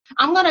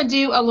I'm going to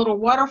do a little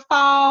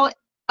waterfall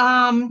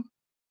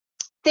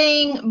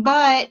thing,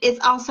 but it's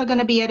also going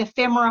to be an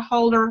ephemera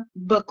holder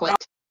booklet.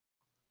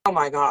 Oh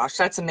my gosh,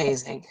 that's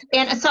amazing.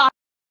 And so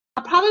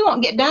I probably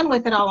won't get done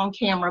with it all on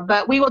camera,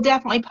 but we will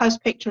definitely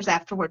post pictures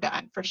after we're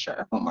done, for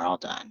sure, when we're all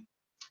done.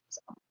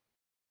 So,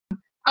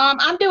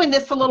 I'm doing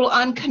this a little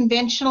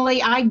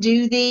unconventionally. I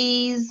do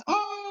these,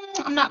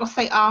 I'm not going to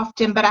say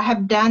often, but I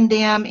have done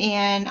them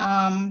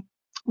in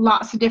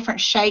lots of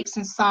different shapes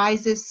and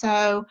sizes.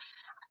 So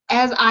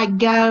as I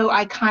go,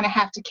 I kind of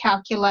have to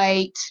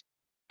calculate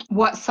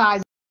what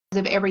size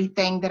of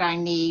everything that I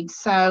need.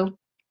 So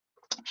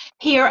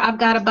here I've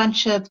got a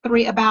bunch of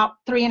about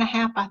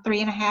 3.5 by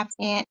 3.5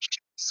 inch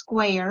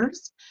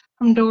squares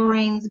from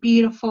Doreen's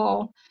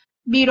beautiful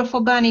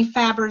Bunny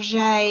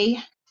Faberge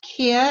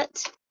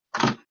kit.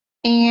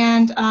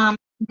 And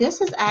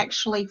this is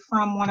actually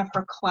from one of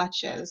her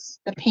clutches,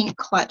 the pink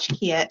clutch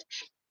kit.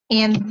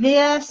 And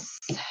this,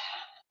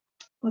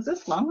 was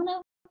this long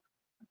enough?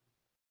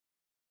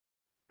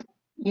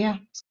 Yeah,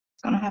 it's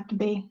gonna have to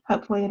be.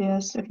 Hopefully it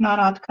is. If not,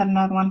 I'll have to cut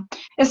another one.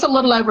 It's a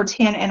little over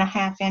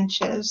 10.5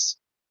 inches.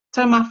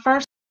 So my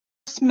first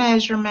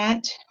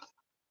measurement,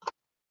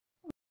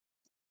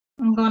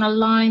 I'm gonna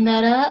line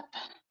that up.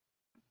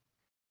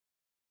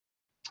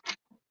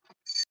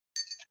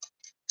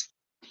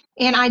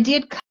 And I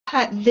did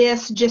cut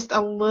this just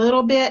a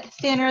little bit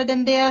thinner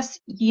than this.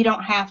 You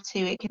don't have to.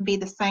 It can be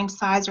the same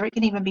size, or it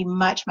can even be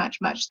much,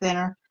 much, much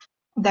thinner.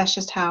 That's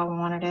just how I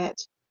wanted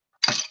it.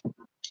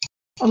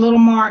 A little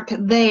mark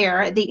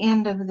there at the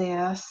end of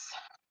this.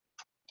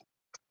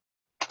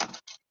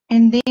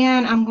 And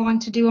then I'm going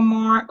to do a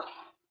mark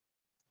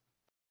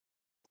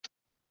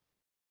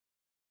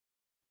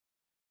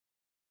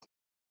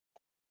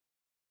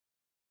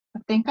I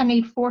think I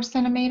need 4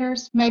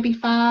 centimeters, maybe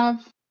 5,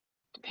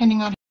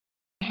 depending on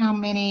how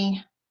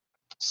many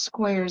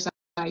squares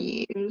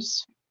I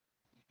use.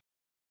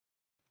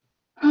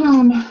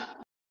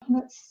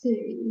 Let's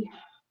see.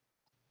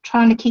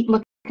 Trying to keep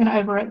looking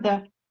over at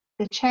the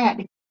chat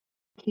to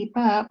keep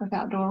up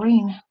without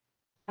Doreen.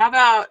 How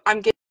about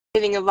I'm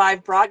getting a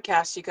live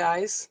broadcast, you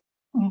guys?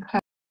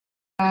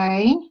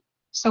 Okay.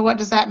 So what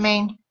does that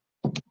mean?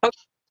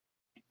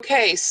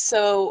 Okay,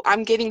 so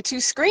I'm getting 2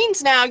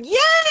 screens now. Yay!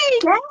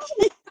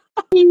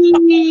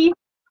 Yay!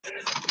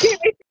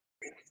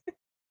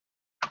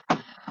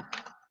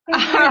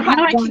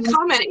 Now I can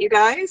comment it, you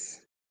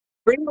guys.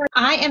 Bring my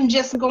I am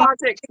just going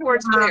project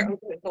towards there.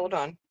 Okay, hold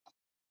on.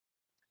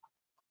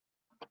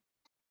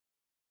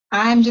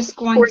 I'm just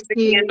going Towards to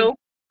the candle.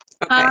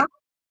 Okay.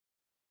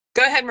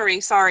 Go ahead,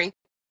 Marie. Sorry.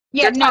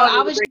 Yeah, no,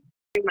 I was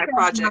bring my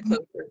project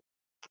closer.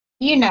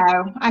 You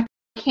know, I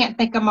can't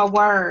think of my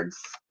words.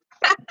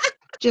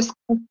 Just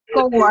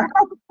score.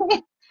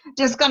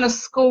 Just gonna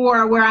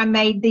score where I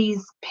made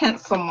these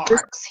pencil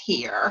marks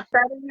here.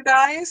 Better, you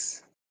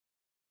guys?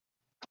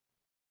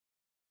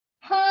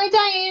 Hi,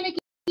 Diane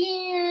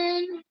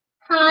again.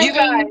 Hi, you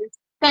guys.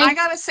 Amy. I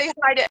gotta say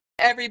hi to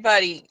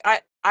everybody.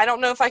 I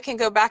don't know if I can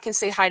go back and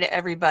say hi to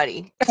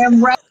everybody.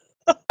 And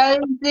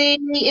Rosie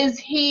is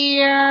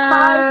here.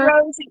 Hi,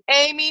 Rosie.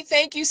 Amy,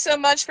 thank you so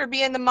much for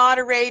being the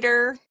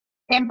moderator.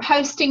 And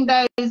posting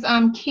those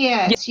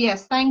kits.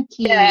 Yes, thank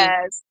you.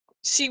 Yes.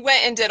 She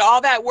went and did all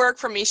that work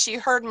for me. She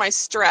heard my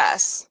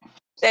stress.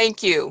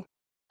 Thank you.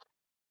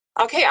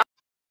 Okay,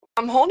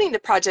 I'm holding the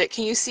project.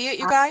 Can you see it,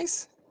 you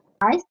guys?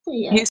 I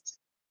see it. You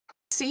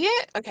see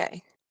it?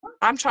 Okay.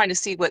 I'm trying to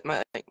see what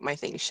my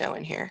thing's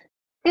showing here.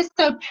 It's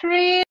so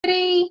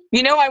pretty.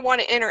 You know, I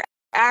want to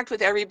interact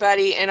with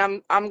everybody, and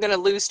I'm going to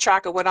lose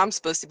track of what I'm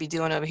supposed to be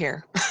doing over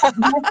here.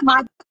 That's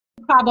my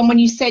problem when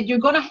you said you're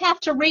going to have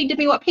to read to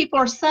me what people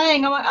are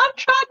saying. I'm like, I'm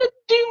trying to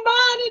do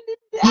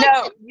mine.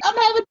 No,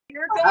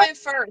 you're going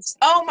first.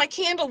 Oh, my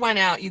candle went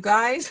out, you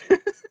guys.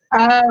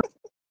 Oh,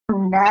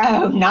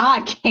 no,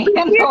 not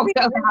candle.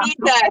 I need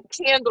that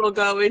candle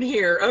going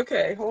here.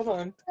 Okay, hold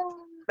on.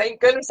 Thank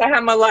goodness I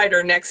have my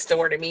lighter next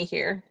door to me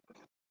here.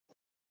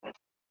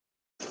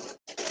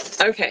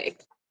 Okay,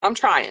 I'm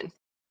trying.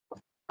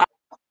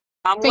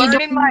 I'm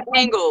learning my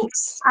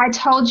angles. I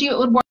told you it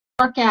would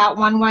work out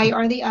one way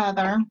or the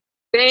other.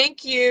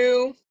 Thank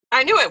you.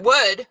 I knew it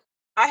would.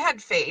 I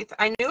had faith.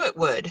 I knew it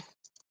would.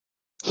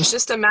 It's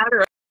just a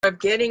matter of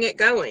getting it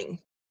going.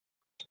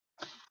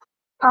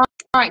 All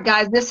right,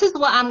 guys, this is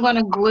what I'm going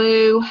to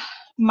glue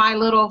my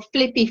little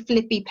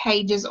flippy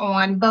pages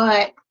on,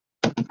 but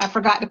I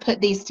forgot to put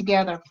these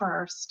together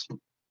first,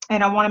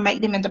 and I want to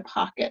make them into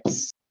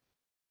pockets.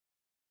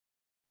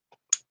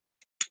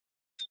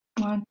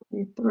 1,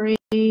 2, 3.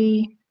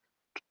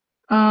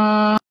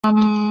 I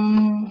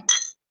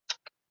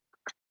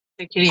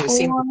can't even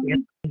see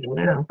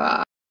now.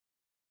 5.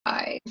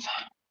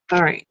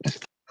 All right.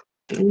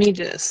 Let me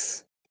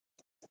just,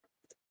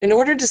 in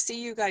order to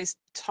see you guys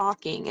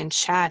talking and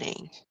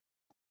chatting.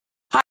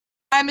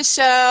 Hi,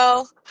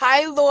 Michelle.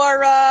 Hi,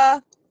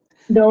 Laura.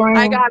 Doreen.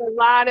 I got a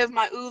lot of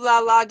my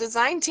Oohlala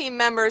design team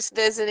members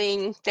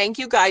visiting. Thank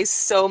you guys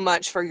so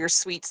much for your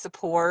sweet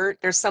support.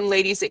 There's some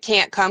ladies that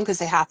can't come because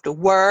they have to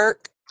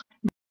work.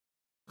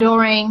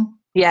 Doreen.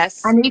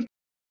 Yes. I need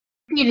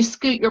you to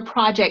scoot your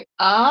project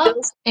up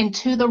and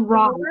to the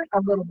right a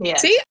little bit.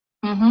 See,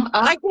 up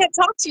I can't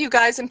talk to you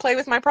guys and play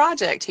with my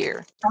project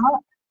here.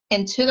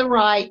 And to the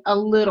right a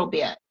little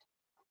bit.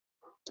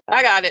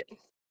 I got it.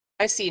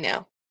 I see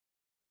now.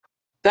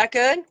 That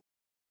good?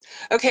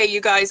 Okay,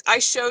 you guys, I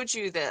showed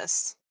you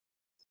this.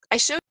 I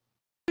showed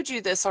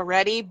you this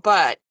already,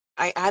 but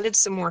I added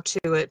some more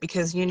to it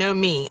because you know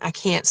me, I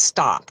can't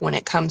stop when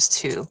it comes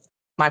to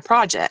my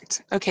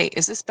project. Okay,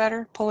 is this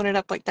better? Pulling it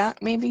up like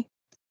that, maybe?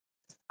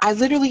 I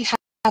literally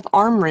have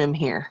arm room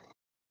here.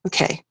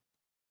 Okay.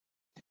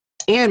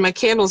 And my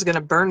candle's going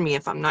to burn me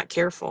if I'm not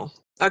careful.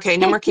 Okay,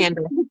 no more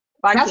candle.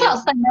 Bye, That's candle. what I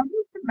was saying.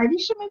 Maybe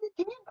you should move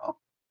the candle.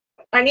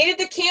 I needed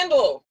the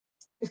candle.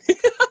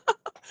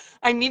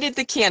 I needed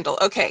the candle.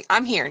 Okay,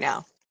 I'm here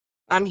now.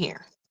 I'm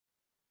here.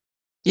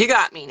 You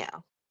got me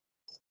now.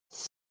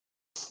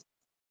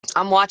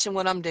 I'm watching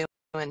what I'm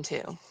doing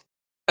too.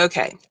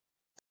 Okay.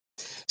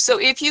 So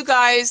if you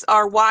guys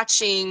are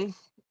watching,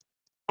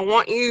 I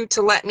want you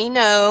to let me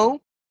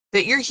know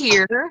that you're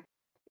here.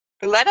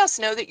 Let us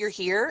know that you're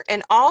here.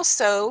 And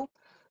also,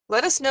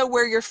 let us know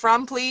where you're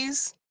from,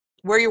 please.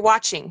 Where you're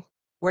watching,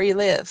 where you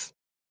live,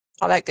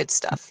 all that good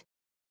stuff.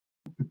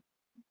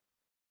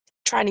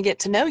 Trying to get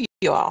to know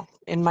you all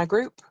in my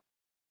group.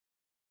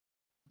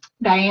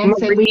 Diane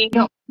said we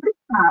don't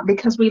stop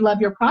because we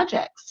love your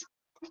projects.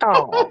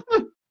 Oh.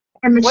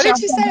 And Michelle What did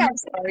she said say? that. I'm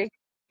sorry.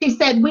 She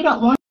said we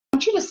don't want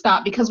you to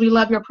stop because we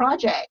love your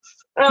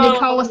projects. Oh.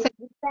 Nicola said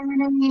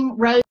stunning.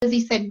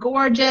 Rosie said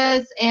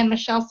gorgeous, and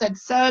Michelle said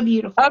so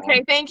beautiful.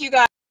 Okay, thank you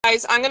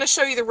guys. I'm going to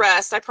show you the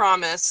rest, I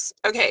promise.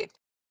 Okay.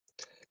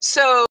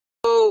 So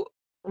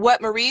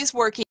what Marie's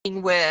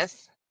working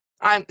with,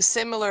 I'm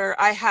similar.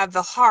 I have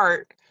the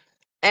heart,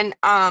 and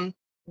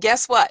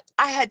guess what?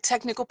 I had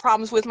technical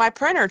problems with my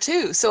printer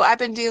too. So I've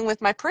been dealing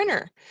with my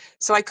printer.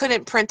 So I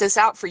couldn't print this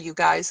out for you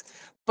guys.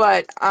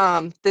 But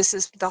this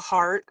is the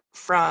heart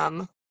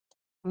from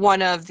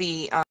one of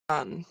the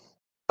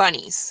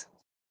bunnies.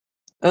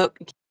 Oh,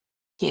 you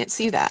can't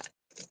see that.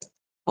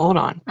 Hold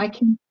on. I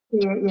can't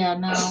see it. Yeah,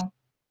 no.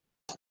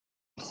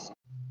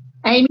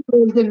 Amy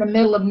lives in the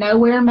middle of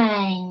nowhere,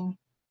 Maine.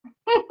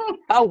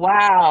 Oh,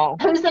 wow.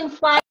 Who's in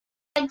Flagstaff?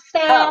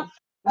 Oh,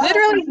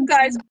 literally, you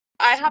guys,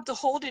 I have to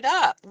hold it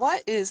up.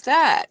 What is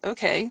that?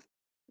 Okay.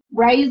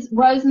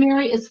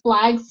 Rosemary is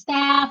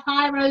Flagstaff.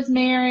 Hi,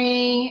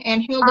 Rosemary.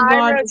 And Hi,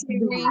 Hildegard is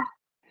Rosemary.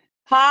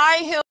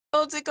 Hi,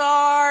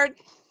 Hildegard.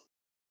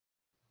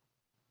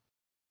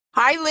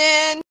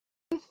 Hi,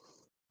 Lynn.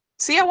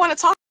 See, I want to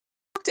talk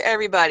to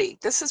everybody.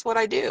 This is what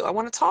I do. I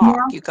want to talk,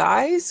 you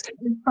guys.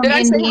 Did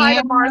I say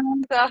hi to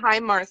Martha? Hi,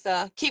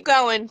 Martha. Keep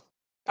going.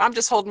 I'm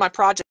just holding my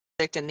project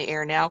in the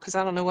air now because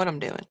I don't know what I'm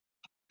doing.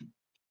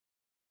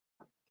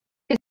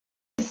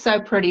 It's so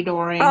pretty,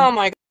 Doreen. Oh,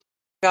 my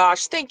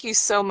gosh. Thank you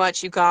so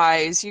much, you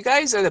guys. You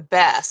guys are the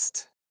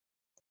best.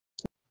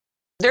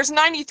 There's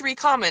 93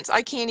 comments.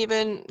 I can't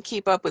even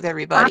keep up with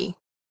everybody.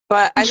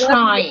 But I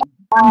love you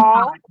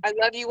all. I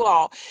love you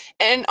all.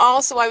 And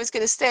also, I was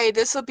going to say,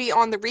 this will be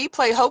on the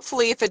replay.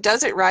 Hopefully, if it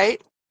does it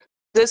right,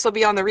 this will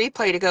be on the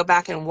replay to go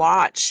back and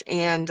watch.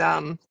 And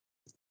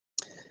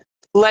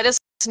let us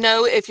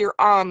know if you're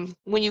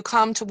when you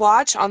come to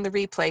watch on the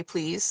replay,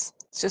 please,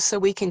 just so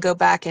we can go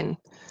back and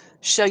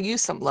show you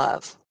some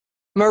love.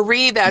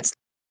 Marie, that's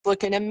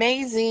looking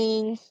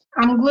amazing.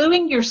 I'm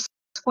gluing your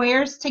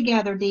squares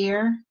together,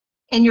 dear.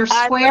 And your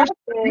squares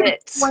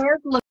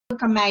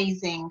look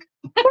amazing.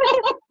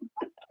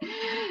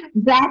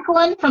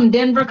 Jacqueline from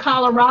Denver,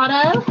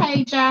 Colorado.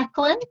 Hey,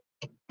 Jacqueline.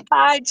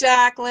 Hi,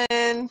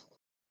 Jacqueline.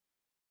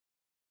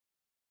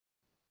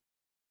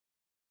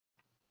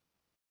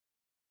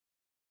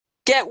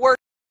 Get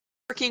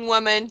working,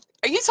 woman.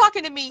 Are you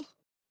talking to me?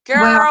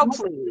 Girl,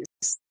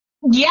 please.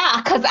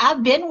 Yeah, because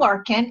I've been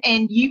working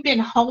and you've been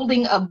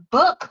holding a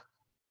book.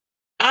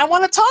 I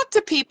want to talk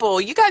to people.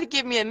 You got to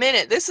give me a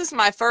minute. This is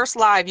my first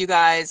live, you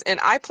guys,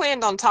 and I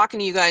planned on talking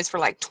to you guys for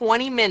like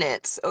 20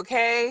 minutes,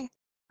 okay?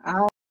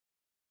 All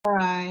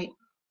right.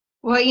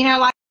 Well, you know,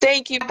 like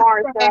thank you,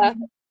 Martha.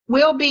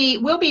 We'll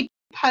be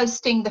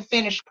posting the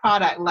finished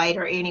product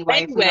later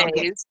anyway.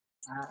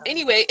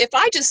 Anyway, if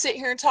I just sit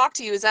here and talk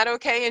to you, is that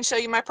okay, and show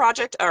you my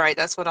project? All right,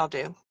 that's what I'll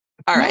do.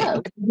 All right.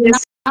 No,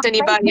 if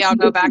anybody, I'll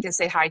go back and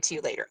say hi to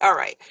you later. All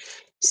right.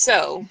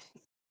 So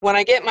when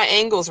I get my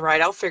angles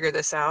right, I'll figure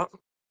this out.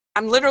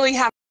 I'm literally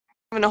having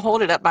to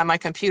hold it up by my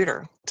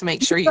computer to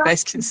make sure you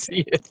guys can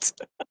see it.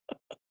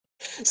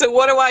 So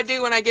what do I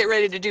do when I get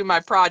ready to do my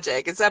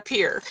project? It's up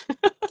here.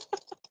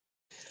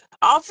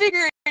 I'll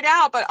figure it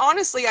out, but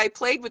honestly, I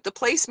played with the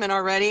placement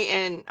already,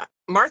 and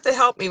Martha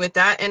helped me with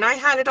that, and I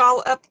had it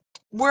all up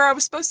where I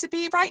was supposed to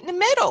be, right in the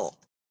middle.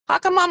 How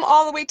come I'm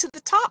all the way to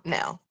the top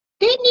now?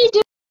 Didn't you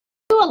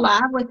do a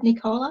live with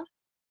Nicola?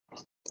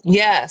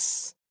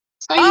 Yes.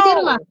 So you did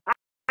a live.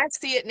 I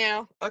see it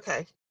now.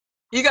 Okay.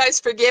 You guys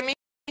forgive me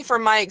for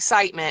my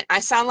excitement. I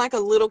sound like a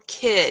little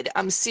kid.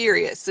 I'm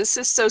serious. This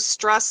is so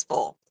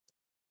stressful.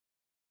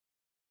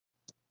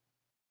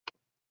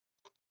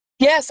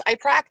 Yes, I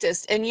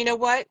practiced. And you know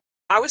what?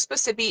 I was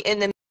supposed to be in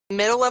the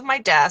middle of my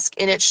desk,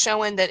 and it's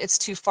showing that it's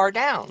too far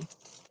down.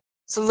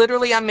 So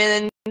literally I'm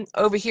in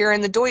over here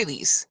in the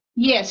doilies.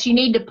 Yes, you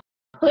need to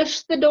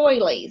push the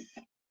doilies.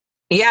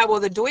 Yeah, well,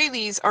 the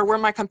doilies are where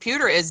my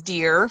computer is,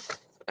 dear,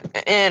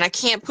 and I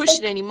can't push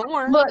it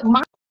anymore. Look,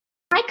 my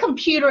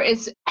computer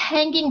is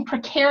hanging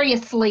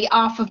precariously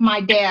off of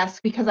my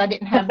desk because I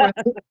didn't have room.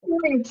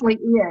 It seriously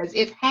is.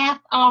 It's half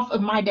off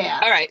of my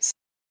desk. All right,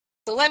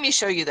 so let me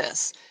show you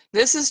this.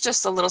 This is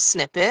just a little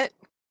snippet.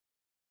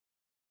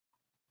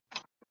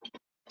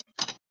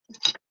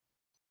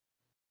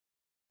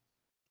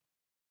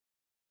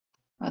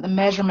 The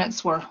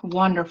measurements were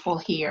wonderful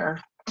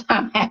here.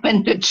 I'm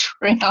having to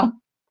trim.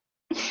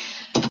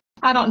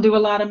 I don't do a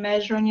lot of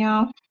measuring,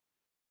 y'all.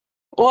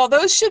 Well,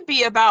 those should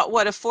be about,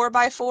 what, a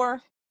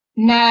 4x4?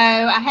 No,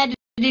 I had to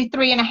do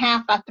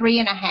 3.5 by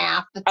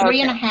 3.5. The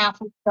 3.5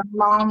 was the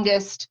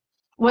longest,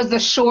 was the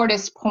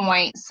shortest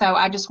point, so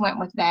I just went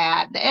with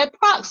that.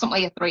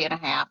 Approximately a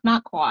 3.5,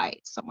 not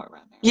quite, somewhere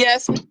around there.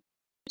 Yes,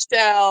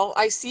 Michelle,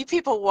 I see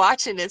people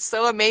watching. It's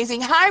so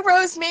amazing. Hi,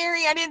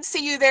 Rosemary. I didn't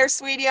see you there,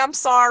 sweetie. I'm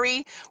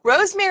sorry.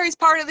 Rosemary's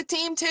part of the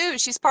team, too.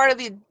 She's part of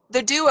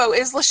the duo.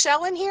 Is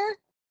Lachelle in here?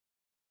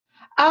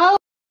 Oh,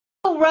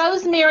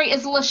 Rosemary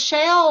is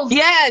Lachelle's.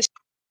 Yes,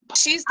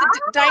 she's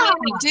the Diane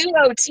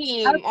duo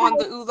team on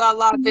the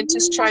Oohlala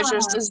Vintage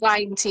Treasures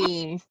design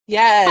team.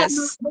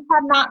 Yes. We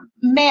have not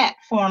met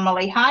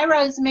formally. Hi,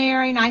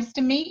 Rosemary. Nice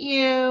to meet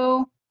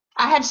you.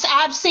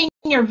 I've seen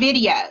your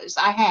videos.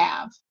 I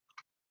have.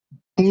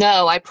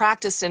 No, I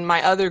practiced in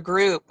my other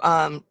group,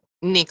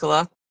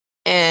 Nicola,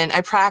 and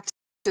I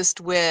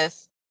practiced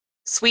with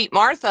Sweet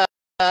Martha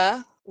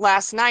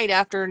last night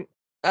after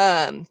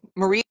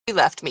Marie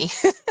left me.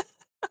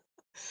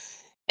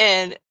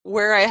 And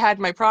where I had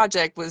my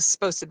project was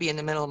supposed to be in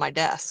the middle of my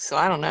desk, so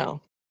I don't know.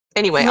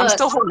 Anyway, Look, I'm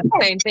still holding the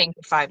same thing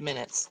for 5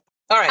 minutes.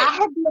 All right.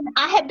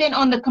 I had been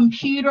on the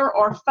computer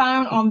or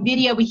phone on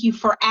video with you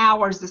for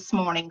hours this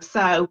morning,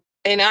 so.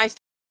 And I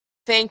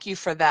thank you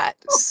for that,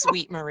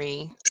 sweet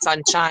Marie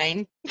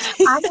Sunshine.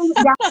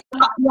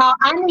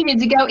 I needed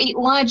to go eat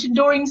lunch, and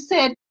Doreen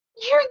said,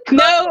 "You're good."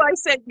 No, I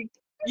said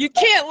you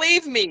can't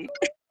leave me.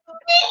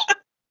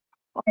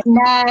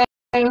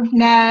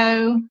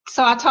 No.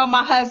 So I told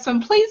my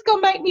husband, please go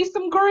make me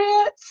some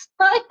grits.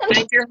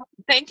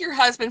 Thank your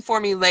husband for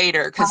me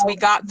later, because we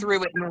got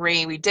through it,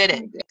 Marie. We did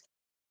it.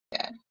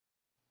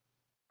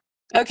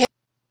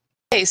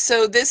 Okay,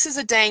 so this is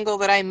a dangle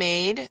that I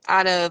made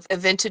out of a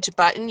vintage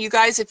button. You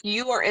guys, if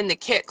you are in the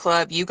kit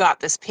club, you got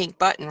this pink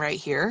button right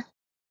here.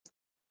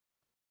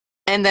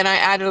 And then I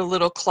added a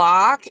little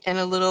clock and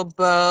a little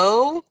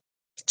bow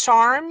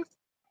charm.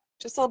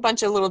 Just a little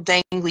bunch of little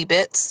dangly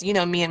bits. You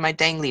know me and my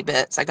dangly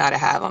bits. I gotta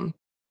have them.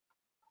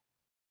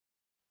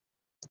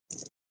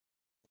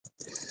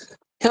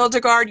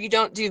 Hildegard, you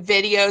don't do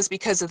videos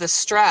because of the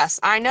stress.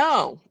 I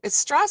know. It's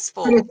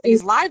stressful.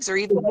 These lives are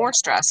even more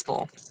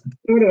stressful.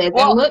 It is.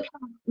 Well, And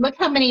look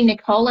how many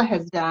Nicola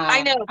has done.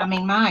 I know. I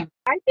mean, mine.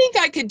 I think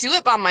I could do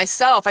it by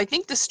myself. I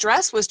think the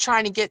stress was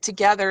trying to get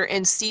together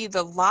and see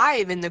the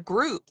live in the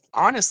group.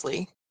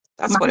 Honestly,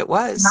 that's what it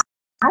was.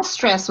 My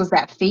stress was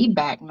that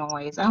feedback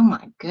noise. Oh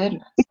my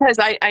goodness. Because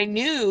I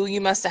knew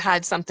you must have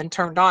had something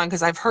turned on,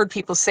 because I've heard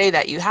people say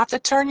that you have to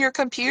turn your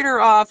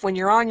computer off when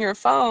you're on your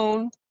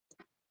phone.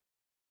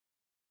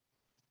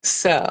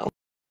 So,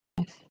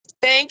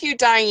 thank you,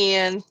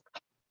 Diane.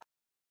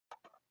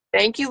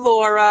 Thank you,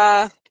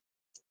 Laura.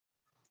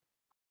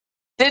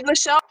 Did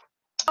Michelle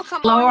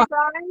come on, you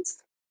guys?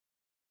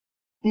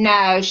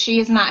 No, she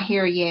is not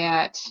here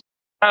yet.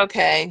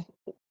 Okay.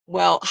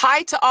 Well,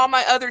 hi to all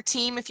my other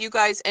team if you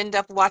guys end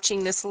up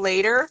watching this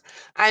later.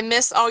 I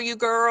miss all you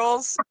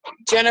girls.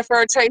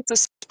 Jennifer,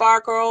 Tracy,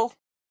 Sparkle.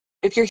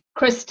 If you're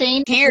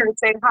Christine here,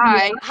 say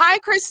hi. Hi,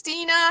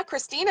 Christina.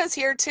 Christina's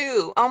here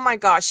too. Oh my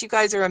gosh, you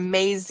guys are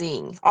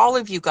amazing. All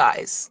of you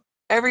guys.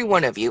 Every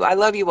one of you. I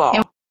love you all.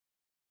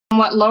 And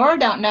what Laura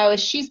don't know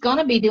is she's going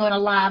to be doing a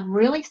live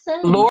really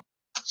soon. Laura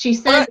she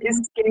said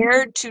is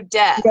scared to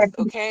death,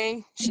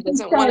 okay? She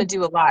doesn't want to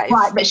do a live.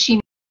 Right, but she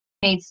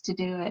needs to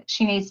do it.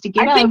 She needs to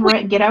get over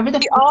it, get over the...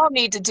 We all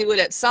need to do it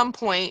at some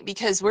point,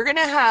 because we're going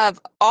to have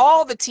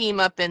all the team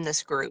up in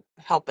this group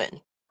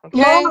helping,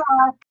 okay?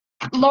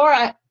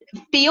 Laura,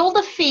 feel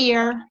the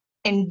fear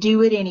and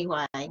do it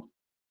anyway.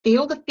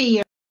 Feel the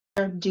fear,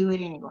 do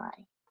it anyway.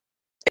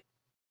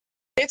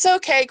 It's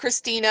okay,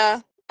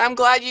 Christina. I'm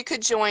glad you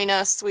could join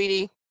us,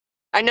 sweetie.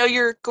 I know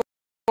you're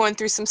going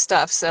through some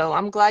stuff, so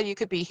I'm glad you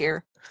could be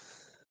here.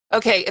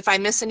 Okay, if I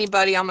miss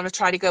anybody, I'm going to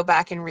try to go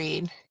back and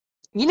read.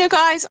 You know,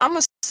 guys, I'm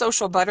a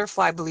social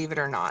butterfly, believe it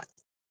or not.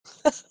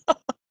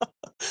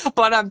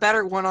 But I'm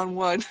better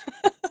one-on-one.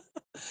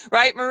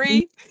 Right,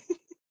 Marie?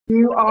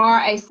 You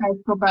are a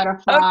social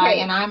butterfly, Okay.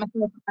 and I'm a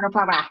social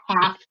butterfly, but I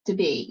have to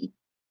be.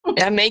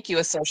 I make you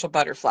a social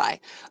butterfly.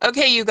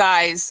 Okay, you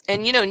guys.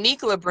 And you know,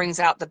 Nicola brings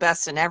out the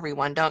best in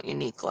everyone, don't you,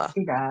 Nicola?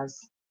 She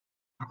does.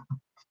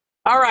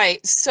 All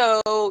right,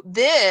 so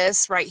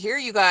this right here,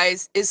 you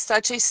guys, is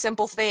such a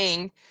simple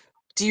thing.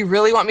 Do you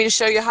really want me to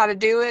show you how to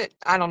do it?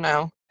 I don't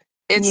know.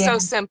 It's Yeah. so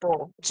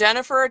simple.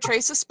 Jennifer,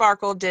 Trace of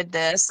Sparkle, did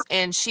this,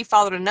 and she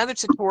followed another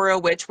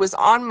tutorial, which was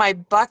on my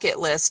bucket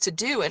list to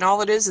do, and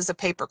all it is a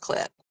paper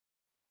clip.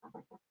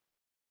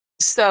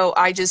 So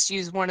I just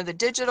used one of the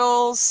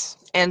digitals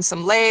and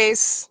some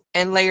lace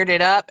and layered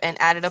it up and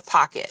added a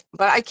pocket.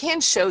 But I can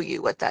show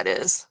you what that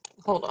is.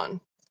 Hold on.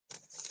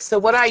 So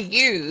what I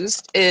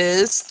used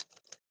is,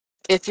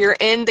 if you're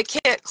in the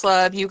kit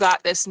club, you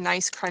got this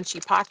nice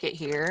crunchy pocket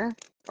here.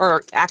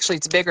 Or actually,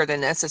 it's bigger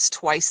than this. It's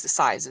twice the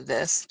size of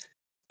this.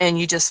 And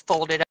you just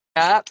fold it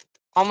up,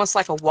 almost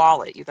like a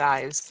wallet, you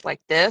guys, like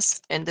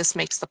this. And this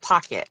makes the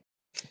pocket.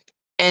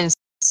 And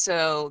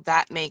so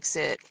that makes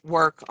it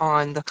work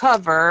on the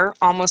cover,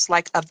 almost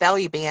like a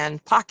belly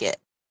band pocket.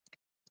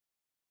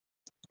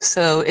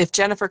 So if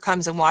Jennifer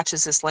comes and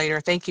watches this later,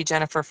 thank you,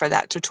 Jennifer, for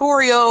that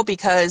tutorial,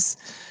 because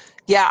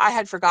yeah, I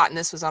had forgotten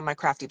this was on my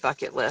crafty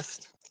bucket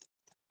list.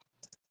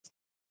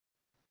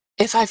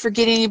 If I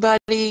forget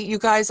anybody, you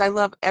guys, I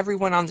love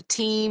everyone on the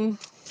team.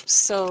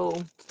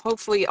 So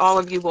hopefully all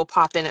of you will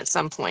pop in at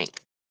some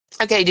point.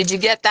 Okay, did you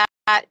get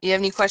that? You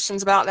have any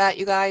questions about that,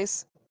 you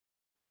guys?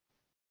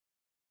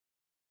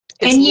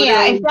 It's And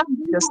yeah, if literally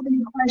y'all do just, have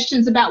any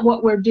questions about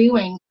what we're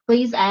doing,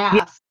 please ask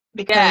yeah,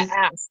 because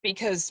ask,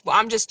 because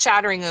I'm just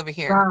chattering over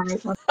here.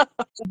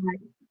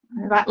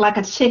 right, like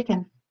a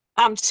chicken.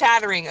 I'm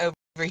chattering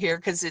over here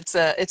because it's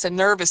a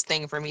nervous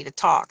thing for me to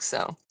talk.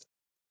 So,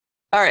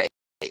 all right.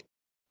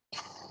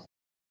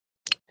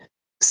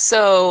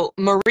 So,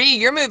 Marie,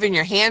 you're moving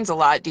your hands a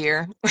lot,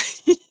 dear.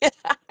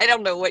 I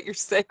don't know what you're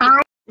saying.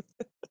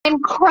 I'm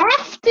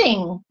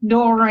crafting, Well,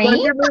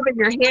 Doreen. you're moving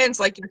your hands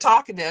like you're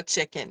talking to a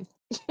chicken.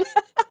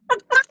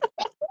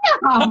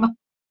 I'm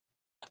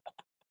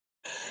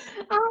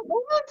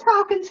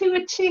talking to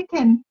a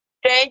chicken.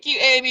 Thank you,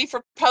 Amy,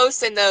 for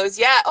posting those.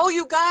 Yeah. Oh,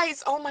 you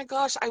guys. Oh my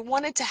gosh. I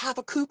wanted to have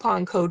a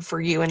coupon code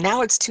for you, and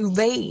now it's too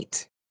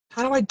late.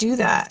 How do I do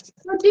that?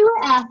 We'll do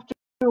it You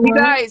afterward.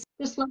 guys,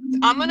 Just let me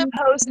I'm going to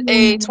post a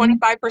know.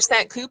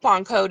 25%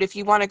 coupon code if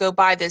you want to go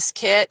buy this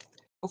kit.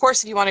 Of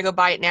course, if you want to go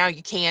buy it now,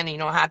 you can. You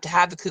don't have to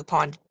have the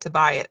coupon to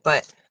buy it,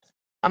 but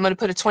I'm going to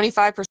put a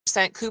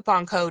 25%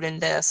 coupon code in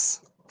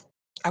this.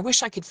 I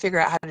wish I could figure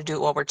out how to do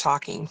it while we're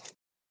talking.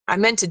 I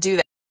meant to do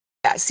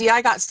that. See,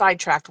 I got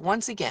sidetracked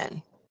once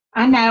again.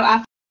 I know.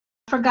 I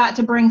forgot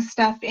to bring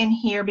stuff in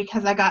here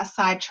because I got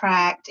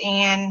sidetracked.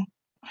 And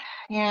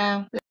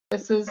yeah,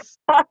 this is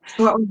what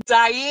we're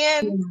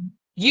Diane, doing.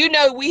 you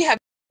know we have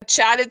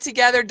chatted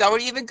together.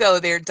 Don't even go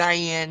there,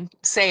 Diane,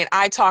 saying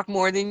I talk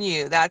more than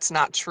you. That's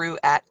not true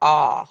at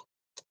all.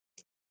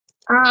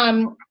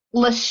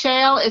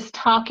 Lachelle is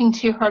talking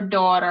to her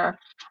daughter.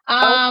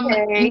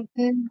 Okay.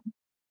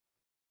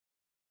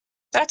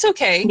 That's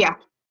okay. Yeah.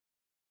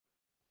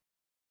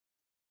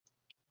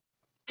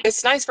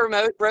 It's nice for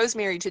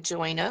Rosemary to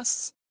join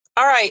us.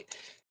 All right.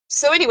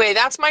 So anyway,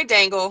 that's my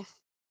dangle.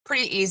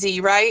 Pretty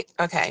easy, right?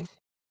 Okay.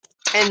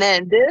 And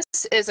then this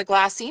is a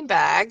glassine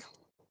bag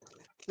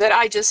that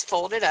I just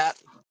folded up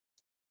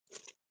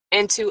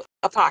into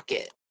a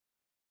pocket.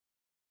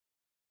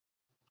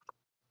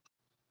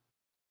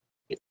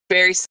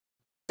 Very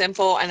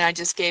simple, and I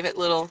just gave it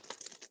little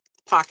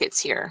pockets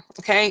here.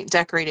 Okay,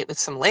 decorate it with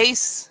some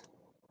lace,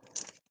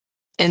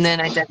 and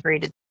then I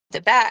decorated the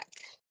back.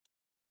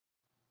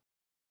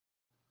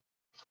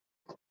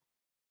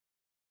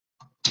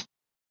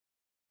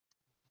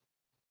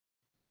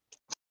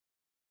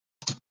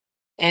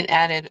 And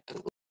added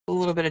a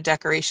little bit of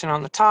decoration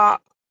on the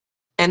top,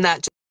 and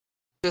that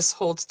just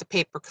holds the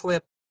paper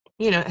clip.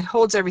 You know, it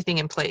holds everything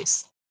in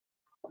place.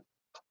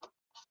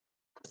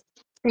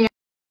 Yeah,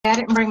 I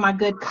didn't bring my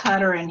good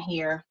cutter in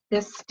here.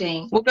 This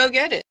stinks. We'll go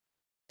get it.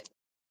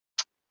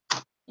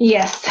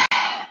 Yes,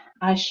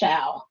 I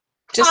shall.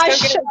 Just I go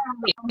get shall.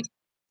 it.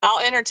 I'll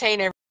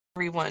entertain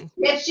everyone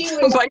Yes, you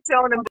will. by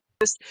showing them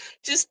this,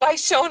 just by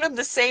showing them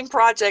the same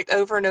project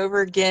over and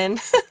over again.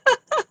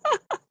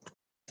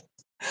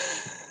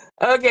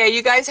 Okay,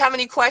 you guys have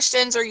any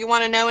questions or you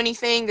want to know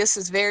anything? This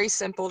is very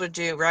simple to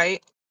do,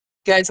 right?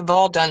 You guys have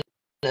all done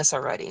this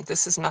already.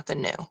 This is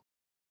nothing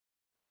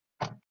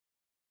new.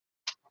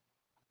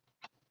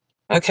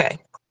 Okay.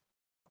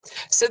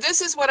 So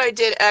this is what I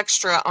did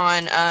extra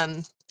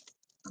on,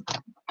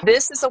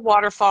 this is a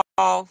waterfall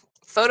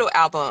photo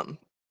album.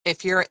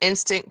 If you're an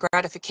instant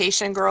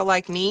gratification girl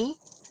like me,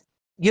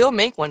 you'll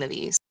make one of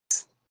these.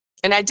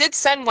 And I did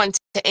send one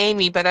to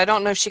Amy, but I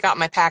don't know if she got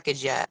my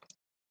package yet.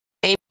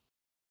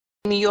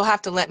 Amy, you'll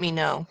have to let me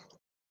know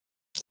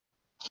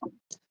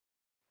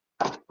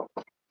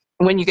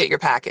when you get your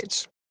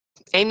package.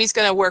 Amy's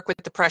going to work with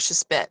the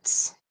precious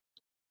bits.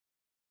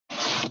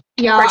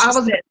 Yeah, I Precious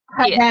was bits.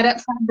 cut Yeah. that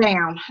upside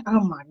down. Oh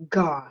my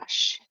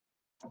gosh.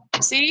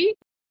 See?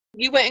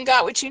 You went and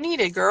got what you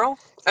needed, girl.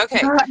 Okay.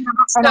 And I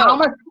So,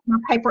 almost put my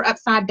paper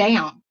upside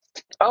down.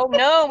 oh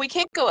no, we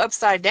can't go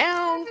upside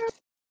down.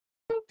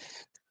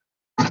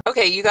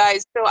 Okay, you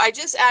guys, so I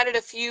just added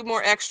a few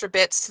more extra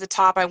bits to the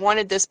top. I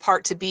wanted this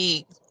part to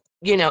be,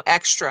 you know,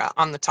 extra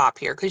on the top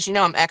here, because you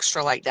know I'm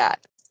extra like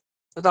that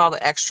with all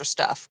the extra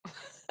stuff.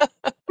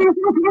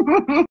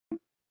 And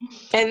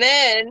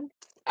then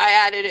I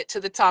added it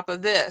to the top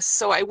of this.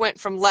 So I went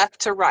from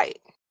left to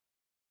right.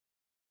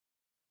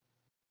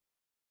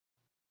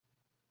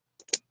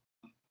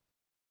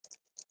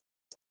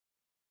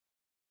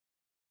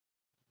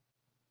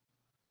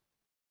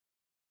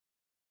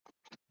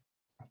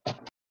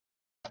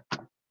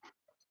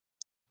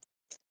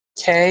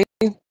 Okay.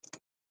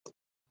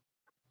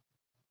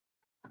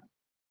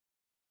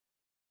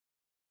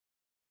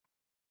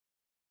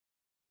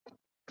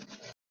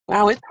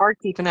 Wow, it's hard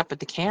keeping up with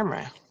the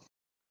camera.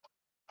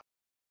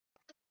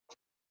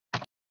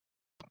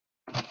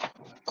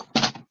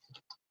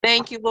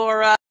 Thank you,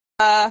 Laura.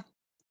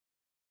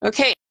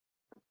 Okay,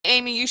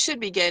 Amy, you should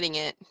be getting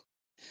it.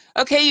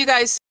 Okay, you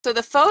guys, so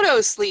the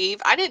photo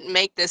sleeve, I didn't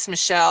make this,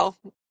 Michelle.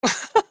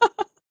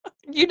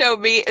 You know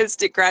me,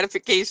 instant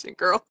gratification,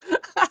 girl.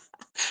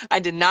 I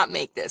did not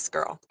make this,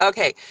 girl.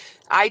 Okay,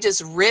 I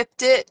just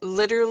ripped it,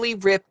 literally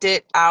ripped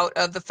it out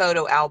of the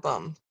photo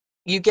album.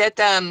 You get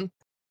them,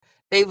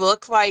 they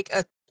look like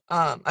a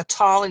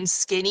tall and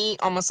skinny,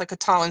 almost like a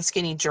tall and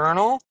skinny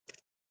journal.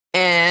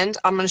 And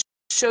I'm going to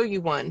show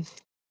you one.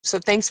 So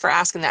thanks for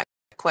asking that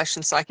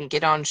question so I can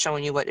get on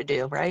showing you what to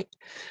do, right?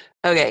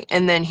 Okay,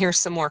 and then here's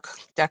some more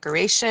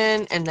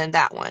decoration, and then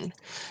that one.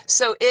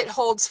 So it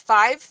holds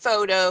 10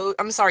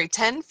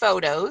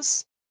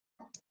 photos,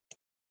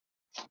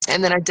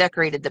 and then I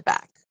decorated the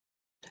back.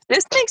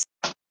 This makes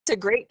a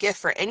great gift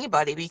for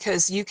anybody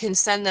because you can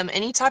send them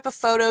any type of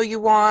photo you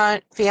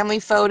want, family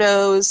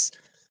photos.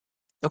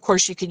 Of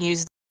course, you can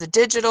use the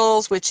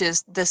digitals,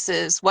 this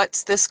is,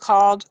 what's this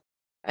called?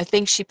 I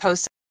think she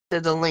posted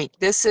the link.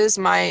 This is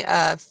my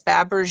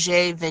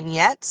Faberge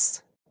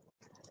Vignettes.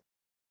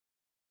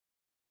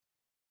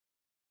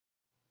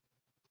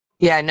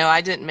 Yeah, no,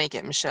 I didn't make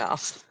it, Michelle.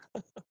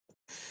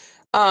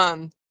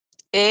 And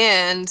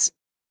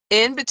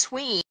in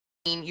between,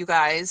 you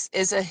guys,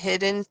 is a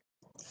hidden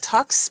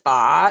tuck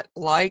spot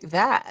like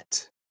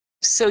that.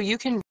 So you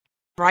can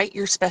write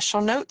your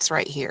special notes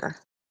right here.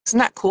 Isn't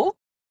that cool?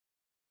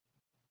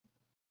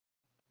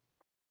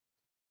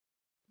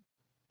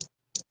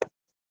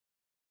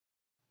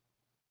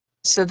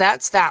 So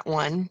that's that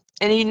one.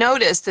 And you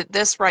notice that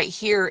this right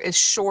here is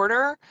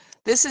shorter.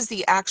 This is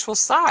the actual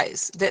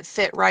size that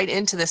fit right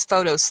into this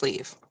photo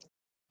sleeve.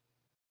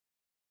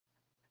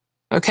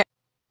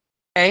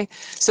 Okay,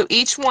 so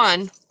each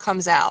one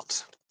comes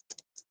out.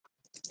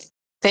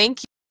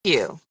 Thank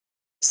you.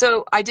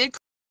 So I did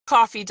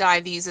coffee dye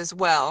these as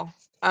well.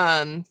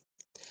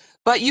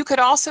 But you could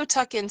also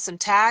tuck in some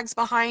tags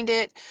behind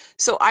it.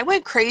 So I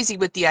went crazy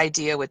with the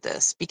idea with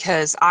this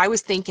because I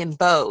was thinking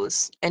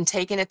bows and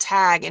taking a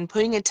tag and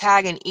putting a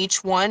tag in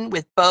each one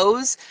with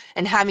bows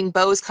and having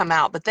bows come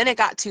out. But then it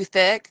got too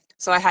thick,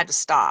 so I had to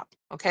stop,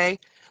 okay?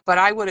 But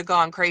I would have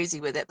gone crazy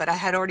with it, but I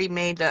had already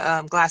made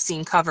the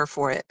glassine cover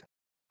for it.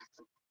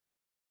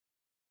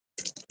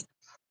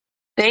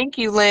 Thank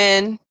you,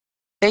 Lynn.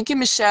 Thank you,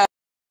 Michelle.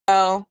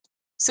 So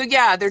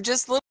yeah, they're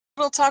just little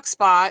tuck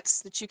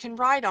spots that you can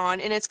write on,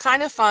 and it's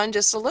kind of fun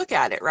just to look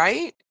at it,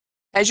 right?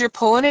 As you're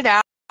pulling it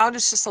out,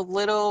 it's just a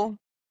little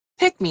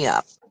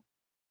pick-me-up.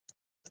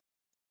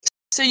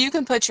 So you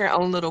can put your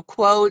own little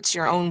quotes,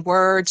 your own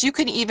words. You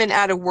can even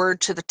add a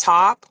word to the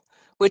top,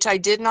 which I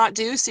did not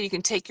do, so you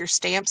can take your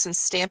stamps and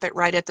stamp it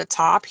right at the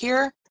top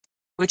here,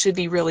 which would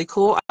be really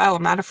cool. Oh,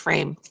 I'm out of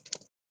frame.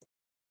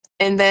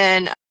 And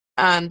then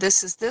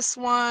this is this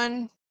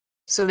one.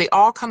 So they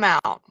all come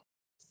out.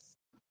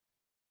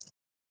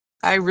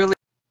 I really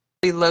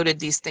loaded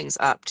these things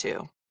up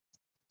too.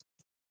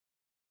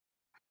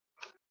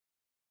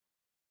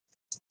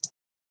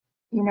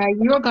 You know,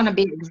 you're going to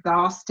be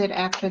exhausted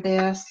after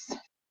this.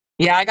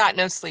 Yeah, I got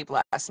no sleep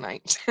last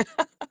night.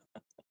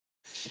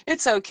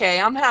 It's okay.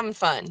 I'm having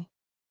fun.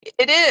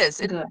 It is.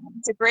 Good.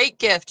 It's a great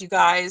gift, you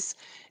guys.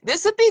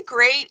 This would be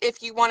great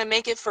if you want to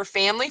make it for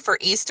family, for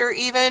Easter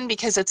even,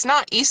 because it's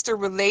not Easter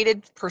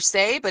related per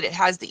se, but it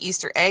has the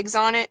Easter eggs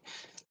on it.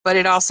 But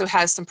it also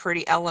has some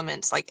pretty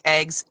elements like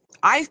eggs.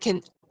 I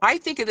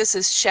think of this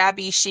as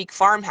shabby chic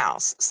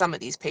farmhouse, some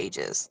of these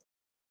pages.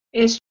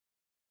 It's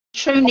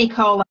true,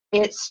 Nicole.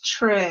 It's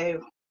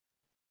true.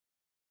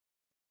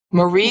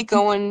 Marie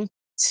going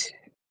to,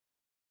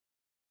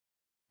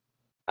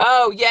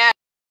 oh yeah.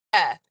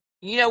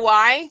 You know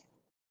why?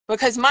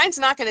 Because mine's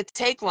not going to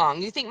take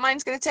long. You think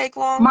mine's going to take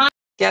long?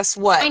 Guess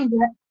what?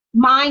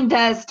 Mine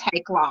does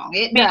take long.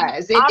 It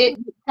does. I'm It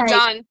takes.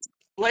 done.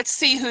 Let's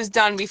see who's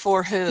done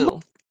before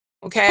who.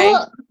 Okay.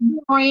 Look,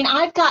 Maureen,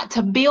 I've got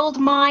to build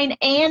mine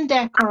and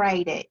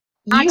decorate it.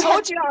 I You have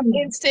told you I'm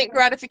instant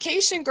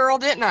gratification girl,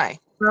 didn't I?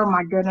 Oh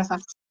my goodness, I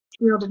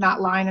still did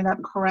not line it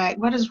up correct.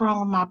 What is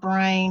wrong with my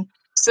brain?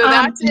 So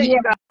that's it, Yeah.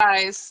 you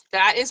guys.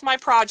 That is my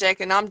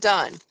project, and I'm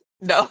done.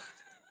 No,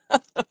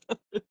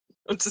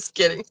 I'm just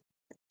kidding.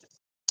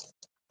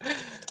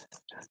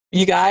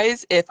 You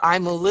guys, if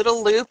I'm a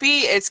little loopy,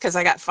 it's because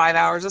I got 5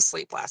 hours of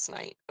sleep last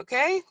night.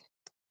 Okay.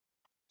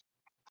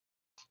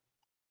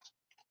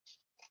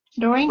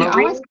 Doreen,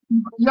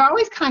 you're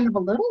always kind of a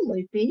little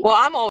loopy. Well,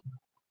 I'm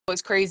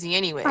always crazy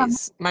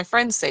anyways. My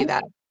friends say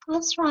that.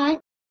 That's right.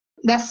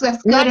 That's good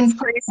Not as and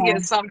crazy fun.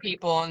 as some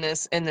people in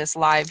this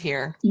live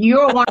here.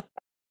 You're one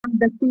of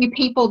the few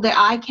people that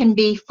I can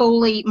be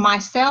fully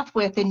myself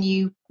with, and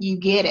you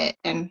get it,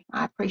 and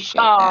I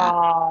appreciate that.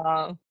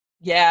 Oh,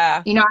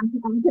 yeah. You know,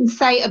 I can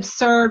say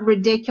absurd,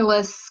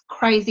 ridiculous,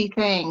 crazy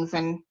things,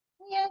 and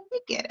yeah, you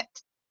get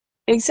it.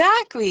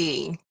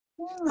 Exactly.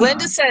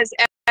 Linda Yeah. says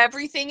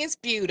everything is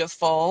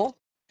beautiful.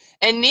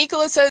 And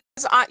Nicola says,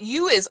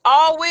 you is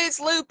always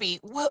loopy.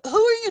 Who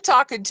are you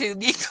talking to,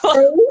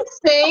 Nicola?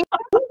 See,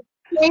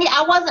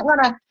 I wasn't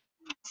gonna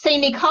see.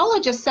 Nicola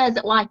just says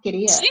it like it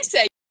is. She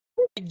said,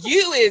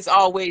 you is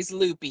always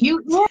loopy.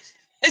 You yes,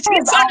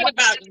 She's talking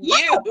about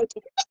you.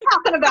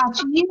 talking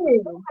about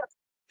you.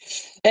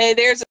 Hey,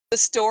 there's a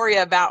story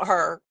about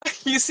her.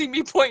 You see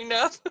me pointing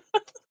up?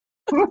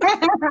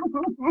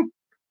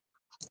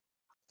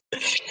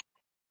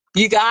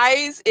 You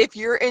guys, if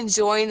you're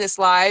enjoying this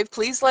live,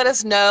 please let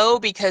us know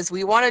because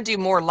we want to do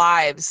more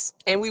lives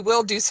and we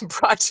will do some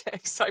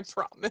projects, I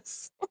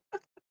promise.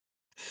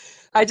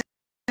 I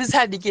just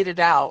had to get it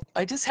out.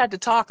 I just had to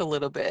talk a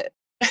little bit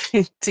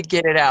to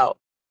get it out.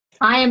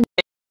 I am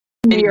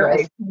near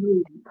Anyway.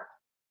 asleep.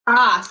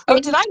 Oh,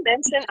 did I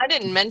mention? I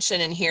didn't mention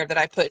in here that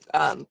I put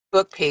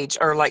book page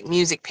or like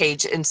music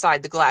page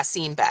inside the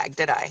glassine bag,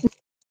 did I?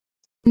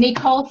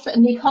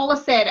 Nicola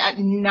said,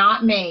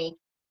 not me.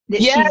 That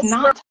she's Yes,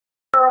 not about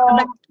girl.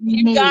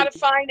 You me. gotta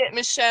find it,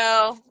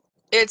 Michelle.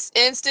 It's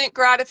instant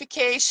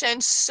gratification,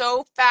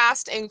 so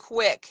fast and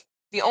quick.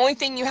 The only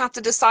thing you have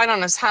to decide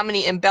on is how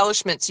many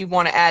embellishments you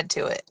want to add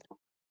to it.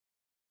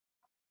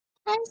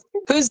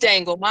 Who's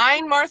dangle?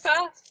 Mine,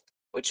 Martha?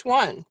 Which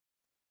one?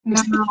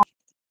 No,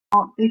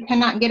 you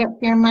cannot get up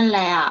here in my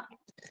lap.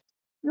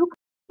 You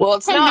Well,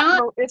 it's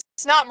cannot.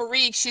 not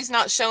Marie. She's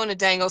not showing a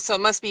dangle, so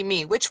it must be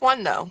me. Which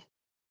one though?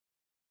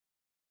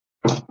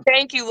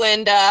 Thank you,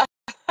 Linda.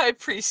 I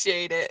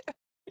appreciate it.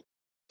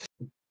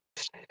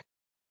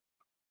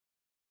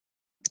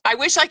 I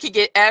wish I could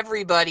get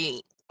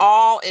everybody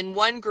all in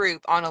one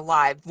group on a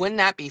live. Wouldn't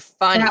that be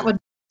funny? That would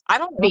I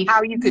don't know be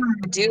how you could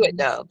fun. do it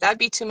though. That'd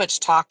be too much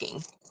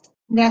talking.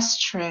 That's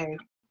true.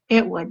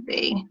 It would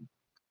be.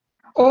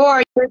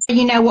 Or,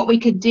 you know, what we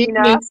could do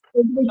Enough. is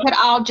we could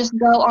all just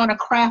go on a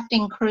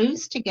crafting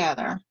cruise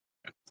together.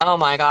 Oh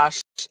my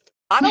gosh.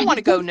 I don't want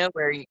to go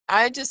nowhere.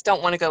 I just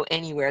don't want to go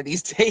anywhere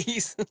these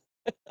days.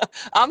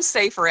 I'm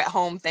safer at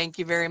home. Thank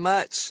you very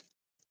much.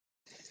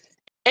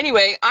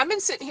 Anyway, I've been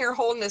sitting here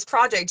holding this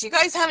project. Do you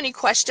guys have any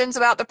questions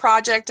about the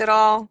project at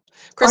all? Are you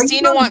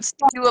Christina going wants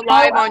to do a to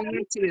live on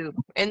YouTube,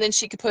 and then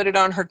she could put it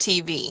on her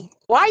TV.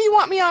 Why you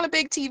want me on a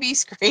big TV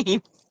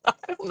screen? I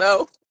don't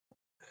know.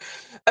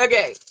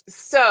 Okay,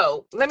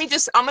 so I'm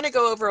going to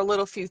go over a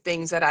little few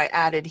things that I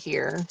added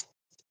here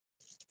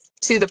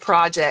to the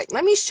project.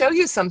 Let me show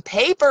you some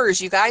papers.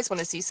 You guys want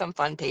to see some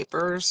fun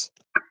papers?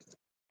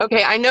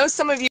 Okay, I know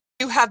some of you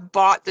have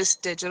bought this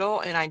digital,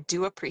 and I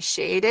do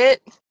appreciate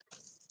it.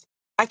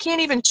 I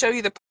can't even show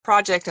you the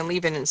project and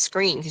leave it in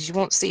screen because you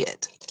won't see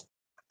it.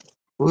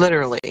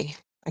 Literally,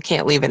 I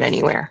can't leave it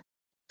anywhere.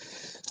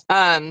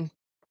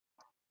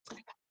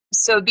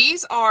 So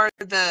these are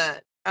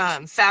the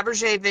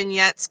Faberge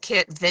Vignettes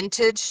Kit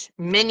Vintage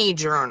Mini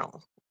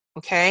Journal.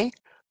 Okay,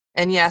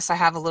 and yes, I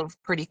have a little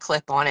pretty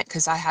clip on it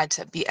because I had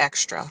to be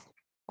extra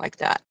like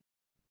that.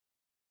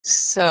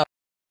 So.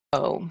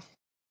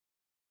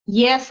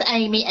 Yes,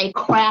 Amy, a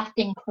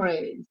crafting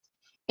cruise.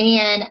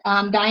 And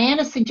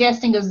Diana's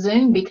suggesting a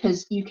Zoom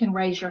because you can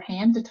raise your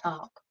hand to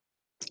talk.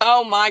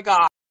 Oh my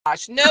gosh.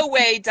 No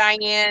way,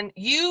 Diane.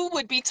 You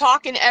would be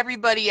talking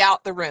everybody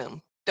out the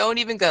room. Don't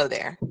even go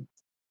there.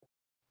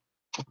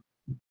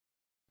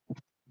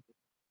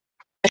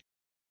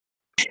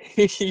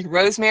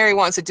 Rosemary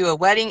wants to do a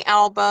wedding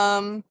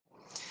album.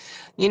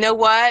 You know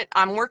what?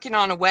 I'm working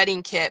on a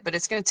wedding kit, but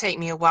it's going to take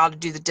me a while to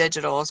do the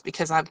digitals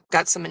because I've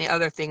got so many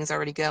other things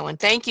already going.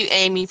 Thank you,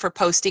 Amy, for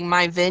posting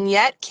my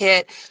vignette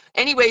kit.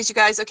 Anyways, you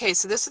guys, okay,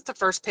 so this is the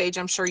first page.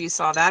 I'm sure you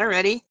saw that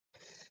already.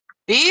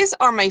 These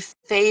are my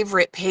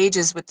favorite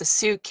pages with the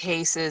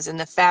suitcases and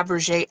the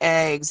Faberge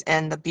eggs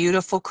and the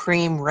beautiful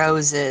cream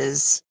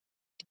roses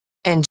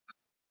and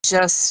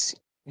just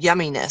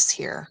yumminess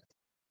here,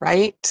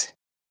 right?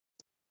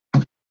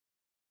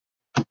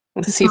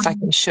 Let's see if I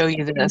can show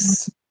you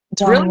this.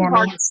 It's Yummy, really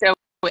hard yummy. to show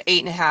an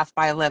 8.5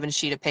 by 11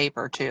 sheet of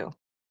paper too.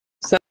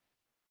 So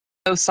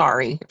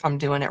sorry if I'm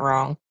doing it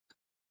wrong.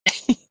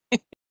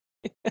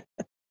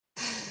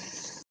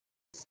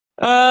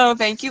 Oh,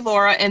 thank you,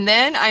 Laura. And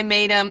then I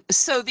made them.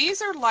 So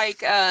these are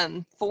like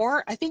I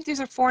think these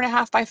are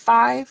 4.5 by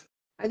 5.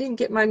 I didn't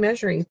get my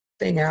measuring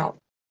thing out.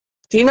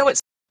 Do you know what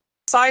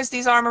size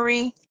these are,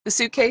 Marie? The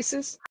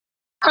suitcases?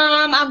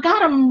 I've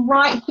got them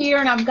right here,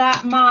 and I've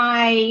got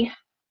my.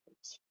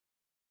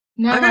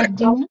 No, I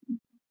do not.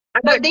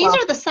 But these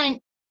are the same.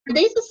 Are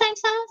these the same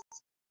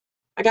size?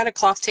 I got a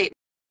cloth tape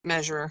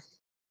measure,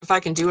 if I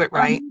can do it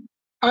right.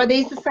 Are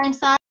these the same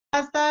size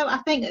though? I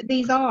think that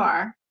these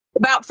are.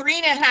 About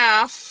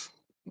 3.5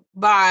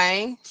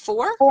 by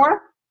 4.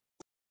 4.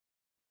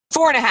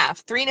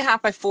 4.5.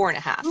 3.5 by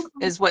 4.5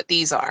 is what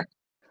these are.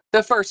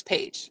 The first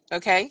page,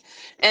 okay?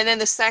 And then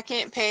the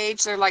second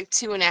page, they're like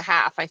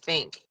 2.5, I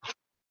think.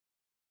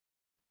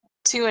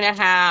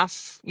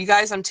 2.5. You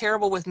guys, I'm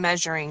terrible with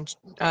measuring.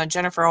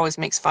 Jennifer always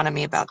makes fun of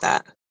me about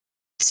that.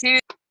 2,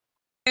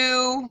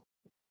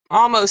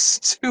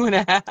 almost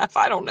 2.5.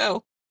 I don't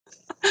know.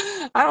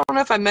 I don't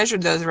know if I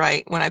measured those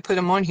right when I put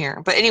them on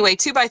here. But anyway,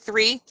 2 by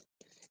 3.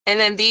 And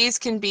then these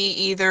can be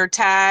either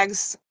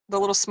tags. The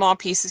little small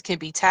pieces can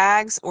be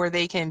tags, or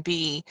they can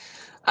be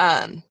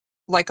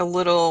like a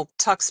little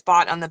tuck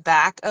spot on the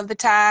back of the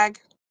tag.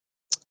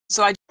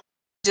 So I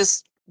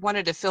just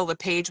wanted to fill the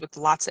page with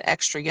lots of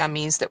extra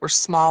yummies that were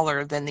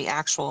smaller than the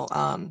actual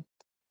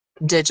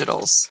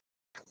digitals.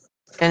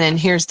 And then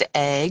here's the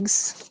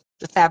eggs,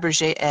 the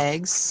Faberge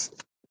eggs.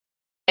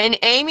 And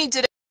Amy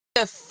did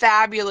a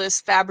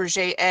fabulous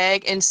Faberge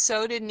egg, and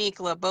so did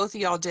Nicola. Both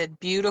of y'all did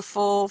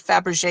beautiful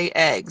Faberge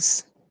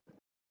eggs.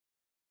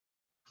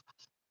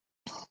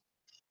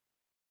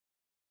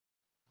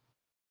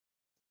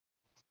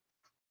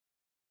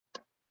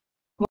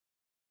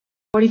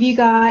 What have you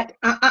got?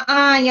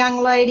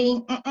 Young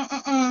lady.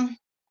 Can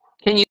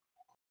you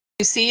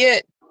see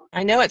it?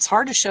 I know it's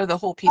hard to show the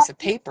whole piece of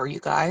paper,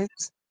 you guys.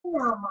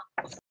 No.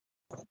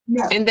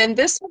 And then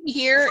this one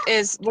here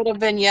is little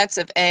vignettes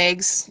of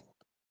eggs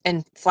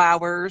and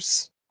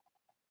flowers.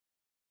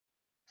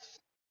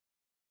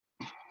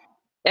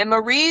 And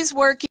Marie's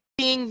working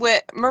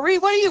with, Marie,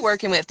 what are you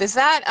working with? Is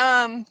that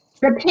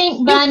The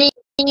pink bunny,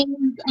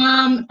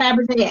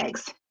 Faberge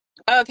eggs.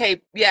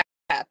 okay, yeah,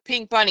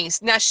 pink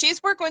bunnies. Now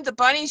she's working with the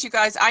bunnies, you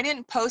guys. I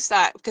didn't post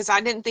that because I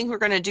didn't think we were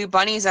going to do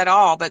bunnies at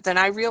all, but then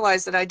I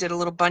realized that I did a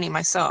little bunny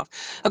myself.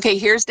 Okay,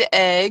 here's the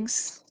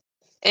eggs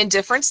in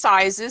different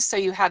sizes. So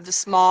you have the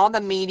small,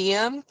 the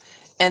medium,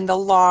 and the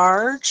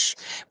large.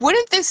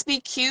 Wouldn't this be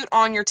cute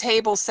on your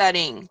table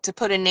setting to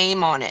put a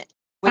name on it?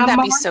 Wouldn't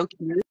that be so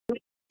cute?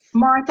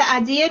 Martha,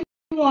 I did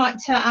want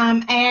to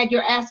add,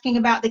 you're asking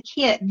about the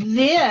kit.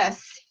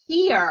 This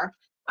here,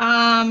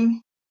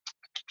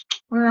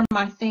 where are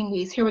my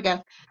thingies? Here we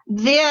go.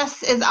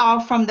 This is all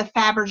from the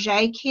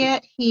Faberge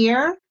kit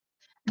here.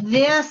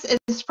 This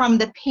is from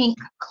the pink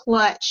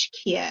clutch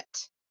kit.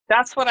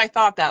 That's what I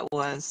thought that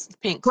was,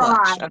 pink clutch.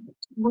 Right,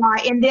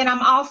 right. And then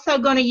I'm also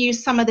going to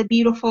use some of the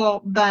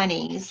beautiful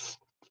bunnies.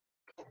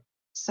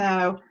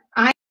 So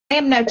I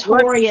am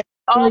notorious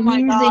for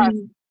using, God.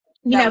 you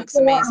That know, looks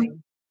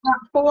amazing.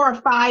 4 or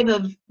 5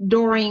 of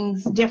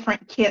Doreen's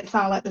different kits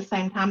all at the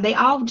same time. They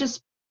all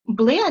just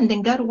blend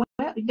and go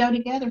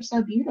together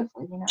so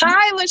beautifully. You know?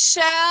 Hi,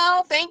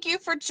 Lachelle. Thank you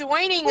for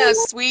joining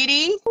us,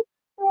 sweetie.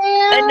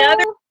 Yeah.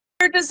 Another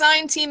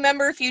design team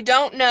member. If you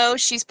don't know,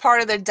 she's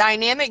part of the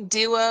dynamic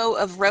duo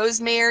of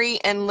Rosemary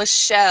and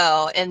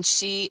Lachelle, and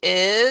she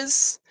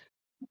is,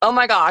 oh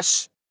my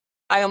gosh,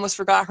 I almost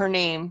forgot her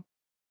name.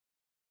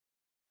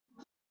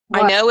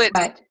 What? I know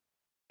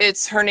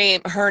it's her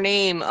name.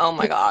 Oh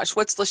my gosh,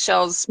 what's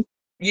Lachelle's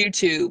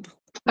YouTube?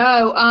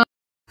 Oh,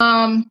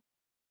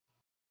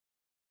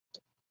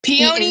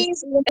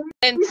 Peonies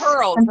and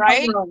Pearls,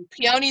 right?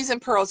 Peonies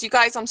and Pearls. You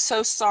guys, I'm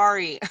so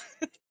sorry.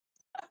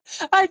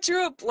 I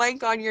drew a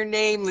blank on your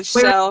name,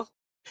 Lachelle.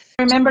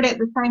 We remembered it at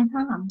the same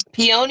time.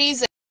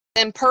 Peonies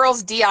and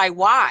Pearls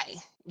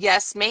DIY.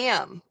 Yes,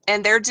 ma'am.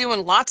 And they're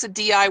doing lots of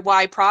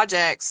DIY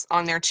projects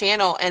on their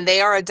channel, and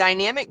they are a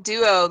dynamic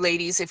duo,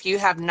 ladies. If you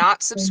have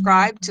not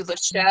subscribed to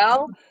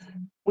Lachelle,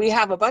 we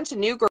have a bunch of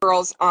new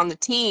girls on the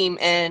team,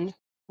 and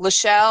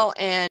Lachelle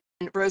and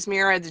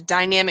Rosemary are the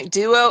dynamic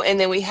duo. And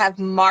then we have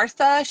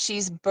Martha.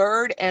 She's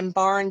Bird and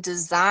Barn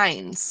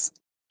Designs.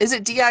 Is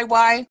it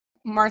DIY,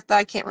 Martha?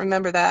 I can't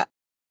remember that.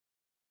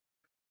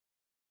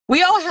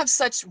 We all have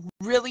such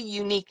really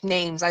unique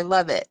names. I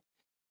love it.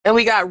 And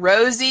we got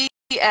Rosie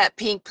at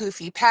Pink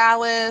Poofy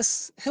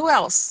Palace. Who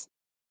else?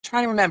 I'm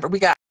trying to remember. We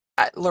got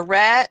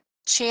Lorette,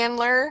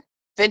 Chandler,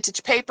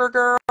 Vintage Paper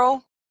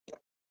Girl.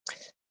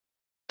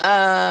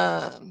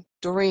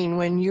 Doreen,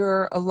 when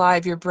you're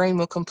alive, your brain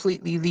will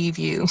completely leave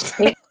you.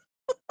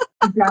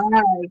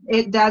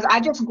 It does. I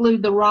just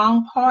glued the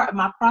wrong part of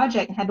my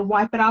project and had to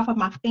wipe it off of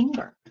my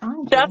finger.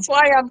 That's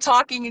why I'm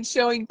talking and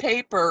showing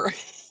paper.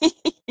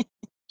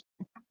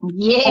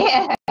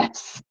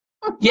 Yes.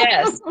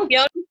 Yes.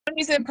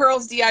 Peonies and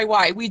Pearls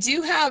DIY. We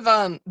do have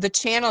the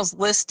channels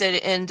listed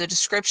in the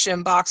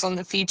description box on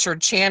the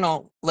featured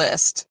channel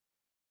list.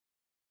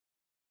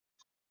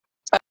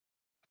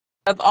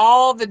 Of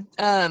all the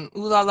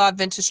Oohlala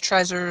Vintage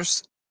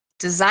Treasures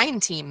design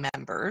team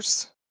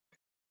members,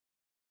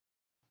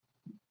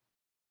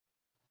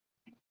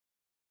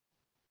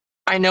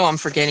 I know I'm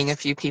forgetting a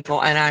few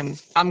people, and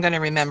I'm going to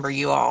remember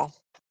you all.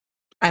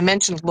 I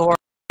mentioned Laura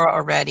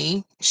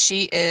already.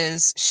 She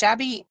is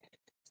shabby.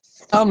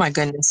 Oh my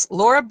goodness,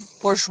 Laura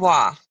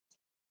Bourgeois.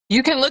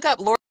 You can look up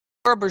Laura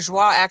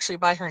Bourgeois actually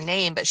by her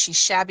name, but she's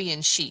shabby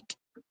and chic.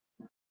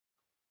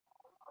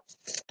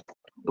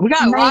 We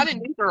got a lot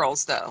of new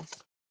girls though,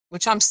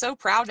 which I'm so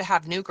proud to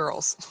have new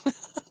girls.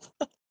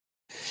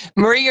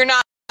 Marie, you're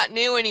not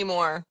new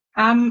anymore.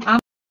 I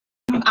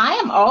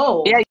am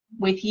old. Yeah,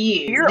 with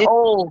you. You're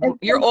old.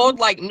 You're old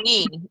like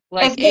me,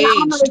 like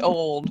aged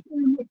old.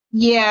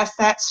 Yes,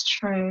 that's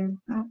true.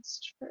 That's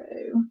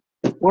true.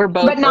 We're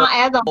both But not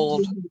as old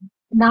old. as you.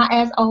 Not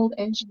as old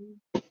as you.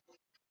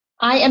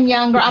 I am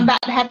younger. I'm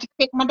about to have to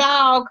kick my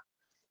dog.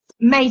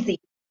 Maisie,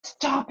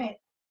 stop it.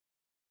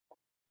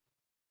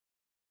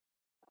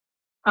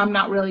 I'm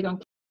not really going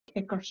to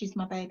kick her. She's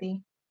my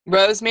baby.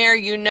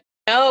 Rosemary, you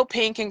know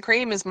pink and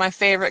cream is my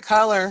favorite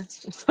color.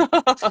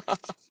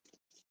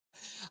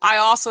 I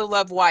also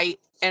love white,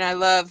 and I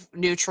love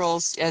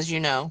neutrals, as you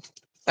know.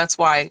 That's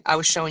why I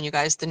was showing you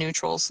guys the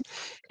neutrals.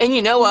 And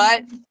you know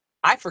what?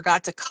 I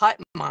forgot to cut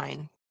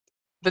mine,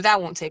 but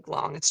that won't take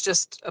long. It's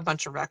just a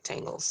bunch of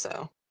rectangles,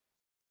 so.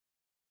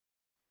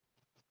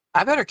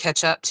 I better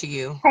catch up to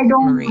you, Hey,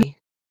 Dawn, Marie.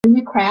 are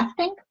you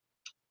crafting?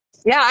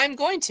 Yeah, I'm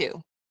going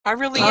to. I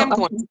really am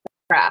going Okay. to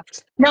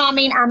craft. No, I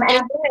mean, I'm And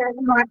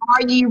asking, like,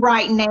 are you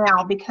right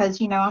now? Because,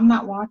 you know, I'm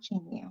not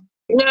watching you.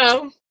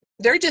 no,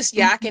 they're just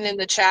yakking in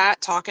the chat,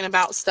 talking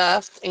about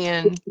stuff,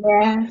 and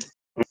Yeah.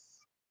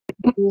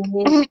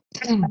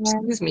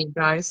 excuse me,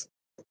 guys.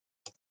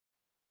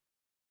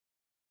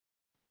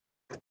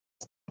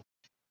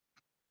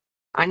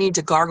 I need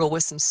to gargle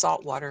with some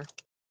salt water.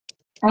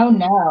 Oh,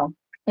 no.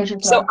 There's your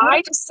So throat hurt?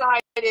 I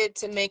decided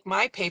to make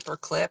my paper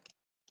clip.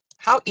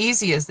 How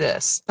easy is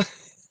this?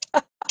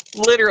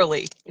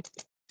 Literally.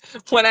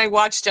 When I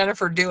watched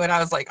Jennifer do it, I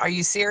was like, are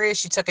you serious?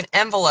 She took an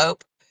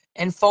envelope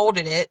and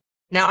folded it.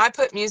 Now I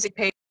put music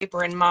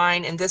paper in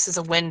mine, and this is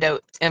a window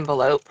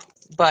envelope,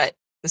 but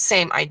the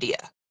same idea.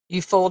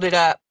 You fold it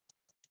up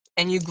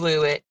and you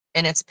glue it,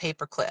 and it's a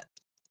paper clip.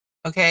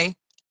 Okay?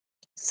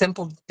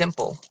 Simple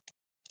dimple.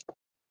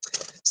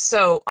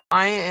 So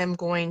I am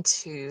going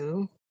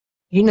to,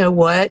 you know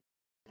what?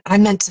 I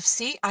meant to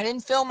see, I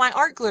didn't fill my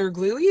art glitter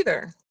glue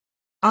either.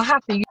 I'll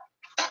have to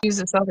use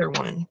this other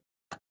one.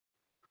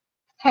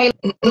 Hey,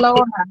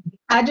 Laura,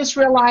 I just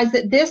realized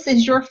that this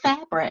is your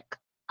fabric.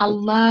 I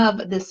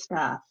love this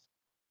stuff.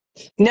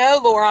 No,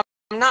 Laura,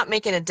 I'm not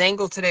making a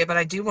dangle today, but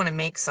I do want to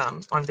make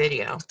some on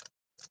video.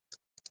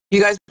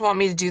 You guys want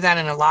me to do that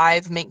in a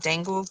live, make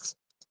dangles?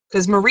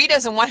 Because Marie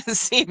doesn't want to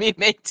see me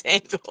make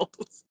dangles.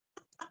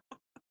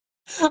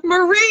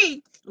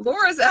 Marie,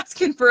 Laura's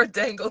asking for a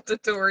dangle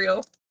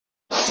tutorial.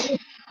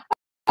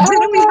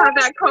 Didn't we have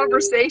that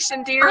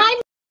conversation, dear? I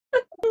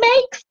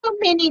make so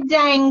many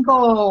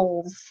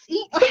dangles.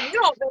 But you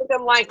don't make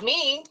them like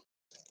me.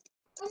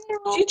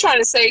 She's trying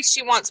to say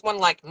she wants one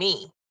like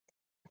me.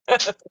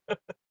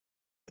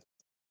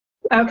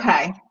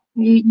 Okay,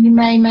 you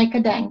may make a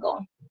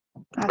dangle.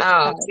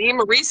 Oh, Okay. see,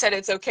 Marie said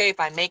it's okay if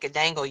I make a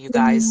dangle, you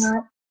guys.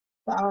 That's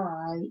all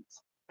right.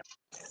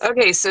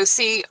 Okay, so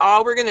see,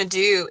 all we're gonna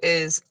do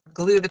is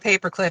glue the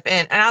paper clip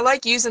in. And I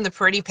like using the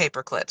pretty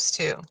paper clips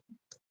too.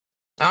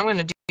 So I'm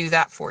gonna do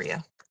that for you.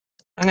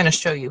 I'm gonna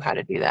show you how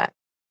to do that.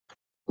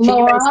 Can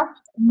you guys,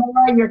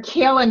 Laura, you're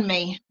killing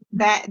me.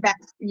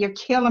 You're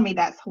killing me.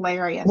 That's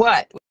hilarious.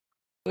 what?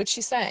 What'd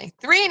she say?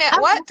 Oh,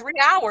 What? 3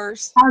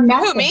 hours? oh, Who,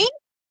 nothing. me?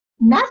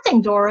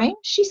 Nothing, Doreen.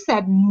 She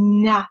said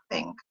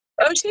nothing.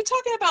 Oh, she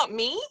talking about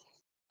me?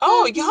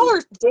 Oh, Mhm. y'all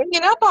are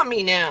ganging up on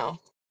me now.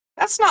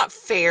 That's not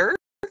fair.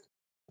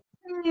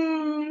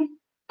 Mm.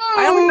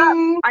 I only got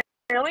Mm. I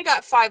only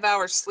got 5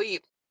 hours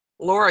sleep.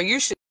 Laura, you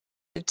should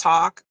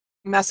talk,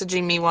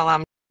 messaging me while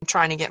I'm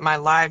trying to get my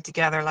live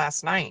together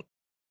last night.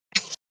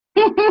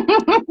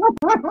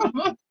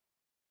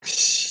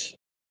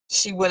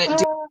 She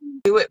wouldn't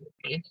do it with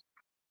me,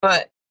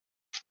 but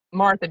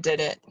Martha did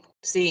it.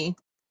 See,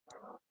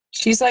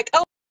 she's like,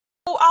 oh,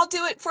 I'll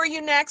do it for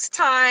you next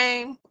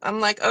time. I'm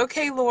like,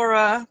 okay,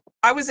 Laura.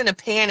 I was in a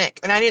panic,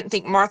 and I didn't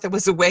think Martha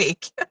was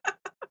awake.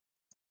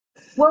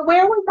 Well,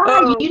 where was I?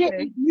 Oh, You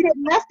okay.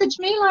 didn't message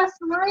me last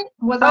night.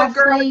 Was I Oh,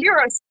 girl, asleep?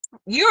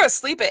 you're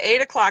asleep at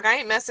 8 o'clock. I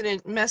ain't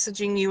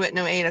messaging you at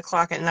no 8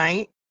 o'clock at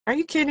night. Are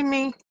you kidding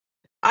me?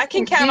 I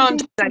can It count do on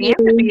be Diane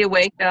to true. be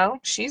awake though.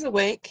 She's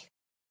awake.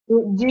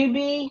 It do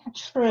be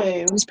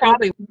true. She's It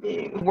probably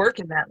do.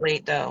 working that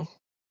late though.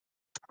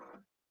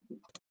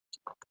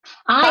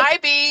 I Bye,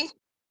 B.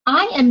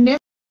 I am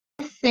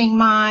missing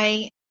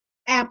my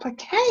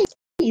appliques.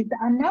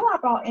 I know I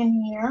brought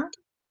in here.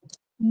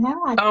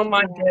 No, I Oh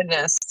my didn't.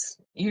 goodness.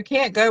 You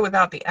can't go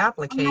without the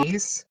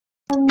appliques.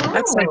 Oh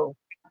That's like no.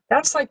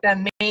 that's like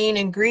the main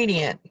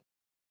ingredient.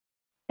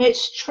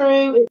 It's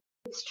true.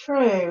 It's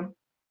true.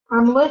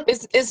 I'm looking.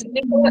 Is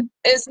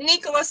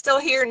Nicola still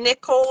here?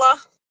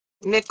 Nicola.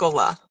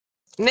 Nicola,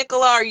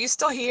 are you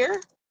still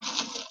here?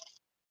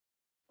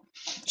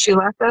 She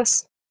left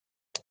us.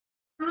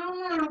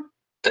 I'm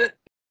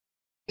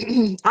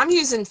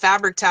using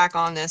fabric tack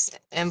on this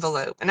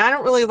envelope, and I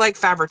don't really like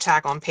fabric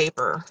tack on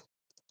paper.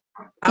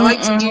 I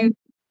like to use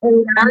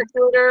Mm-mm. art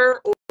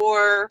glitter,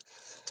 or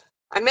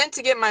I meant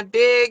to get my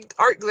big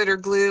art glitter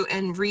glue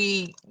and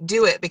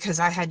redo it because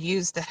I had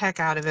used the heck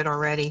out of it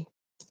already.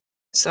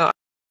 So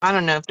I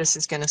don't know if this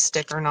is going to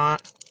stick or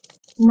not.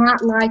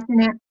 Not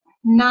liking it.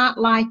 Not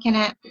liking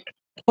it.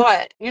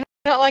 What? You're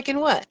not liking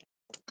what?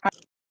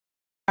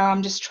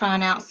 I'm just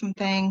trying out some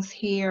things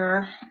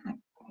here.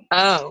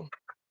 Oh,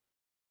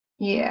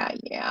 Yeah,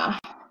 yeah.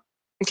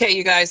 okay,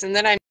 you guys. And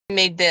then I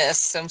made this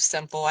so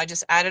simple. I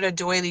just added a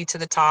doily to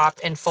the top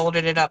and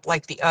folded it up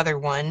like the other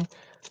one.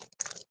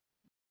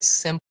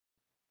 Simple,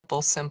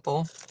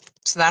 simple.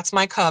 So that's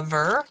my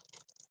cover.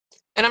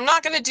 And I'm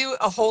not going to do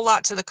a whole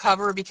lot to the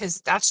cover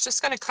because that's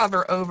just going to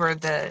cover over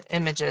the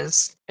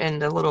images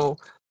and the little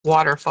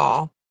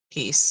waterfall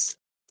piece.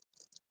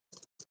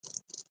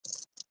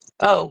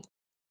 Oh,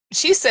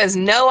 she says,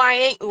 no, I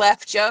ain't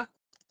left ya.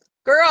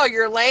 Girl,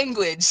 your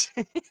language.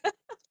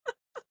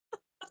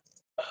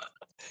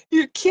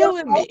 You're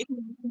killing me.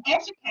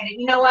 Educated.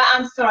 You know what?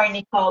 I'm sorry,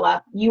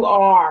 Nicola. You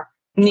are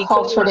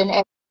cultured Nicola. and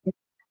educated.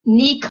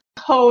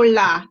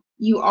 Nicola,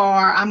 you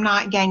are. I'm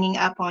not ganging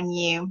up on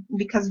you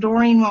because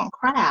Doreen won't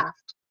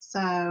craft.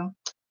 So,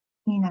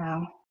 you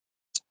know,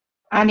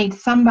 I need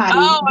somebody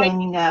Oh, I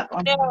ganging up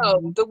on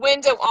know. you. The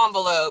window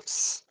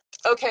envelopes.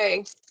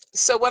 Okay.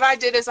 So what I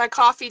did is I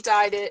coffee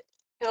dyed it.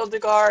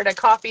 Hildegard, I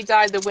coffee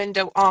dyed the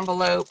window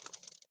envelope.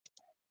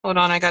 Hold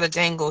on, I got a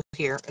dangle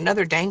here.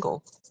 Another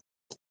dangle.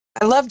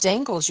 I love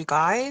dangles, you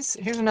guys.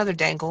 Here's another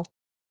dangle.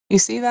 You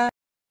see that?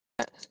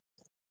 I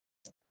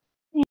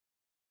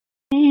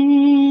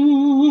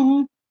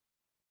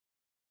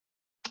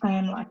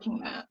am liking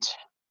that.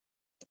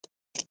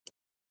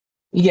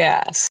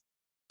 Yes.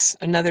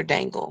 Another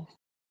dangle.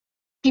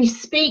 She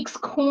speaks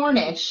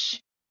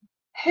Cornish.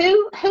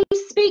 Who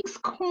speaks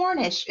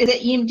Cornish? Is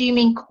it you? Do you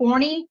mean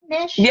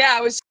Cornish? Yeah,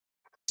 I was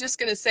just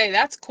gonna say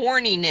that's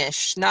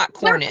corny-nish, not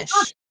Cornish.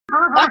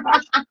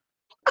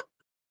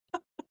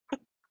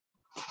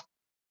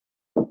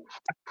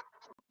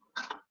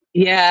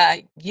 Yeah,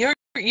 you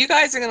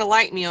guys are gonna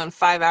like me on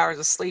 5 hours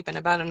of sleep in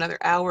about another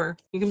hour.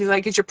 You can be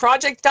like, is your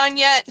project done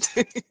yet?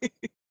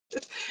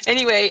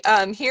 Anyway,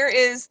 here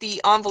is the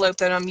envelope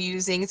that I'm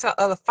using. It's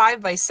a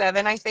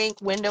 5x7, I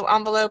think, window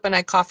envelope, and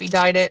I coffee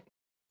dyed it.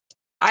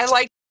 I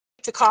like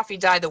to coffee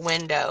dye the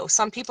window.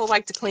 Some people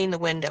like to clean the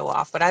window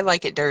off, but I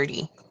like it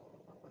dirty.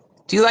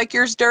 Do you like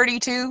yours dirty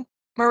too,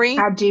 Marie?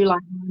 I do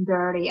like them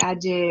dirty. I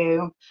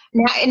do.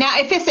 Now,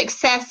 if it's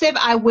excessive,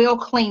 I will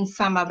clean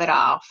some of it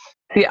off.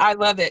 Yeah, I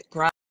love it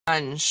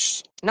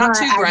grunge. But Not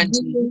too I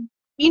grungy. do.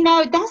 You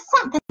know, that's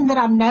something that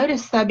I've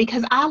noticed though,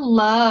 because I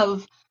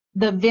love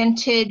the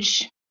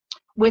vintage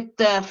with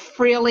the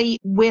frilly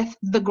with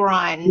the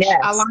grunge. Yes,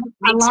 I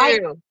me like,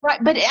 too.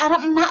 right, but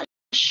I'm not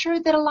sure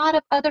that a lot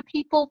of other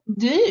people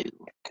do.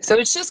 So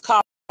it's just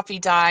coffee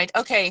dyed.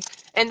 Okay,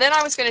 and then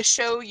I was going to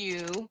show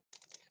you,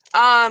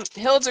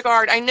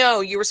 Hildegard, I know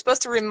you were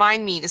supposed to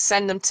remind me to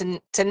send them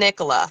to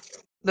Nicola,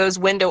 those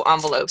window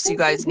envelopes you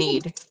guys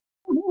need.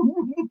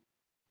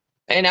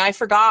 And I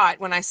forgot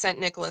when I sent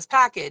Nicola's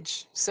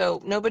package,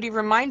 so nobody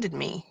reminded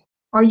me.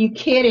 Are you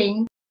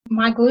kidding?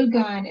 My glue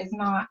gun is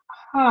not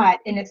hot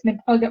and it's been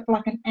plugged up for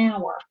like an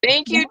hour.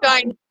 Thank you,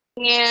 Why?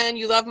 Diane.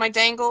 You love my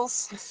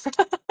dangles?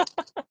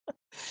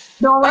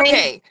 Doreen,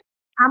 Okay,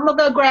 I'm gonna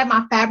go grab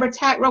my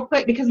Faberge real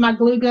quick because my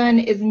glue gun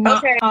is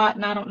not okay. hot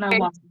and I don't know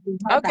why. Be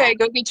right Okay, back.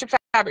 go get your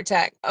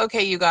Fabric.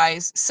 Okay, you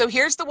guys. So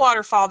here's the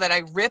waterfall that I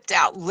ripped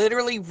out,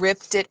 literally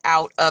ripped it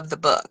out of the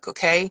book,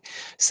 okay?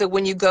 So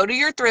when you go to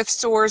your thrift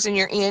stores and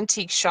your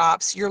antique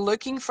shops, you're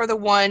looking for the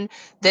one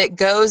that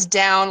goes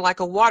down like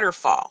a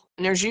waterfall.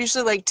 And there's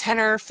usually like 10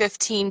 or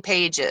 15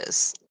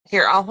 pages.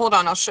 Here, hold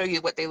on, I'll show you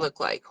what they look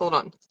like. Hold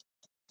on.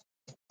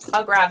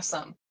 I'll grab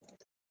some.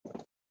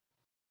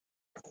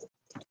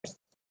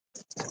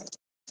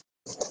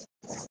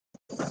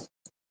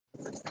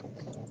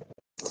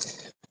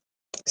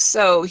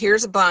 So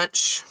here's a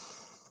bunch.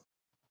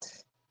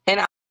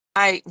 And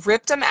I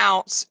ripped them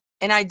out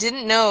and I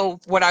didn't know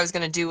what I was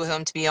going to do with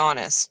them, to be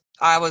honest.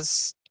 I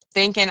was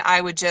thinking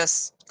I would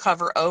just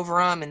cover over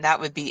them and that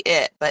would be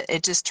it, but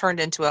it just turned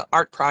into an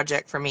art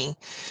project for me.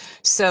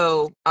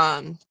 So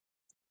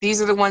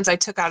these are the ones I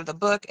took out of the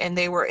book and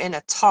they were in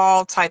a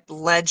tall type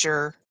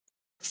ledger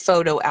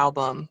photo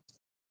album.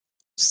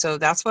 So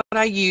that's what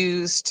I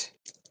used.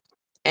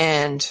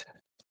 And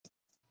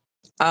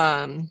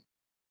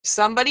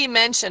somebody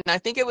mentioned, I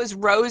think it was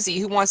Rosie,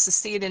 who wants to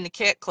see it in the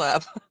Kit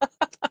Club.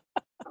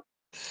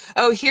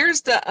 Oh,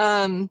 here's the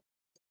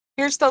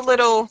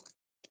little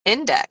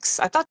index.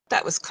 I thought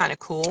that was kind of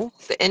cool.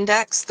 The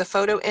index, the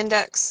photo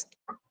index.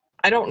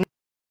 I don't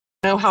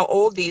know how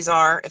old these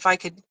are. If I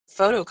could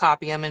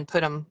photocopy them and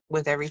put them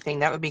with everything,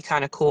 that would be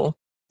kind of cool.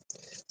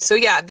 So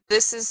yeah,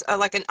 this is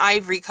like an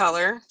ivory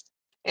color,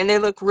 and they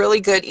look really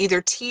good,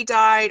 either tea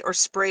dyed or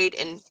sprayed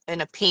in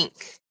a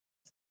pink.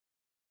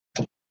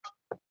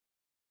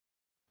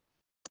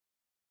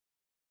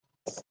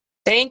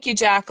 Thank you,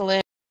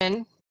 Jacqueline.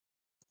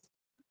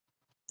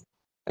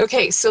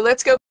 Okay, so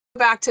let's go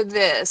back to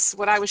this.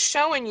 What I was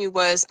showing you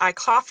was I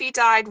coffee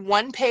dyed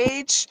one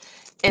page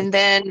and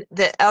then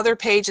the other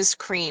page is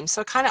cream.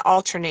 So I kind of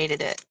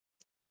alternated it.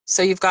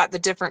 So you've got the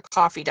different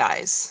coffee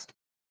dyes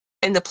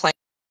in the plain.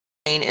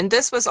 And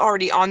this was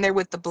already on there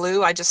with the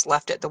blue. I just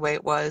left it the way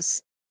it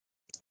was.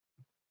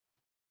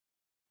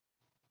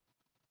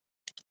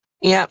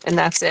 Yep, and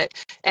that's it.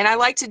 And I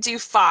like to do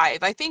 5.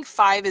 I think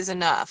 5 is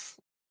enough.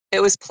 It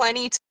was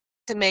plenty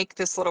to make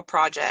this little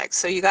project.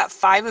 So you got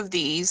 5 of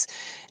these,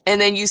 and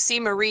then you see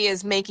Marie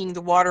is making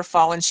the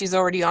waterfall, and she's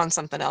already on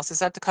something else. Is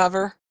that the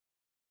cover?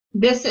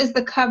 This is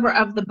the cover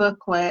of the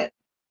booklet.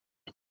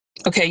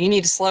 Okay, you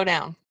need to slow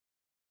down.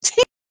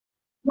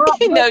 Well,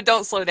 No,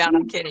 don't slow down.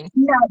 I'm kidding.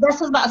 no,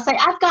 that's what I was about to say.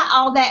 I've got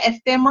all that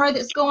ephemera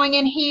that's going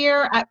in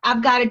here.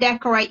 I've got to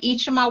decorate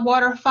each of my Okay.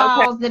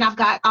 waterfalls. Then I've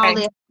got all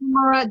the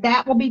ephemera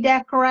that will be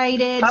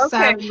decorated.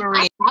 Okay, So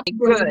Marie.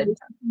 Good.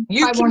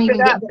 You I keep won't even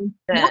it get up done.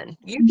 then.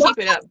 You keep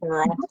it up,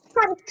 girl.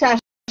 Don't touch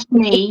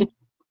me.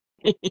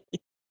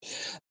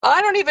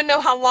 I don't even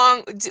know how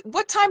long.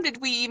 What time did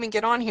we even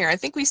get on here? I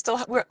think we still.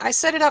 I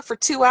set it up for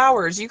 2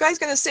 hours. You guys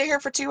gonna sit here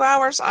for 2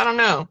 hours? I don't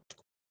know.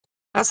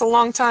 That's a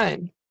long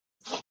time.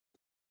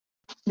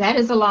 That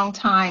is a long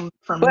time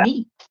for But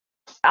me.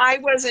 I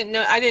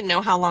didn't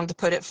know how long to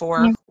put it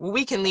for. Yeah.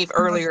 We can leave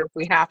earlier if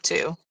we have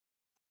to.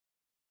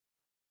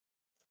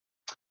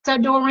 So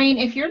Doreen,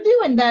 if you're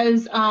doing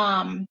those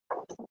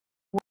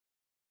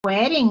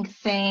wedding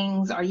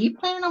things, are you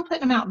planning on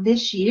putting them out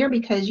this year?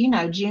 Because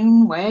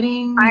June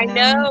wedding. I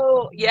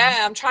know.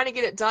 Yeah, I'm trying to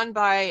get it done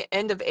by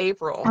end of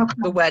April. Okay.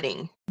 The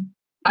wedding.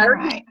 I All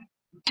already right.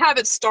 have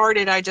it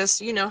started. I just,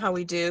 you know how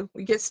we do.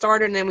 We get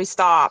started and then we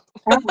stop.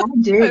 I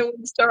do. And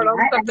we start on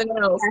something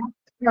else.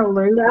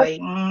 Absolutely.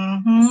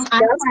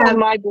 That's how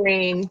my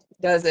brain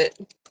does it.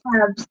 I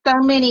have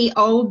so many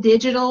old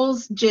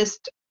digitals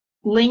just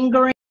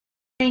lingering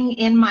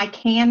in my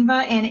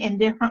Canva and in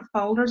different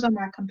folders on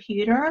my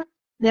computer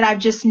that I've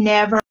just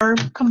never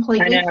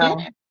completely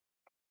finished.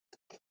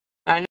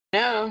 I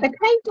know.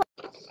 Occasionally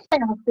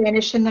I'll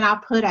finish and then I'll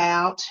put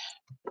out,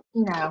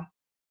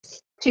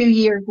 2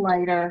 years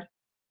later.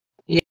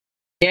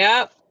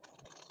 Yep.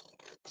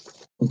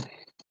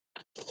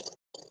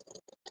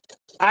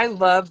 I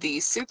love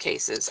these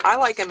suitcases. I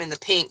like them in the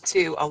pink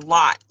too, a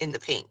lot in the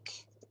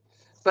pink.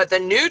 But the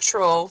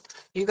neutral,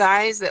 you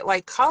guys that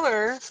like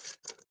color,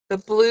 the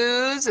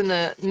blues and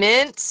the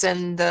mints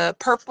and the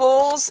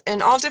purples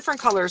and all different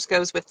colors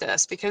goes with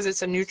this because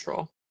it's a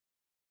neutral.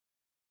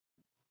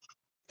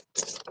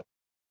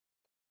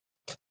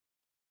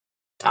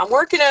 I'm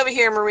working over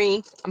here,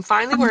 Marie. I'm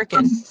finally working.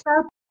 I'm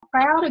so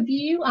proud of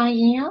you. I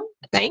am.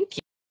 Thank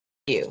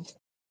you.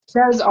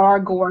 Those are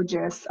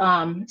gorgeous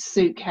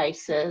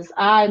suitcases.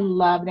 I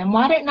love them.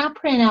 Why didn't I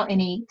print out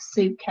any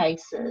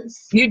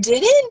suitcases? You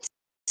didn't?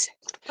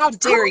 How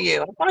dare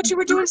you? I thought you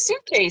were doing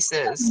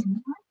suitcases.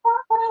 I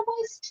thought I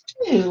was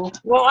too.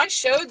 Well, I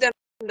showed them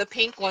the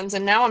pink ones,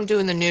 and now I'm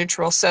doing the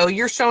neutral. So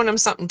you're showing them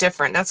something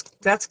different.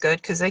 That's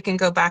good because they can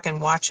go back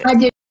and watch it. I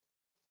did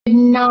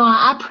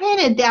not. I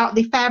printed out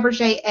the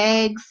Faberge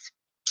eggs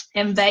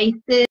and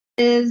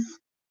vases.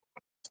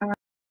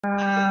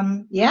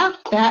 Yeah,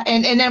 that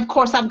and then of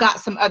course I've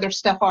got some other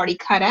stuff already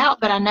cut out,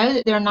 but I know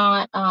that they're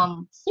not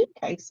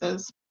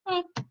suitcases.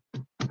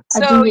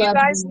 So you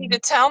guys need to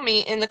tell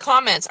me in the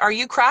comments, are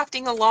you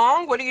crafting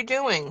along? What are you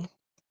doing?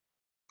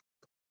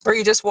 Or are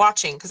you just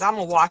watching? Because I'm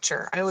a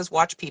watcher. I always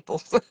watch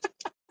people.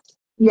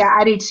 Yeah,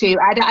 I do too.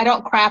 I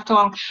don't craft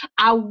along.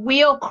 I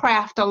will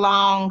craft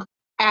along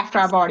after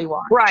I've already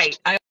watched. Right.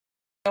 I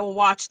will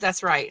watch.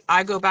 That's right.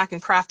 I go back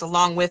and craft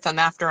along with them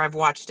after I've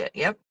watched it.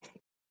 Yep.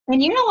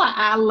 And you know what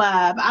I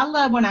love? I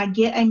love when I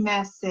get a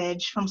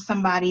message from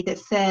somebody that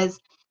says,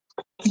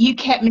 "You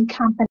kept me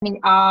company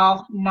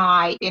all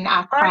night and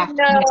I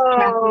crafted."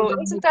 I know.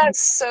 Isn't that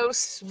so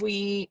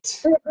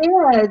sweet?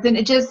 It is. And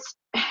it just,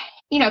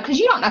 because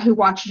you don't know who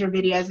watches your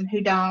videos and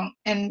who don't.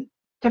 And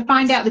to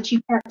find out that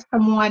you kept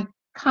someone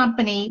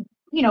company,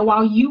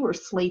 while you were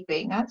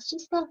sleeping, that's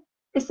just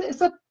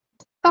it's a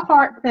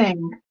heart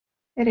thing.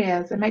 It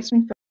is. It makes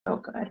me feel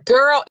good.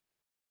 Girl,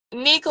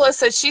 Nicola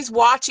said she's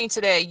watching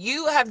today.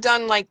 You have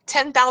done like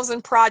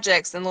 10,000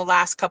 projects in the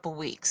last couple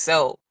weeks,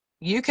 so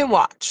you can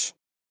watch.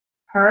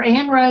 Her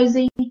and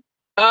Rosie.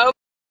 Oh,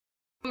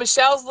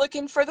 Michelle's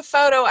looking for the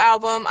photo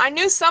album. I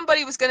knew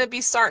somebody was going to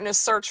be starting to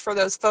search for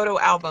those photo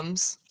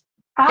albums.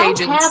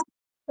 Pages. I have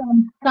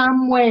them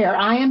somewhere.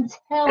 I am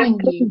telling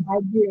you, I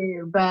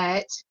do.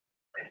 But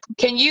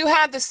can you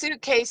have the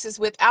suitcases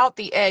without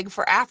the egg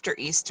for after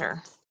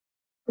Easter?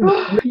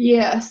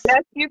 Yes.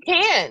 Yes, you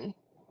can.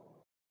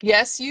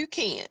 Yes, you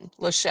can,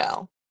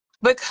 Lachelle.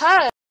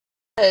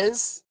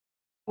 Because,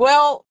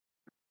 well,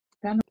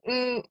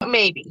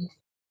 maybe.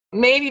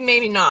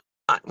 Maybe not.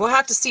 We'll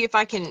have to see if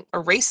I can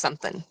erase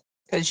something.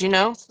 Because,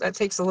 that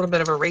takes a little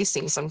bit of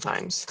erasing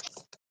sometimes.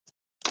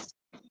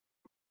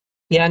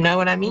 Yeah, know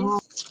what I mean? Oh,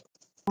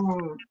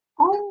 no.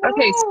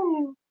 Okay,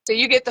 so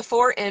you get the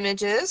 4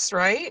 images,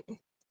 right?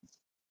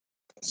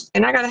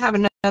 And I got to have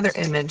another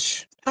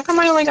image. How come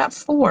I only got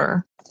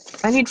 4?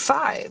 I need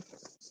 5.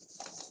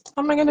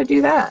 How am I going to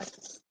do that?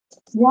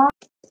 Why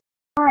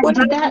What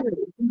did that,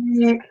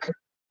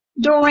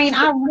 Doreen?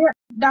 I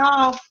ripped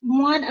off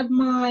one of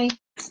my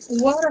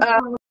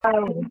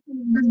watercolors,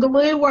 the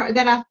glue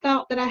that I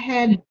felt that I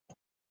had.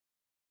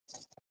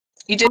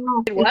 You did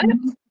what?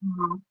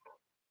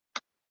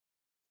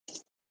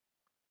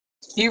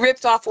 You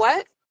ripped off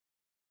what?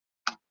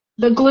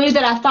 The glue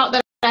that I thought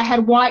that I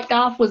had wiped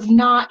off was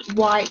not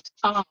wiped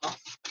off.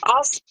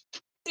 I'll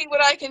see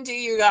what I can do,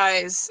 you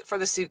guys, for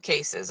the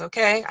suitcases,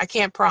 okay? I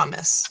can't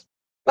promise.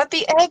 But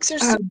the eggs are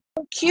so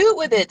cute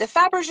with it. The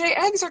Faberge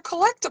eggs are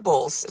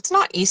collectibles. It's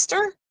not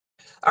Easter.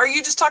 Are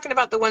you just talking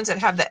about the ones that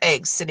have the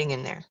eggs sitting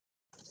in there?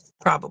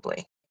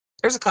 Probably.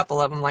 There's a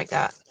couple of them like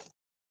that.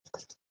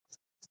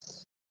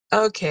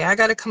 Okay, I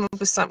got to come up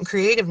with something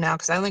creative now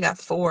because I only got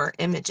 4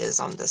 images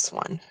on this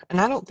one. And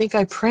I don't think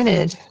I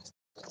printed.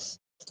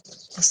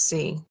 Let's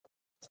see.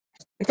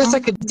 I guess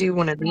I could do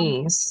one of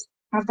these.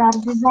 I've got a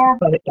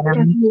disaster.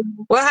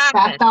 What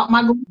happened?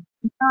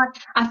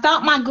 I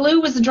thought my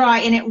glue was dry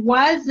and it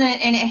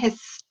wasn't, and it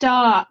has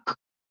stuck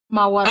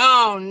my water.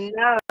 Oh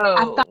no.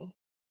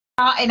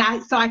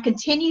 So I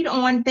continued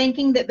on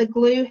thinking that the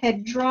glue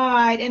had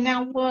dried, and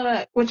now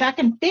look, which I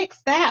can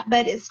fix that,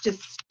 but it's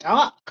just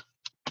stuck.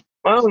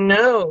 Oh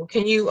no.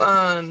 Can you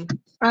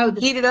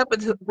heat it up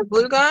with the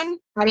glue gun?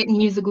 I didn't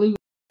use a glue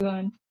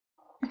gun.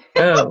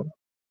 Oh.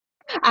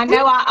 I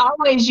know I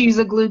always use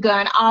a glue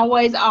gun,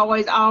 always,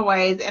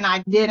 and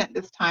I didn't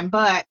this time,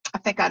 but I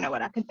think I know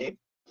what I could do.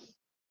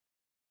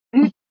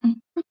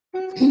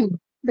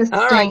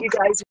 All right, you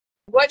guys,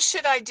 what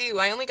should I do?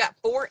 I only got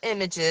 4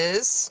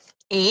 images,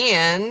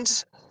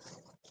 and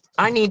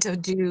I need to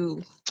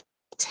do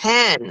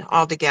 10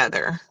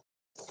 altogether.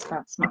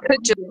 I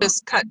could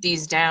just cut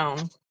these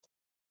down.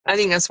 I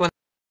think that's what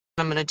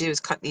I'm going to do is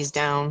cut these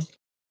down.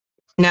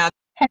 Now,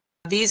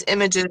 these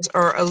images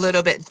are a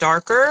little bit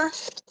darker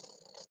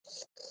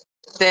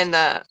than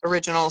the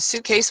original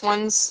suitcase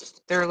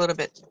ones. They're a little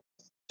bit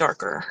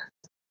darker,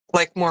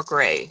 like more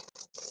gray.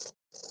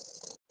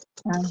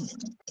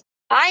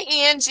 Hi,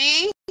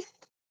 Angie.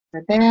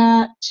 For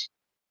that.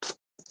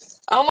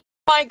 Oh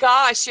my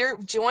gosh, you're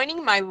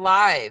joining my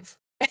live,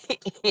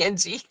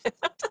 Angie.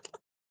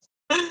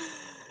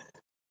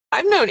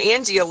 I've known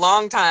Angie a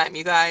long time,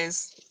 you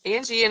guys.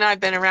 Angie and I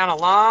have been around a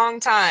long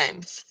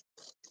time.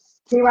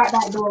 Be right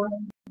back, Dora.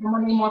 I'm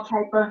gonna need more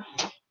paper.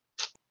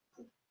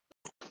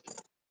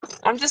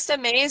 I'm just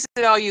amazed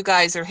that all you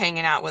guys are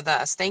hanging out with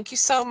us. Thank you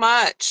so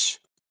much.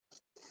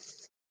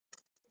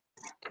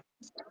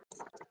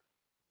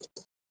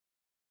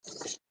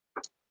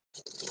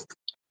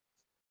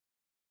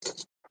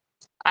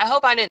 I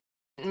hope I didn't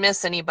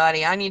miss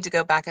anybody. I need to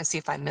go back and see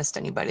if I missed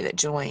anybody that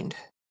joined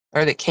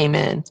or that came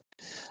in.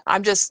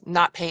 I'm just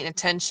not paying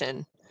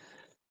attention.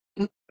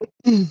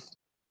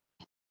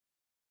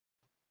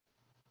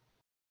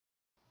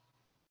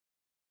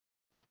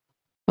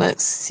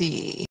 Let's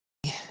see.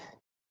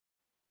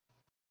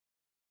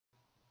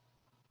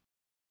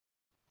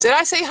 Did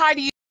I say hi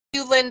to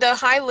you, Linda?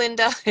 Hi,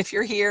 Linda, if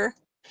you're here.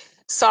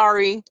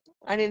 Sorry,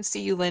 I didn't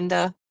see you,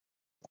 Linda.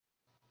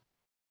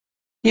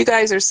 You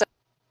guys are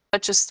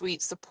such a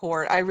sweet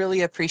support. I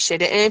really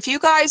appreciate it. And if you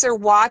guys are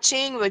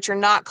watching but you're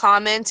not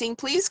commenting,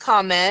 please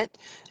comment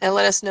and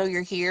let us know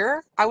you're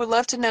here. I would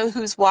love to know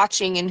who's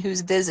watching and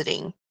who's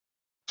visiting.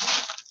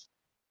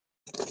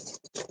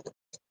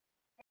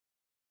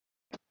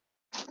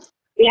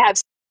 We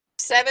have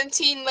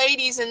 17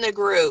 ladies in the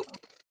group.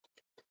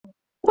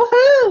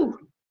 Woohoo!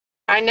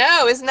 I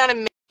know, isn't that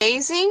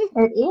amazing?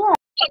 It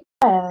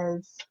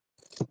is.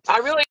 I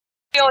really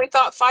only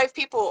thought 5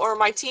 people or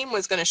my team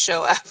was going to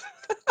show up.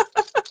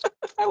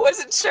 I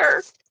wasn't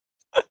sure.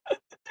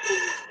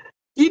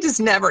 You just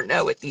never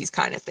know with these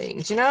kind of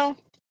things, you know?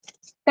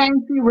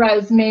 Thank you,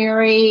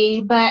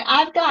 Rosemary. But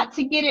I've got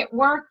to get it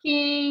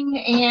working,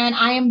 and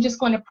I am just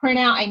going to print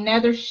out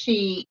another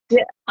sheet.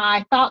 Yeah.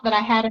 I thought that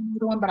I had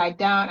another one, but I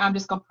don't. I'm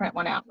just going to print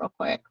one out real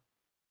quick.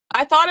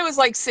 I thought it was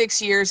like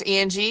 6 years,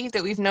 Angie,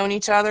 that we've known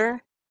each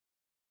other.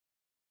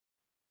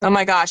 Oh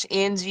my gosh,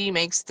 Angie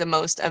makes the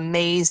most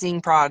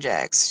amazing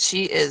projects.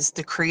 She is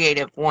the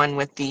creative one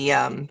with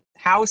the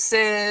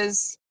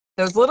houses,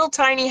 those little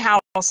tiny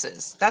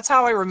houses. That's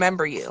how I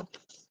remember you.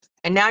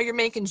 And now you're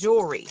making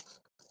jewelry.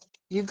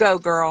 You go,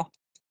 girl.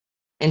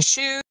 And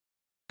shoes.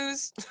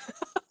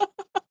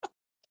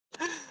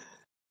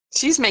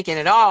 She's making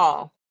it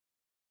all.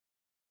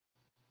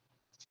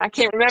 I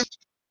can't remember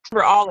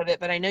all of it,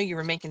 but I know you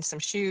were making some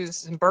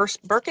shoes and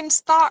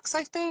Birkenstocks,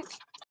 I think.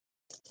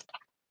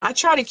 I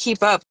try to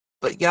keep up,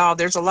 but y'all,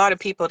 there's a lot of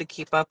people to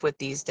keep up with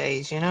these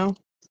days, you know?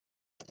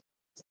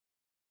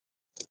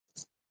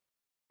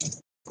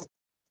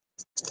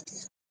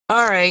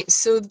 All right,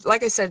 so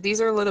like I said,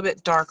 these are a little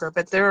bit darker,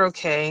 but they're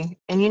okay.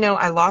 And you know,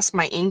 I lost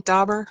my ink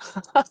dauber.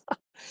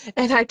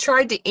 And I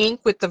tried to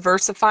ink with the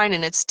VersaFine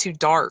and it's too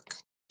dark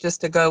just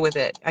to go with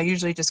it. I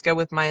usually just go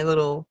with my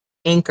little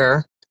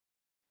inker.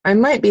 I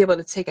might be able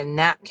to take a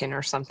napkin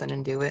or something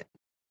and do it.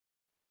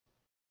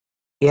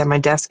 Yeah, my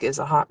desk is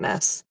a hot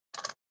mess.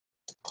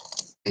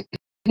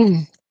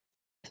 You're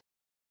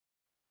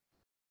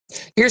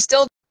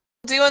still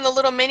doing the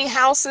little mini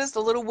houses,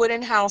 the little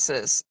wooden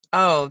houses.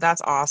 Oh,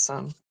 that's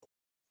awesome.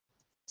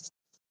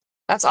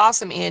 That's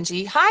awesome,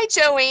 Angie. Hi,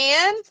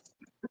 Joanne.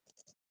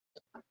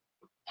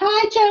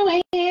 Hi,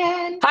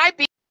 Joanne. Hi,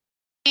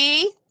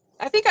 B.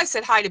 I think I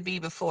said hi to B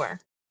before.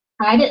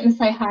 I didn't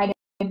say hi to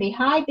B.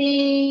 Hi,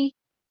 B.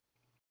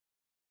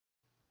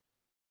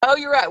 Oh,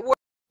 you're at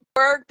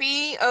work,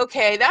 B?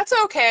 Okay, that's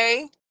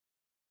okay.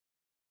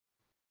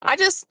 I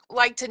just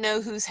like to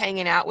know who's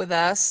hanging out with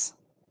us.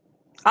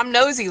 I'm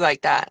nosy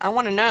like that. I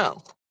want to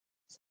know.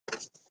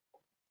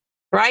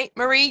 Right,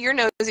 Marie? You're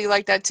nosy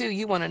like that too.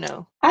 You want to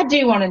know. I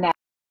do want to know.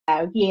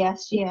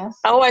 Yes, yes.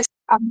 Oh, I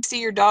I'm,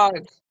 see your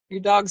dog. Your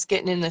dog's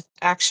getting in the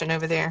action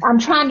over there. I'm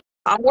trying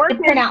I'm to working.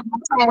 print out my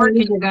I'm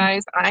working, page. you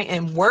guys. I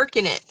am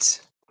working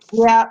it.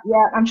 Yeah,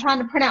 yeah. I'm trying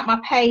to print out my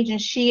page,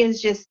 and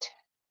she's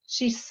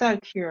so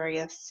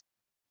curious.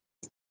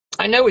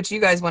 I know what you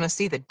guys want to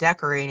see, the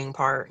decorating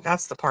part.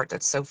 That's the part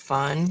that's so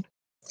fun.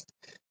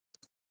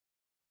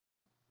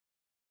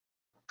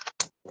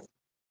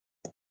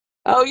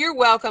 Oh, you're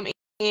welcome,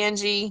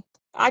 Angie.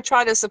 I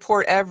try to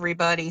support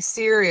everybody,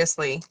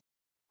 seriously.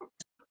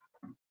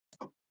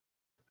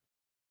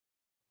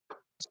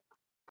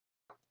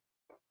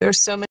 There's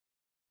so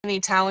many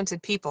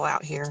talented people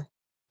out here.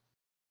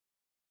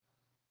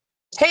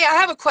 Hey, I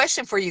have a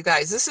question for you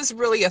guys. This is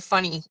really a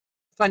funny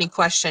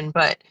question,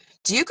 but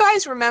do you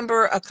guys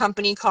remember a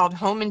company called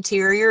Home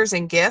Interiors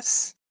and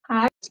Gifts?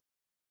 I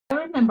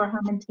remember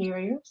Home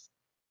Interiors.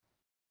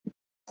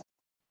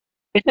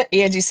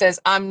 Angie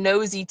says, I'm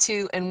nosy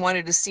too and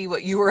wanted to see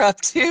what you were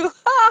up to.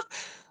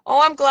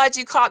 Oh, I'm glad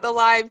you caught the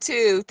live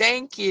too.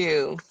 Thank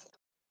you.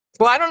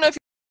 Well, I don't know if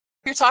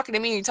you're talking to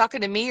me. You're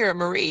talking to me or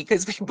Marie,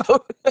 because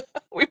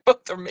we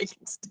both are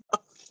making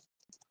stuff.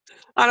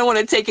 I don't want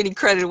to take any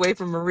credit away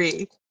from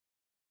Marie.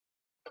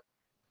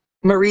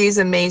 Marie's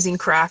an amazing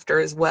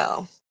crafter as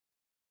well.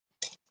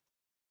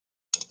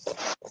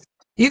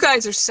 You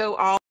guys are so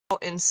all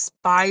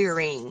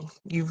inspiring.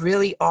 You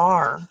really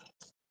are.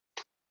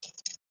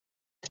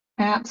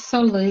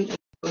 Absolutely.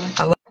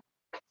 I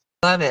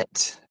love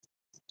it.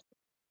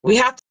 We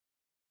have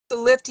to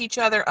lift each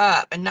other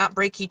up and not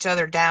break each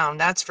other down.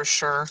 That's for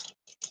sure.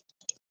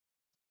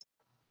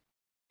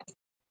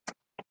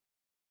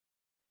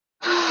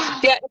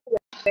 Yeah,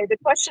 anyway, the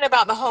question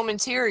about the home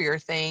interior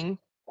thing.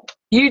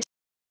 You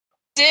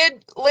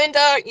did,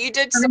 Linda, you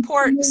did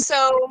support.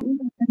 So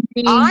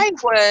I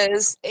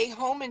was a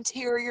home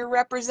interior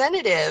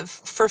representative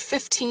for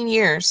 15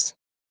 years.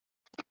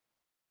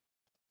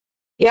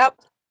 Yep.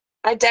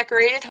 I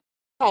decorated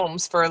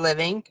homes for a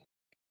living,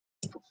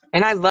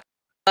 and I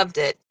loved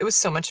it. It was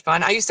so much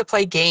fun. I used to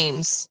play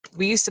games.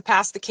 We used to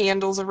pass the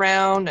candles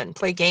around and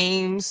play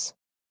games.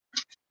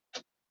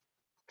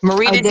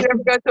 Marie, did you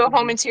ever go to a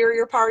home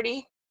interior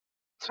party?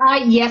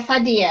 Yes,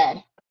 I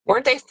did.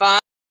 Weren't they fun?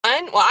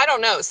 Well, I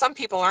don't know. Some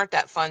people aren't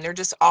that fun. They're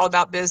just all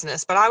about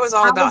business, but I was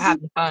all about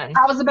having fun.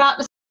 I was about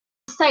to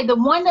say the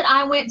one that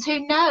I went to,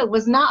 no,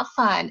 was not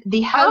fun.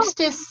 The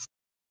hostess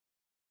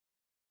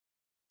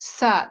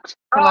sucked,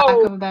 for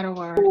lack of a better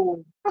word.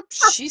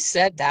 She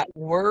said that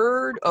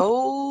word.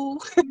 Oh.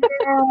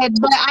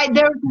 But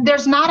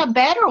there's not a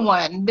better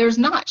one. There's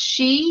not.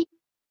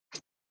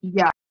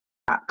 Yuck.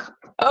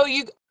 Oh,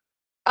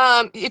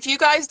 if you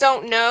guys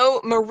don't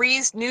know,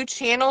 Marie's new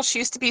channel, she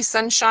used to be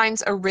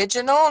Sunshine's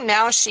Original.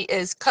 Now she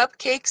is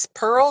Cupcakes,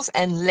 Pearls,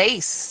 and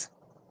Lace.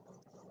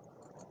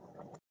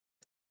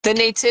 The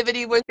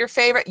Nativity was your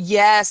favorite?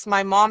 Yes,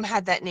 my mom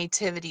had that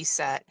Nativity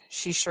set.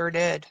 She sure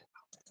did.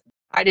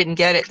 I didn't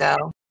get it,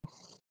 though.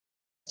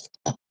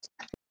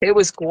 It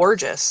was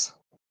gorgeous.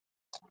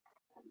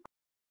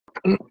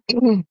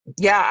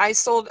 Yeah, I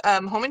sold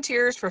home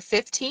interiors for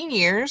 15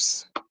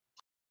 years.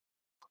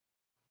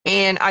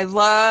 And I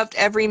loved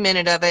every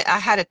minute of it. I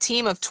had a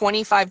team of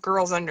 25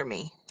 girls under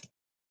me.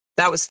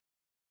 That was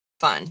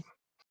fun.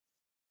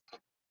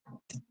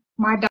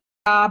 My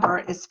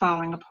dauber is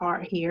falling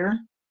apart here.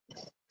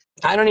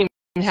 I don't even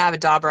have a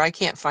dauber. I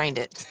can't find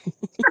it.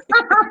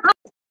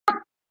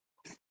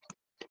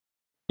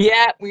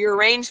 Yeah, we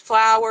arranged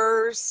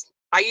flowers.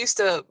 I used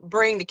to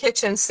bring the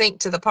kitchen sink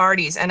to the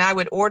parties, and I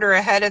would order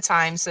ahead of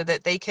time so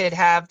that they could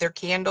have their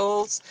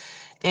candles.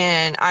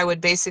 And I would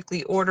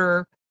basically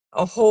order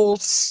a whole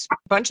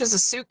bunches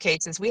of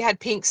suitcases. We had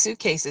pink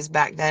suitcases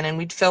back then, and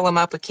we'd fill them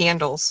up with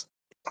candles.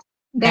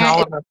 And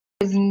all of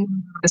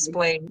them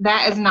displayed.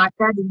 That is not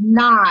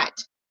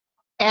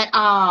at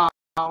all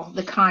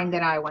the kind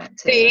that I went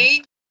to.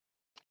 See,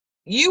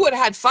 you would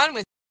have had fun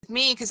with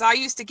me because I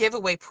used to give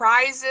away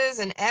prizes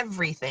and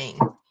everything.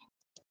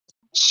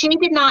 She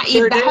did not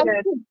Sure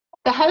even,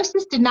 the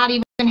hostess did not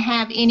even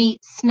have any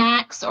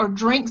snacks or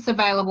drinks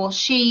available.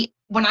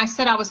 When I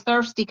said I was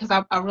thirsty, because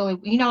I really,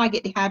 I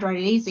get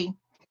dehydrated easy,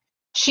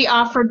 she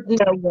offered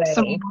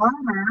some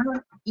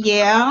water.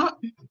 Yeah.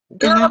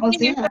 Girl, And that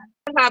was it.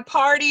 Have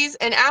parties,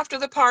 and after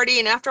the party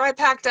and after I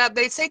packed up,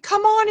 they'd say,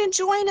 come on and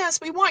join us.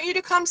 We want you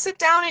to come sit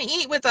down and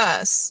eat with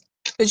us.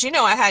 Because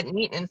I hadn't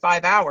eaten in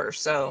 5 hours,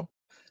 so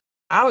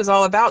I was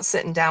all about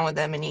sitting down with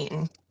them and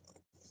eating.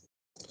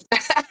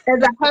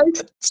 As a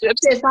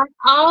hostess, I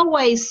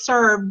always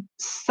serve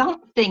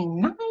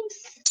something nice.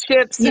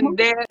 Chips and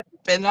dip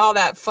and all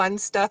that fun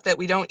stuff that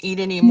we don't eat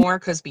anymore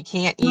because we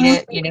can't eat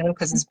it,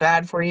 because it's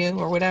bad for you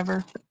or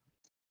whatever.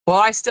 Well,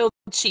 I still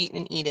cheat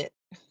and eat it.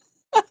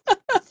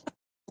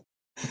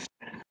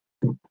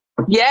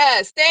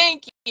 Yes,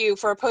 thank you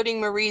for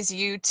putting Marie's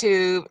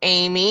YouTube,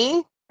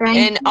 Amy.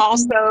 And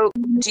also,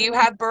 do you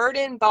have bird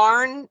and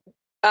barn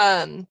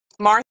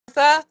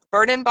Martha,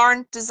 Bird and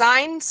Barn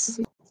Designs.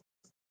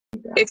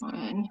 If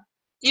One.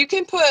 you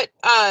can put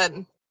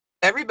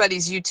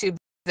everybody's YouTube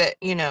that,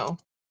 you know,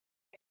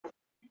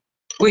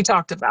 we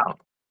talked about,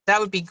 that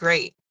would be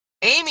great.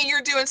 Amy,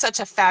 you're doing such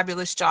a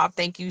fabulous job.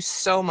 Thank you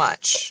so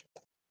much.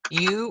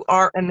 You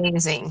are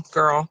amazing,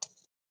 girl.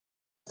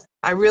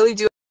 I really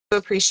do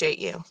appreciate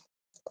you.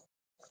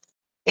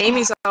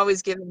 Amy's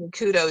always giving me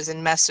kudos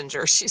in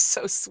Messenger. She's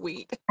so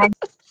sweet.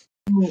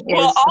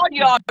 Well, all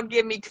y'all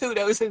give me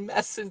kudos in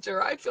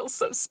Messenger. I feel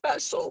so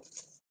special.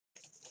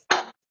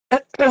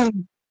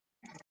 I'm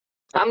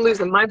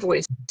losing my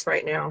voice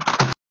right now.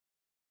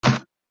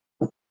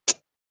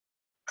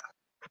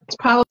 It's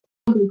probably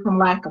from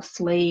lack of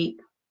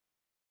sleep.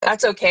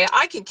 That's okay.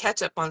 I can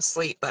catch up on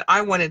sleep, but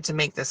I wanted to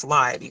make this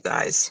live, you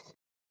guys.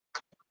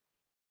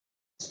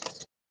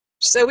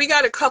 So we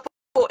got a couple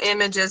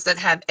images that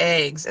have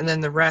eggs, and then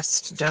the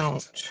rest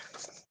don't.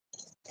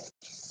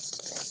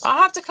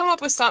 I'll have to come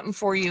up with something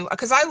for you,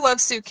 because I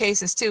love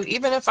suitcases too,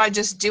 even if I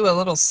just do a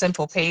little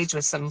simple page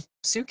with some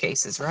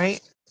suitcases, right?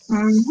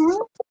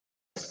 Mm-hmm.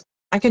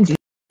 I can do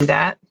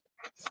that.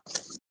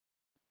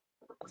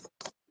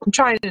 I'm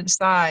trying to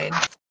decide.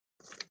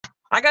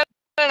 I got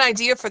an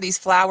idea for these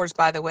flowers,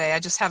 by the way. I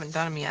just haven't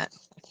done them yet.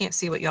 I can't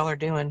see what y'all are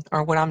doing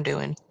or what I'm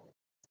doing.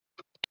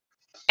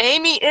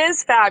 Amy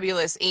is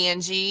fabulous,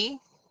 Angie.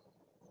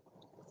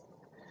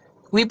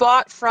 We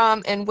bought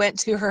from and went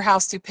to her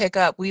house to pick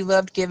up. We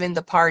loved giving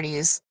the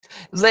parties.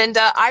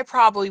 Linda, I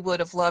probably would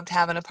have loved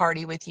having a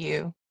party with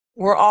you.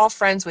 We're all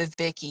friends with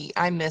Vicky.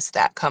 I miss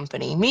that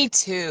company. Me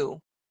too.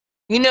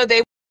 You know,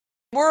 they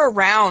were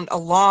around a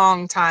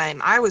long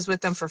time. I was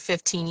with them for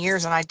 15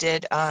 years, and I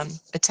did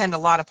attend a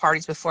lot of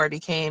parties before I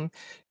became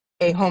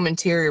a home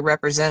interior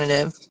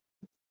representative,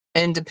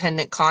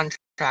 independent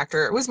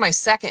contractor. It was my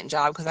second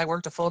job because I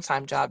worked a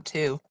full-time job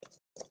too.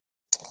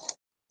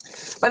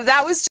 But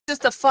that was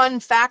just a fun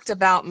fact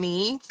about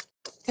me,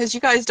 because you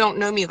guys don't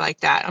know me like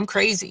that. I'm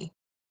crazy.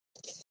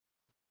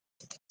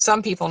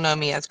 Some people know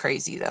me as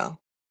crazy, though.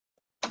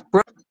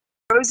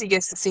 Rosie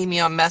gets to see me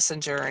on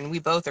Messenger, and we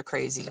both are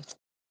crazy.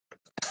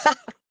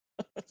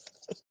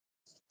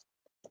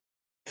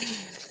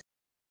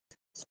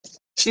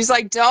 She's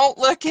like, don't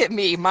look at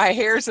me. My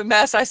hair's a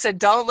mess. I said,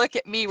 don't look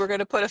at me. We're going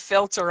to put a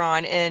filter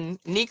on. And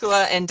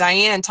Nicola and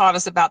Diane taught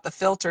us about the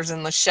filters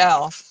in the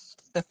shelf.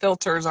 The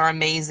filters are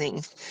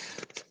amazing.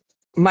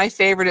 My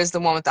favorite is the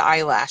one with the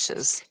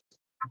eyelashes.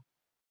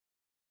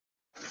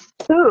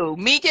 Ooh,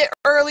 me get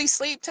early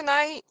sleep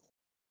tonight?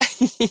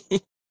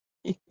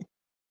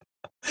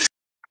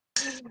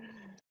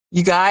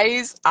 You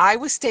guys, I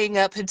was staying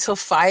up until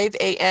 5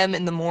 a.m.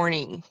 in the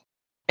morning.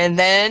 And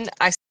then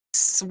I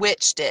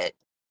switched it.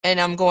 And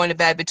I'm going to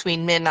bed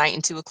between midnight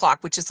and 2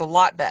 o'clock, which is a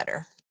lot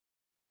better.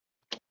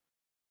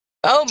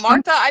 Oh,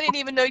 Martha, I didn't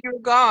even know you were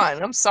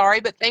gone. I'm sorry,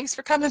 but thanks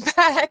for coming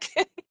back.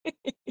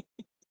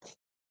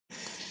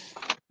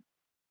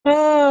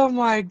 Oh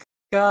my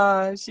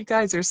gosh, you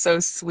guys are so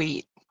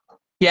sweet.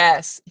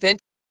 Yes, vintage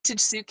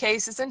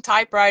suitcases and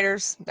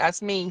typewriters.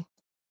 That's me.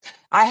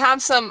 I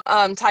have some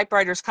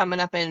typewriters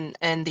coming up in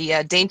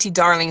the Dainty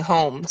Darling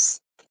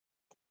Homes.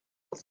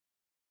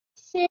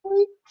 See,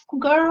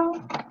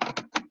 girl.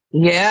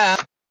 Yeah.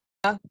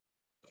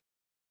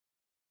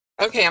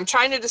 Okay, I'm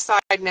trying to decide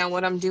now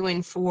what I'm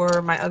doing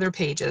for my other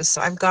pages. So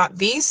I've got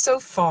these so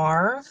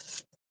far.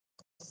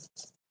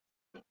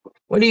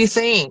 What do you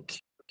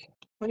think?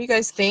 What do you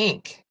guys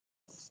think?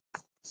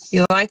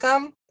 You like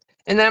them?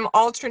 And then I'm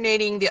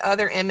alternating the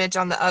other image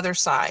on the other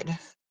side.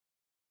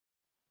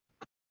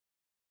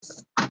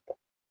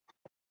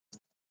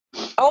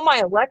 Oh, my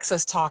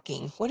Alexa's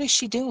talking. What is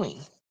she doing?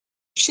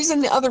 She's in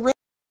the other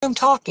room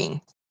talking.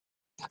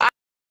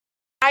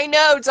 I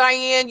know,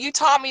 Diane, you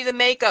taught me the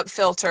makeup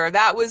filter.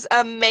 That was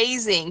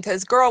amazing.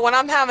 Because, girl, when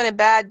I'm having a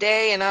bad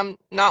day and I'm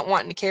not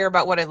wanting to care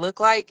about what I look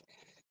like,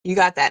 you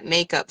got that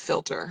makeup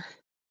filter.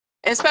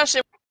 Especially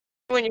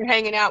when you're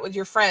hanging out with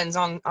your friends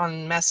on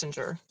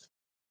Messenger.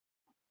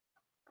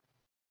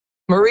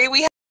 Marie,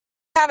 we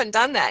haven't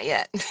done that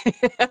yet.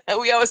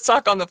 We always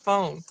talk on the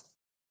phone.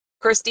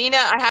 Christina,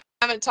 I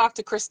haven't talked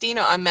to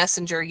Christina on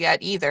Messenger yet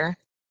either.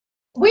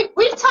 We've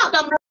talked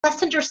on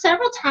Messenger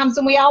several times,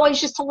 and we always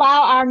just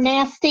allow our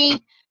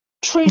nasty,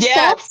 true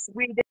self. Yes,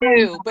 we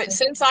do. But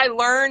since I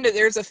learned that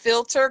there's a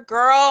filter,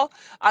 girl,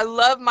 I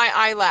love my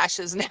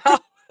eyelashes now.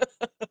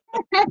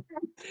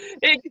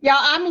 Yeah,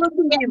 I'm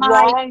looking at my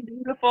long,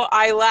 beautiful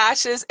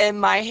eyelashes, and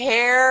my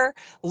hair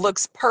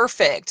looks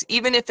perfect.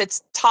 Even if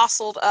it's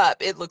tousled up,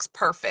 it looks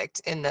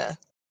perfect in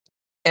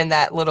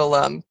that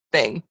little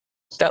thing.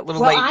 That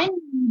little well. lady.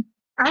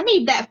 I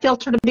need that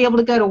filter to be able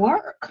to go to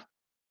work.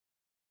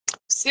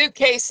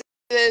 Suitcases,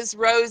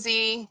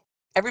 Rosie.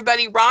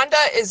 Everybody,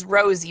 Rhonda is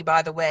Rosie,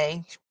 by the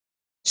way.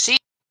 She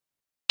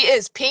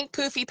is Pink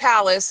Poofy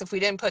Palace, if we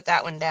didn't put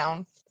that one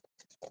down.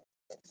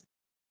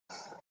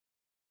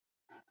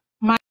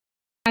 My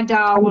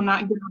dog will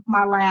not get off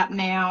my lap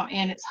now,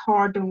 and it's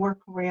hard to work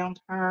around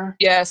her.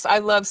 Yes, I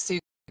love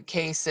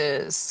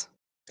suitcases.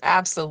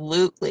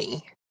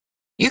 Absolutely.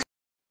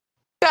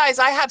 Guys,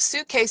 I have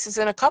suitcases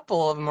in a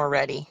couple of them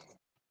already.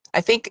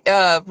 I think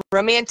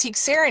Romantic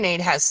Serenade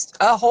has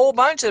a whole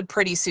bunch of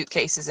pretty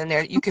suitcases in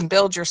there that you can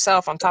build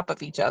yourself on top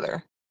of each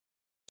other.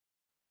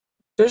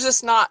 There's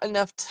just not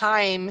enough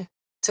time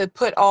to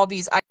put all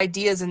these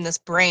ideas in this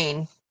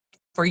brain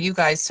for you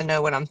guys to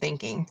know what I'm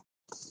thinking.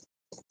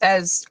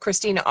 As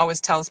Christina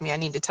always tells me, I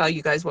need to tell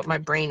you guys what my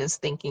brain is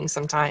thinking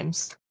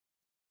sometimes.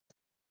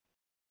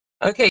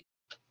 Okay,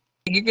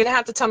 you're going to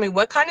have to tell me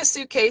what kind of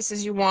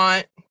suitcases you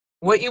want,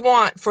 what you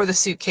want for the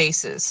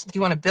suitcases. Do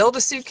you want to build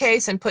a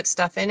suitcase and put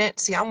stuff in it?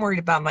 See, I'm worried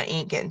about my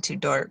ink getting too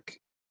dark.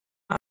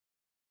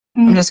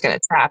 I'm just going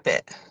to tap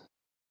it.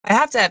 I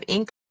have to have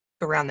ink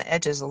around the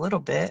edges a little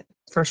bit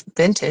for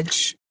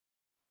vintage.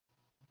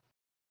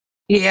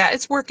 Yeah,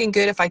 it's working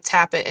good if I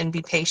tap it and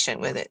be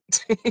patient with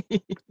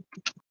it.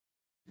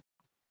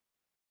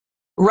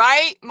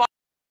 Right?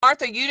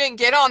 Martha, you didn't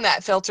get on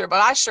that filter, but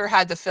I sure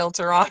had the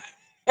filter on.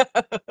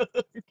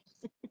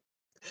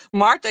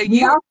 Martha,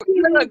 you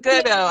look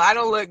good, though. I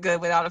don't look good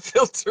without a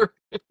filter.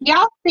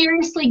 Y'all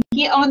seriously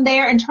get on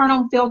there and turn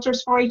on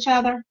filters for each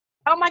other?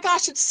 Oh my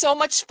gosh, it's so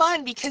much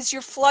fun because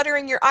you're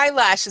fluttering your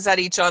eyelashes at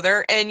each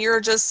other and you're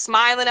just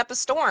smiling up a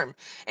storm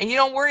and you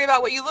don't worry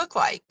about what you look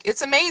like.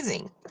 It's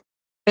amazing.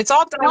 It's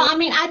all Well, I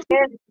mean,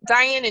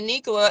 Diane and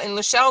Nicola and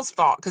Lachelle's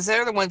fault because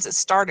they're the ones that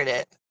started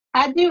it.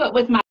 I do it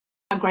with my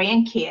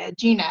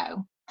grandkids, you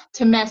know,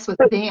 to mess with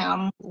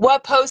them.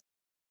 What post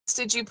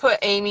did you put,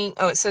 Amy?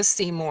 Oh, it says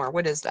see more.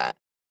 What is that?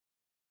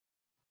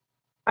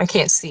 I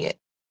can't see it.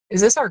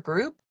 Is this our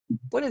group?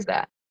 What is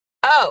that?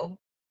 Oh.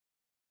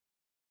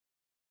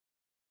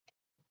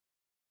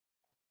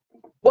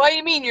 What do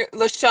you mean,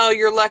 Lachelle,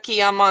 you're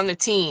lucky I'm on the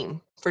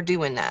team for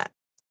doing that?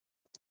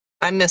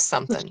 I missed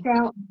something.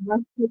 Lachelle,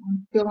 I'm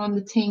still on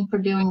the team for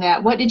doing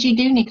that. What did you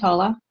do,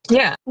 Nicola?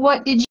 Yeah.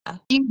 What did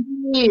you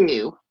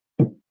do?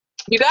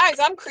 You guys,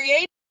 I'm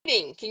creating.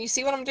 Can you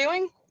see what I'm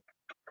doing?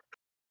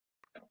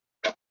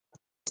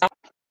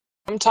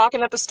 I'm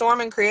talking up a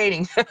storm and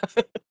creating.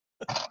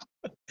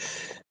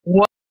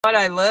 What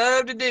I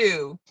love to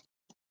do.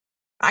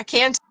 I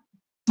can't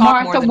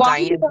talk more than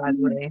Diane, by the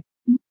way.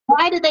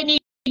 Why do they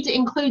need to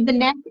include the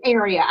neck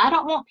area? I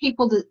don't want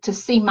people to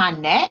see my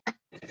neck.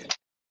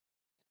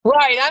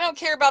 Right, I don't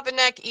care about the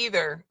neck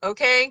either,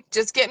 okay?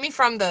 Just get me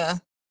from the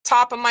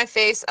top of my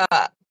face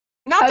up.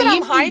 Not that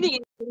I'm hiding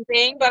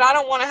anything, but I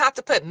don't want to have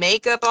to put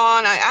makeup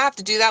on. I have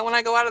to do that when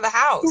I go out of the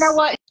house. You know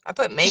what? I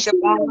put makeup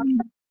on.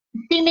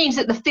 She means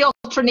that the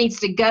filter needs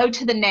to go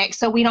to the neck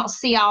so we don't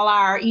see all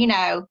our, you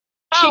know,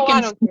 chicken. Oh,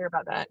 I don't care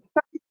about that.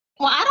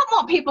 Well, I don't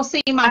want people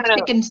seeing my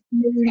chicken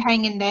snood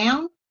hanging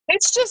down.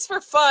 It's just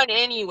for fun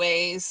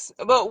anyways.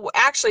 But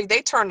actually,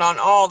 they turned on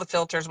all the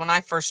filters when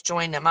I first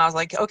joined them. I was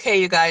like, okay,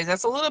 you guys,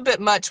 that's a little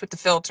bit much with the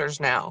filters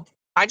now.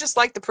 I just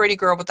like the pretty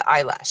girl with the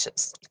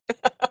eyelashes.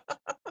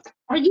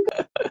 Are you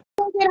going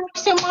to get up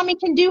so Mommy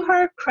can do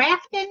her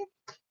crafting?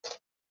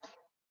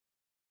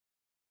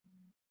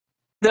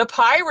 The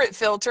pirate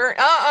filter?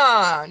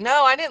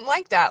 No, I didn't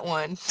like that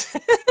one.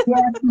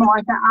 Yes,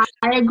 Martha,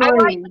 I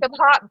agree.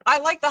 I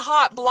like the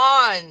hot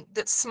blonde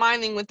that's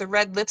smiling with the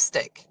red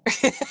lipstick.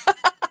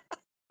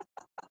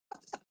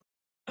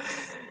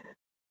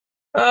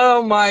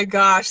 Oh my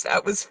gosh,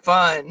 that was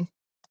fun.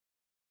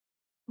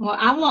 Well,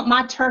 I want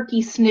my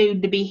turkey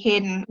snood to be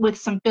hidden with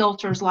some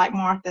filters like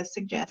Martha's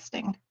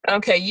suggesting.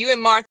 Okay, you and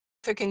Martha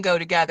can go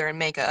together and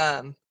make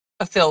a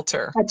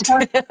filter. A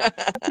turkey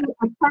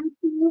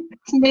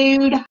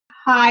snood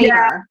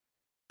hider.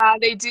 Yeah,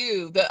 they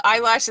do. The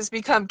eyelashes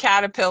become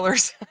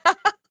caterpillars.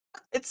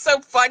 It's so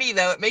funny,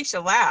 though. It makes you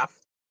laugh.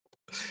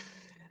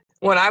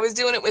 When I was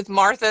doing it with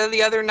Martha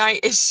the other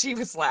night, she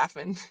was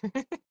laughing.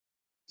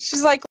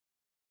 She's like,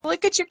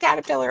 look at your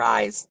caterpillar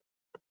eyes.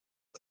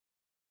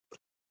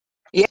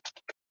 Yeah,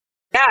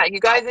 you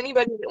guys,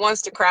 anybody that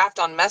wants to craft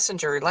on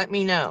Messenger, let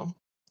me know.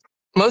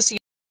 Most of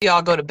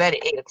y'all go to bed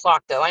at 8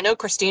 o'clock, though. I know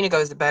Christina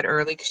goes to bed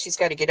early because she's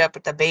got to get up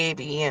with the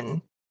baby,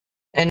 and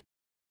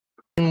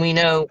we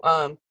know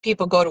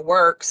people go to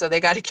work, so they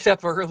got to get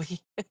up early.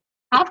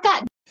 I've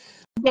got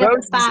to get up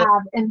at 5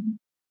 and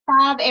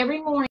 5 every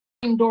morning,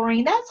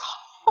 Doreen. That's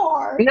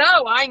hard.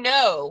 No, I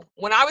know.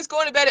 When I was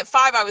going to bed at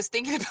 5, I was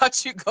thinking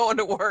about you going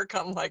to work.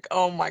 I'm like,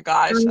 oh my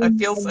gosh, I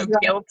feel so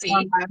guilty.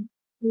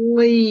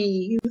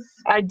 Please.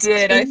 I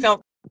did. I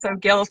felt so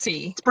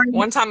guilty.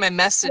 One time I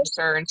messaged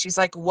her and she's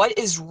like, what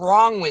is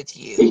wrong with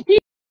you?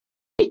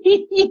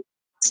 I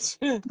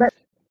said,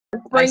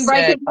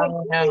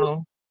 oh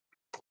no.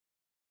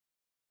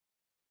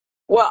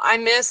 Well, I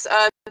miss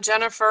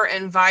Jennifer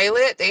and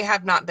Violet. They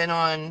have not been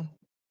on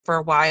for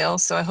a while,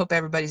 so I hope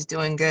everybody's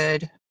doing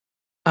good.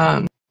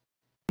 And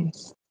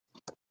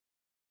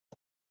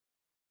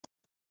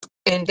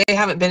they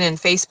haven't been in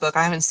Facebook.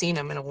 I haven't seen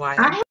them in a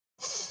while. I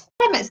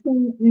haven't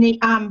seen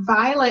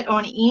Violet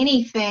on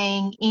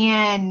anything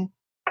in.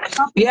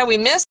 Yeah, we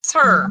missed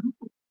her.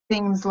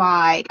 Things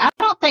like, I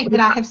don't think that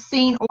I have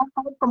seen or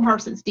heard from her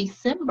since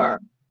December.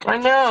 I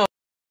know.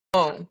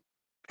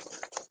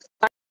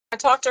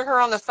 talked to her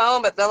on the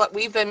phone, but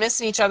we've been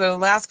missing each other the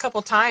last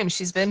couple times.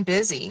 She's been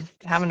busy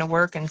having to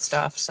work and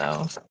stuff.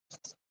 So,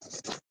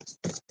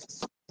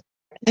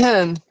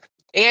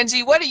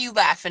 Angie, what are you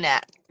laughing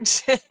at?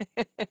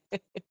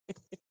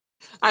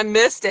 I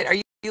missed it. Are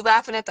you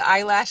laughing at the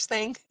eyelash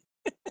thing?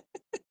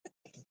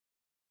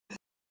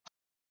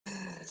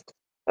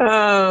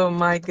 Oh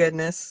my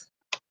goodness.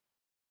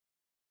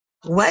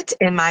 What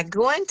am I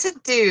going to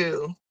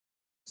do?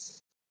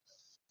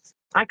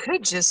 I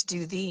could just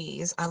do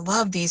these. I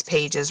love these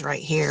pages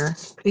right here.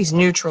 These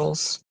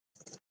neutrals.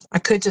 I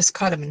could just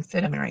cut them and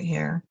fit them right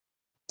here.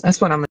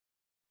 That's what I'm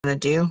going to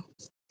do.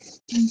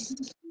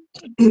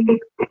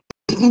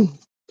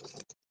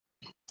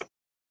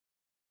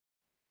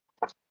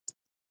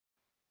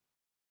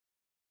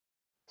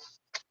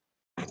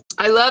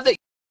 I love that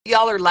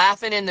y'all are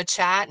laughing in the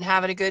chat and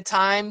having a good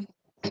time.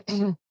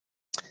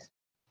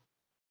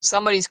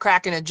 Somebody's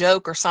cracking a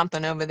joke or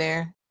something over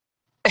there.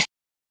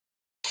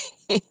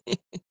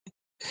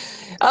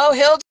 Oh,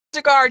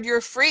 Hildegard, you're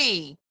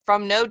free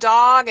from no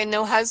dog and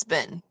no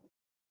husband.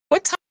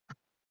 What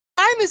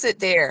time is it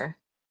there?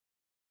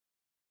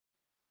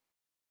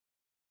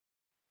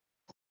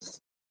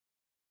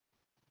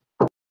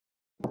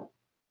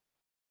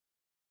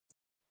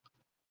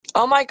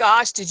 Oh my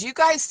gosh, did you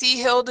guys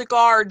see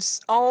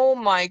Hildegard's? Oh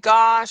my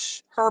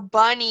gosh, her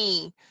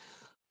bunny.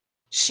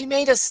 She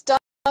made a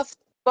stuffed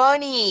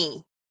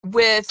bunny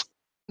with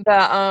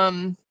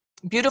the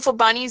Beautiful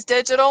Bunnies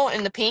digital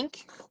in the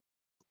pink.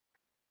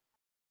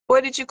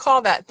 What did you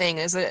call that thing?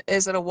 Is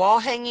it a wall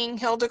hanging,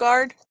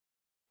 Hildegard?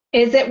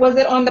 Was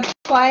it on the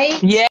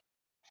plate? Yes.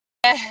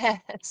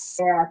 Yes,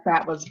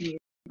 that was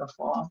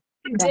beautiful.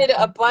 She did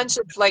a bunch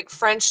of like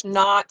French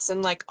knots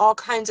and like all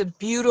kinds of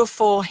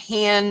beautiful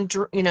hand,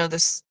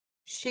 this,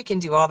 she can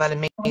do all that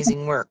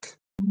amazing work.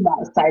 Yeah,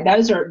 so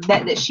those are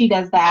that she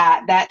does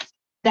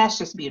that's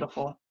just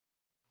beautiful.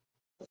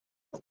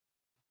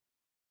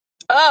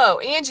 Oh,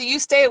 Angie, you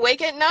stay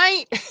awake at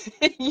night?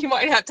 You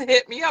might have to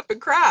hit me up and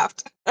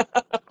craft.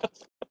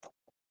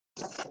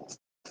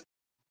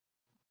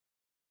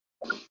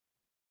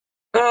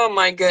 Oh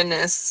my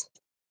goodness.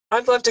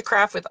 I'd love to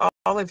craft with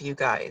all of you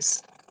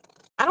guys.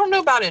 I don't know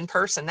about in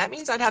person. That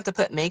means I'd have to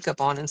put makeup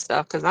on and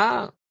stuff because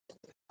I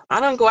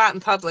don't go out in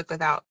public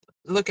without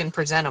looking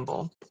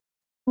presentable.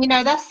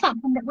 That's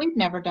something that we've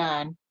never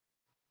done.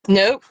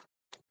 Nope.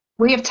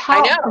 We have I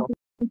talked know.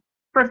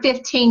 for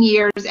 15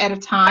 years at a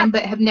time,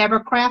 but have never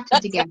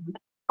crafted together.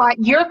 Like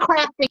you're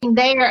crafting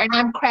there and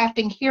I'm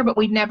crafting here, but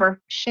we've never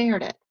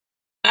shared it.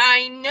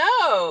 I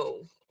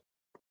know.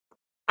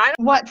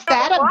 What's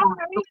that about?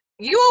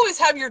 You always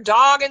have your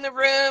dog in the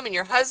room and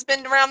your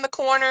husband around the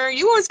corner.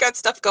 You always got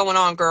stuff going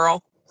on,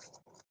 girl.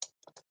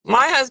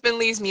 My husband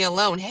leaves me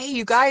alone. Hey,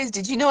 you guys,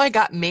 did you know I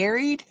got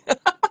married?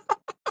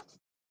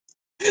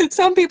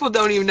 Some people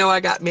don't even know I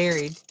got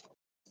married.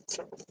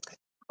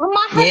 Well,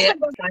 my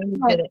husband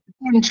doesn't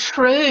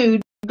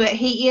intrude, but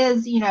he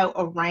is,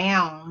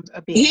 around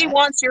a bit. He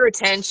wants your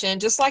attention,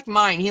 just like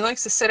mine. He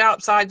likes to sit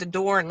outside the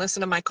door and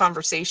listen to my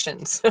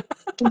conversations.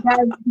 He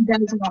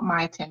does want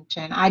my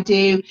attention. I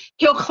do.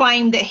 He'll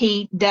claim that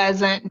he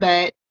doesn't,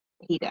 but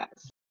he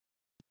does.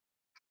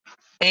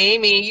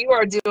 Amy, you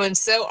are doing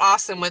so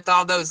awesome with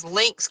all those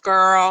links,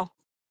 girl.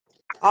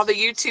 All the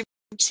YouTube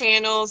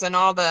channels and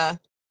all the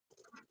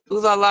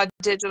Oohlala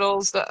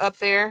digitals up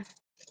there.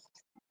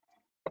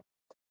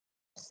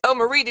 Oh,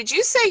 Marie, did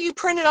you say you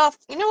printed off?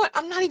 You know what?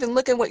 I'm not even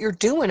looking what you're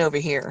doing over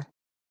here.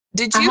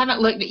 Did you I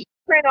haven't looked at you.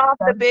 Print off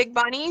the big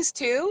bunnies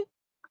too?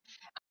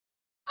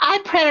 I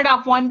printed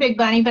off one big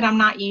bunny, but I'm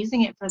not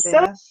using it for this.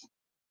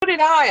 So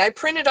did I. I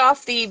printed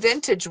off the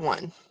vintage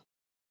one.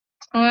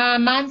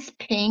 Mine's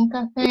pink,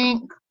 I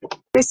think.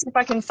 Let's see if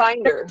I can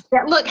find her.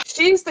 Yeah, look,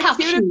 she's the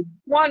cutest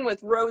one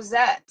with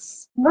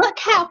rosettes. Look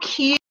how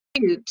cute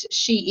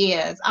she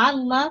is. I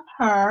love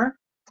her,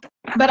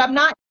 but I'm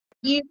not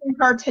using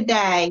her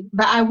today,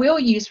 but I will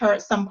use her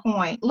at some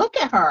point. Look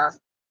at her.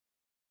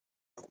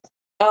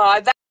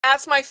 Oh,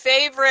 that's my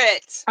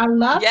favorite. I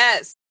love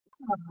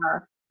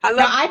her. I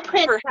love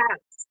her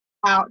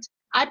hats.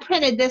 I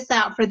printed this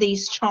out for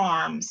these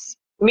charms.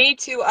 Me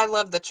too. I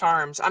love the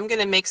charms. I'm going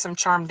to make some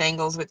charm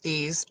dangles with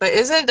these. But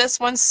isn't this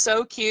one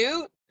so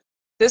cute?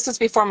 This was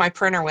before my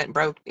printer went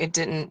broke. It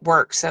didn't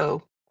work,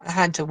 so I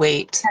had to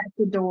wait.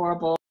 That's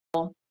adorable.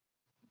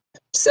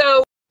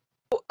 So,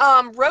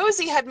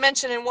 Rosie had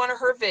mentioned in one of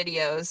her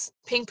videos,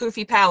 Pink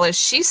Poofy Palace,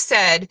 she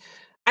said,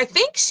 I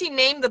think she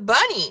named the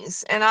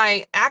bunnies, and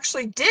I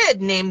actually did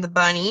name the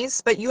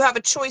bunnies, but you have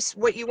a choice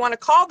what you want to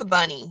call the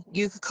bunny.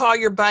 You could call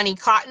your bunny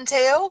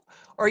Cottontail,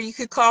 or you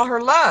could call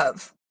her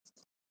Love.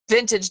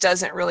 Vintage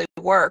doesn't really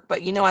work,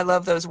 but I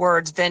love those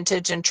words,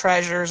 vintage and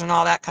treasures and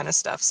all that kind of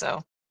stuff.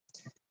 So,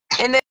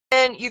 and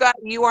then you got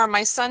You Are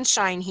My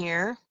Sunshine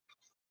here.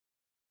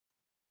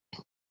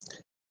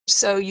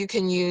 So you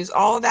can use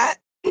all of that.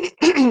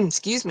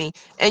 Excuse me.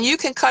 And you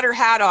can cut her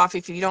hat off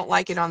if you don't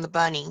like it on the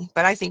bunny,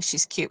 but I think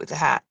she's cute with the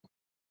hat.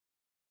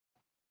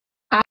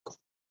 I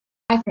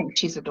think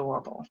she's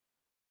adorable.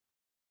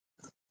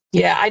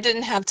 Yeah, I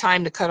didn't have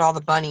time to cut all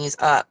the bunnies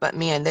up, but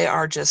man, they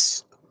are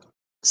just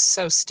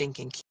so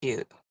stinking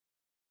cute.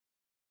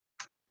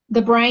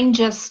 The brain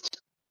just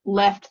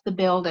left the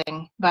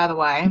building, by the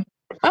way.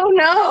 Oh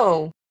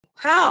no.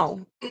 How?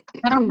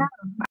 I don't know.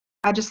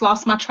 I just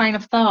lost my train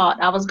of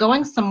thought. I was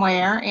going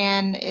somewhere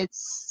and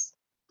it's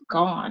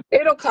gone.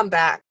 It'll come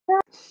back.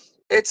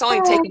 It's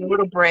only taking a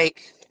little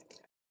break.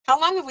 How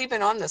long have we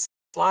been on this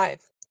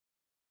live?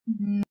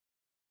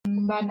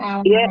 About an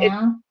hour Yeah, and a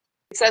half.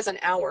 it says an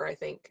hour, I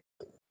think.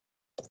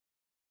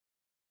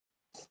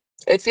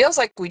 It feels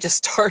like we just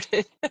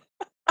started.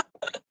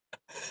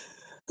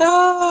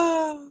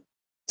 Oh,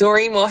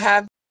 Doreen will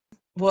have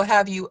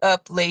you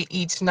up late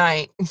each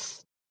night.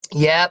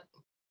 Yep.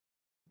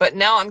 But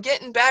now I'm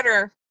getting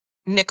better,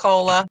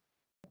 Nicola.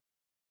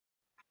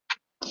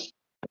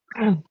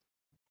 I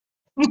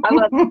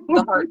love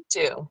the heart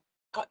too.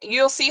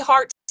 You'll see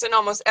hearts in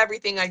almost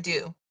everything I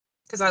do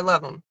because I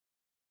love them.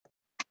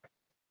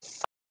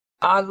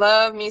 I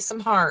love me some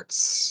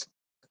hearts.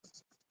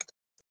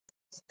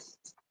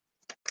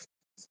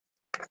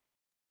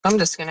 I'm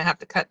just going to have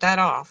to cut that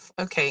off.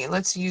 Okay,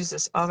 let's use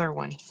this other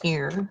one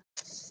here.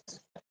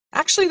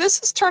 Actually,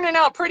 this is turning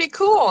out pretty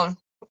cool.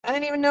 I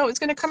didn't even know it was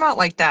going to come out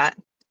like that.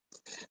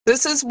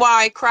 This is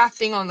why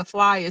crafting on the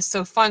fly is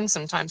so fun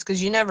sometimes,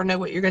 because you never know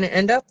what you're going to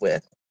end up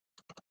with.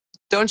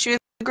 Don't you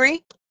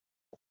agree?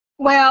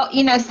 Well,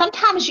 you know,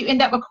 sometimes you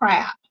end up with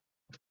crap.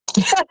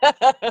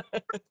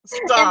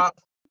 Stop.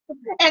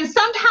 And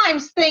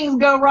sometimes things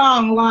go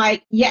wrong,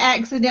 like you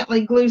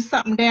accidentally glue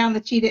something down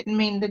that you didn't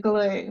mean to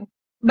glue.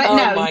 But Oh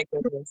no, my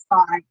goodness.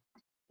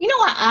 you know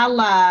what I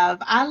love?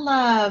 I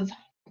love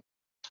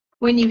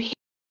when you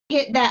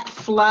hit that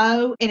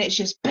flow and it's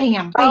just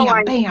bam, Oh,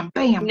 bam, bam,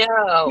 bam.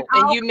 no.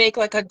 And you make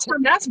like a,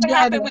 that's what Together.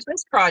 happened with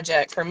this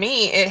project. For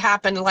me, it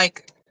happened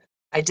like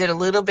I did a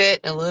little bit,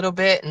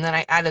 and then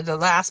I added the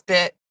last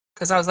bit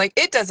because I was like,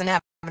 it doesn't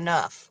have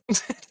enough.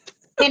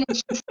 And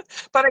it's just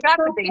But I got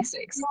the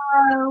basics.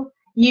 flow.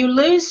 You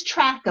lose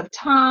track of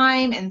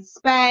time and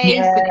space and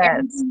Yes.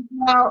 everything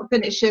else,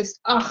 and it's just,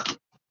 oh,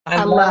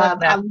 I love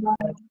I that.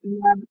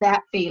 love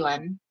that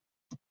feeling.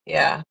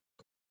 Yeah.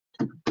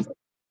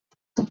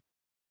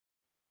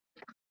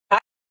 I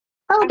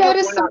Oh, that hope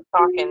is we're so not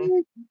talking.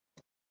 cute.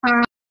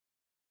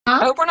 I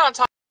hope we're not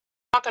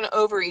talking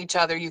over each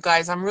other, you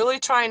guys. I'm really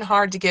trying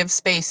hard to give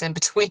space in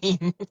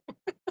between.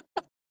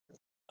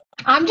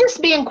 I'm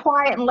just being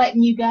quiet and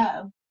letting you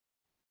go.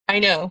 I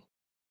know.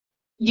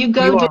 You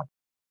go, You are.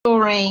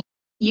 Doreen.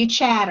 You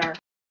chatter.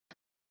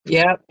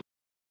 Yep.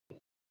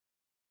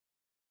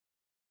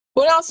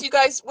 What else, you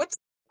guys? What's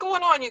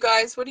going on, you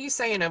guys? What are you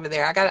saying over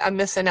there? I'm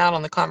missing out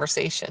on the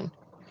conversation.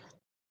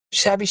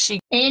 Shabby chic.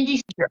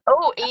 Angie.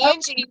 Oh,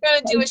 Angie, you're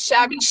gonna do a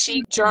shabby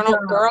chic journal.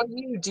 Girl,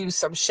 you do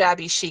some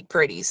shabby chic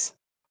pretties.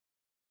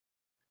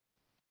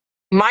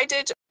 My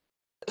digital.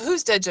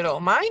 Who's digital?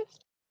 Mine?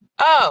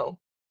 Oh,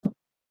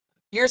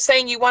 you're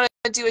saying you want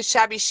to do a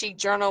shabby chic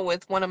journal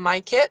with one of my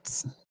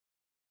kits?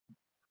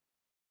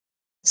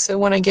 So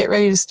when I get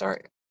ready to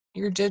start,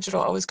 your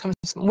digital always comes.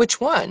 Which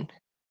one?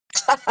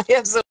 I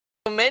have so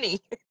many.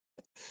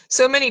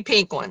 So many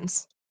pink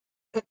ones.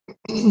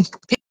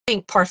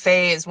 Pink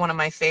Parfait is one of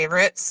my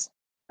favorites.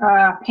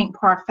 Pink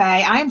Parfait.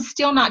 I am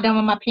still not done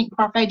with my Pink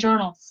Parfait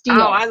journal. Oh,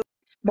 Still. I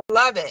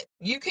love it.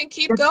 You can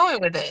keep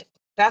going with it.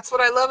 That's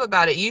what I love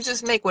about it. You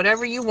just make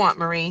whatever you want,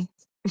 Marie.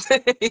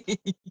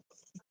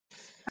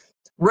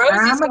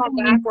 Rosie's gone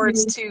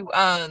backwards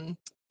to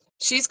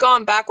she's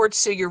gone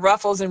backwards to your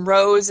ruffles and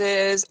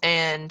roses,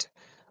 and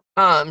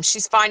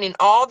she's finding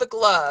all the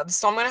gloves.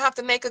 So I'm gonna have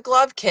to make a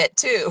glove kit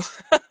too.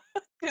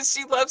 Because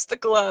she loves the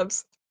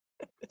gloves.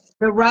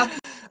 The ruffles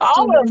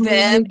All of and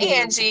them. roses.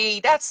 Angie,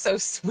 that's so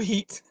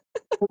sweet.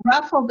 The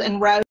ruffles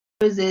and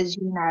roses,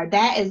 you know,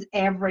 that is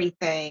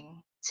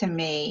everything to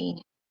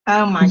me.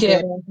 Oh my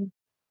Yeah. goodness.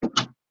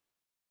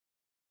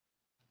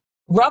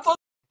 Ruffles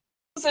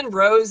and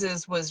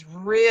Roses was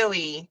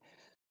really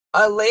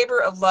a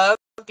labor of love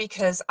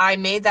because I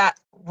made that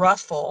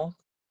ruffle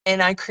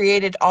and I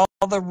created all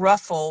the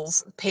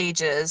ruffles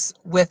pages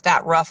with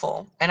that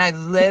ruffle. And I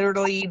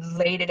literally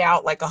laid it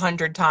out like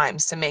 100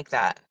 times to make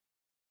that.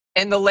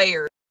 And the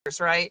layers,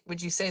 right?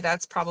 Would you say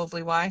that's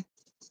probably why?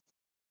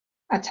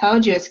 I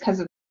told you it's because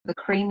of the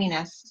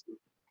creaminess.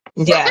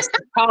 Yes,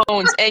 the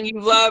tones. And you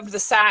loved the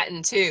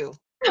satin too.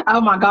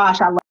 Oh my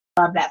gosh, I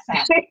love that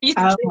satin. You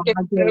Oh can't my get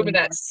over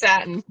that goodness.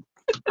 satin.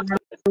 I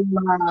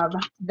love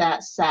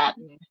that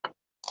satin.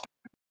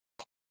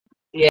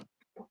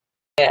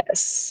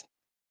 Yes.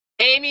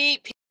 Amy,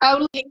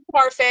 Oh, Pink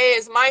Parfait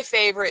is my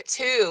favorite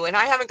too, and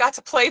I haven't got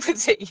to play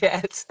with it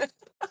yet.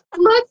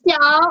 look,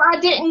 y'all, I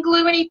didn't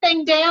glue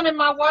anything down and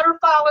my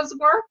waterfall is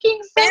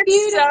working so It's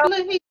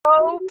beautifully.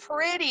 so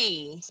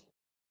pretty.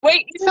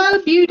 Wait, you didn't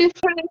So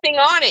beautiful. put anything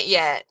on it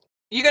yet.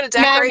 You gonna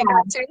No, decorate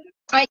that too?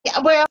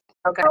 well,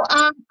 Okay.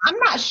 I'm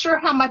not sure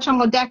how much I'm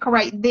going to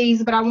decorate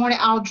these, but I want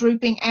it all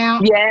drooping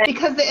out Yes.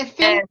 because the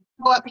effect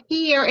will go up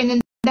here and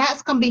then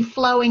that's going to be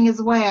flowing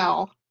as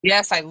well.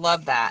 Yes, I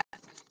love that.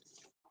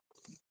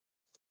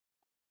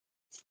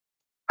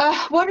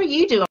 What are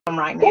you doing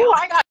right now? Oh,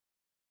 I got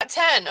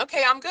 10.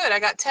 Okay, I'm good. I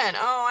got 10.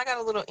 Oh, I got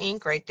a little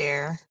ink right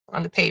there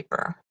on the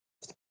paper.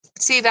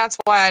 See, that's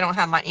why I don't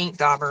have my ink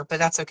dauber, but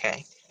that's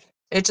okay.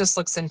 It just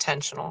looks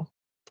intentional.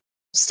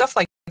 Stuff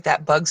like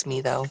that bugs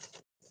me, though.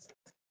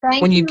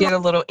 Thank When you you, get a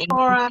little ink.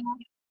 Laura.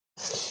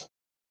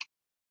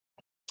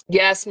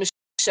 Yes,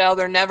 Michelle,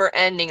 they're never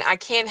ending. I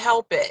can't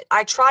help it.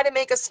 I try to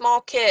make a small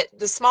kit.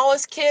 The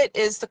smallest kit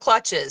is the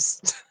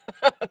clutches.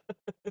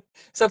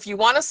 So if you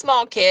want a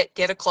small kit,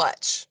 get a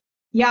clutch.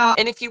 Yeah,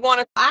 And if you want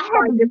to I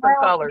try had different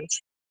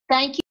colors.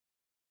 Thank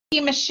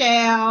you,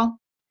 Michelle.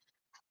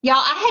 Y'all,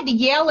 I had to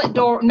yell at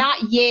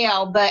not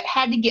yell, but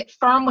had to get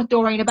firm with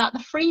Doreen about the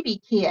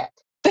freebie kit.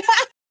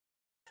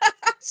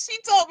 She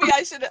told me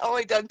I should have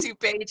only done 2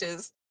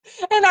 pages,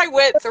 and I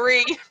went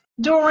 3.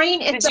 Doreen,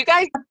 Did you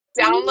guys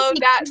download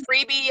that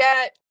freebie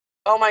yet?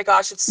 Oh my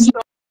gosh, it's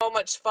so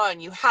much fun.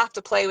 You have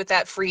to play with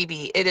that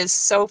freebie. It is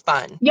so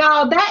fun.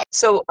 Y'all, that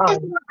so is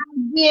what I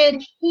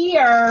did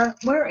here.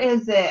 Where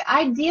is it?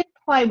 I did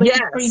play with the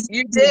freebie. Yes,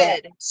 you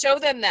did. Show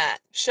them that.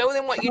 Show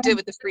them what you did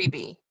with the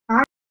freebie.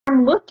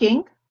 I'm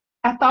looking.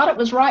 I thought it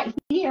was right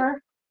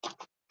here.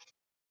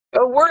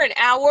 Oh, we're an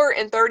hour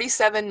and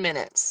 37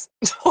 minutes.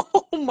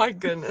 Oh my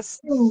goodness.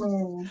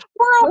 We're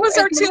almost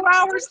our 2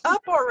 hours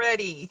up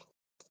already.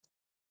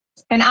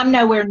 And I'm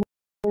nowhere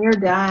near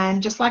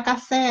done, just like I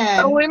said.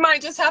 Oh, we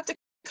might just have to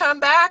come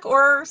back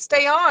or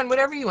stay on,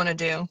 whatever you want to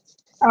do.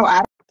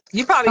 Oh,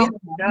 you probably have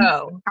to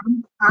go.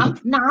 I'm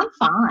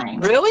fine.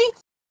 Really?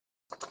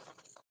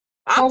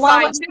 I'm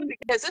Well, fine too,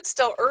 because it's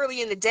still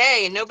early in the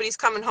day and nobody's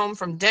coming home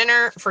from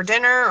dinner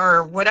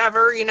or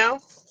whatever, you know?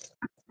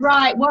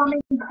 Right. Well, I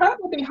mean,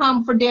 Kurt will be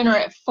home for dinner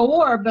at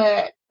 4,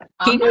 but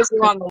he knows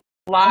we're on the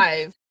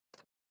live.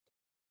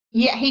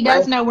 Yeah, he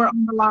does know we're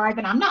on the live,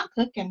 and I'm not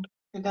cooking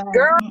today.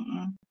 Girl,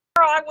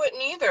 I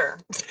wouldn't either.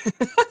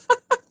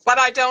 But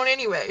I don't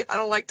anyway. I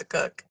don't like to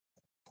cook.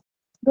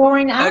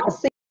 Doreen, I don't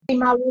see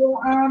my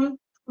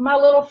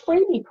little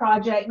freebie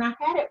project, and I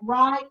had it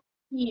right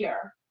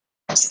here.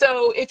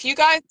 So if you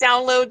guys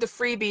download the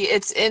freebie,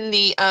 it's in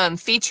the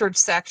featured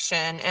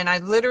section, and I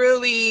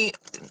literally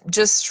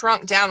just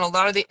shrunk down a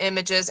lot of the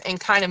images and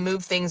kind of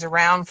moved things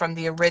around from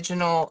the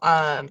original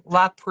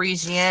La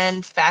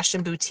Parisienne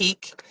Fashion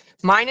Boutique.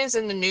 Mine is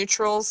in the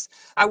neutrals.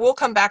 I will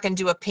come back and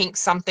do a pink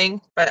something,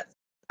 but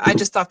I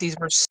just thought these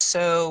were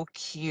so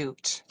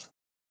cute.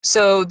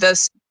 So the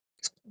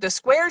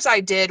squares I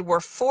did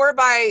were 4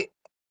 by,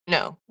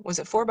 no, was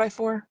it 4 by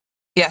 4?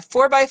 Yeah,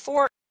 4 by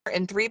 4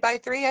 and 3 by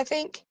 3, I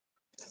think.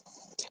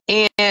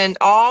 And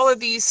all of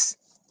these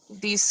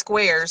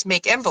squares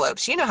make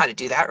envelopes. You know how to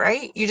do that,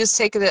 right? You just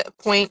take the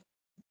point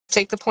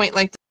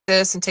like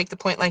this and take the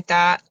point like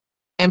that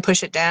and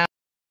push it down,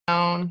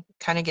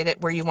 kind of get it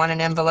where you want an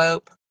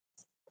envelope.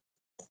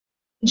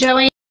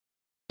 Joanne,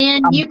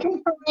 you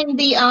can find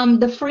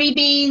the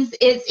freebies.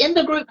 It's in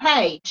the group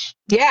page.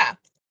 Yeah,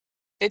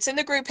 it's in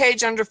the group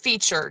page under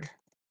featured.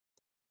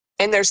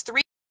 And there's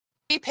 3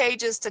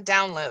 pages to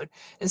download.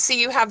 And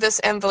see, you have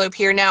this envelope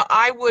here. Now,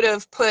 I would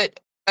have put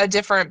a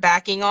different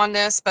backing on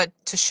this, but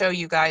to show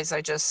you guys,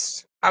 I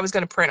was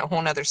going to print a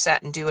whole nother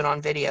set and do it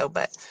on video,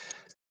 but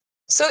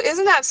so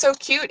isn't that so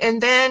cute? And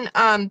then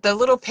the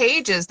little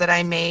pages that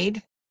I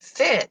made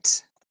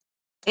fit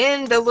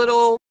in the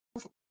little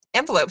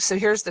envelope. So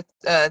here's the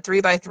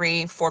 3 by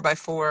 3, 4 by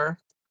 4.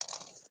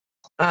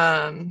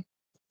 I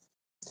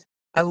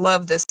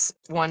love this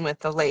one with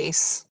the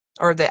lace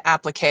or the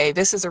applique.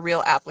 This is a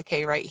real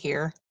applique right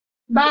here.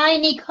 Bye,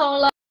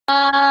 Nicola.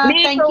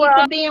 Thank you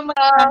for being with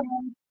us.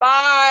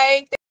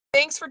 Bye.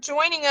 Thanks for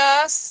joining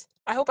us.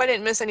 I hope I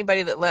didn't miss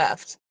anybody that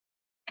left.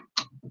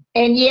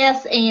 And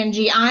yes,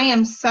 Angie, I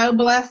am so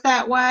blessed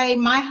that way.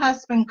 My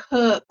husband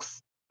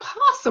cooks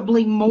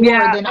possibly more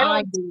than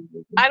I do.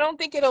 I don't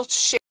think it'll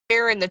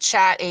share in the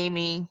chat,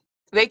 Amy.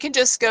 They can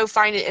just go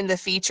find it in the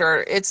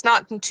feature. It's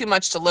not too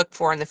much to look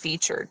for in the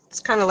feature. It's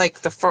kind of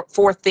like the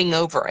 4th thing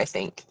over, I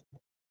think.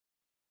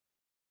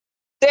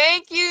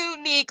 Thank you,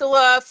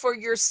 Nicola, for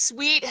your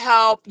sweet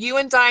help. You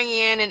and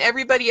Diane and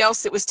everybody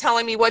else that was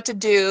telling me what to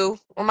do.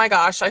 Oh my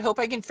gosh, I hope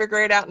I can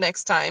figure it out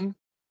next time.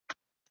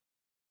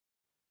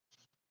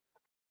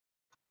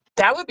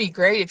 That would be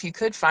great if you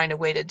could find a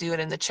way to do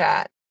it in the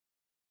chat.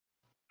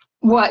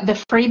 What, the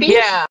freebies?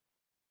 Yeah.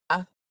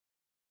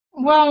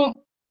 Well,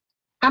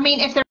 I mean,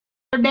 if they're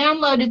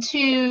downloaded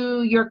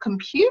to your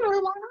computer,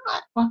 why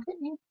not? Why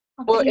couldn't you?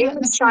 Well,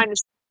 Amy's trying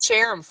to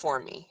share them for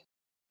me.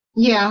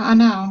 Yeah, I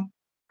know.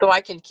 So I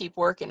can keep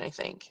working, I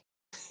think.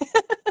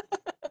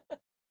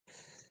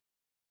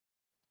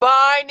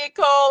 Bye,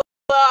 Nicole.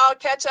 I'll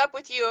catch up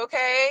with you,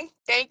 okay?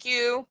 Thank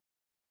you.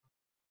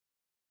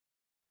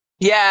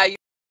 Yeah,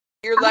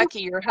 you're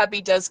lucky your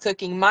hubby does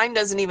cooking. Mine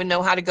doesn't even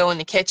know how to go in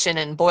the kitchen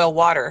and boil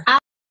water.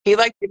 He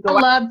likes to go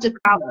out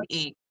and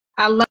eat.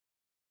 I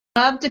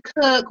love to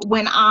cook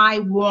when I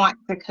want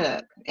to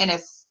cook. And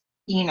it's,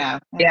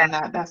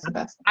 that's the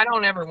best. I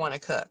don't ever want to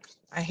cook.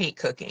 I hate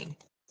cooking.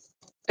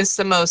 It's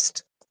the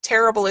most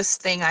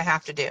terriblest thing I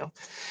have to do.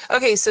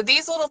 Okay, so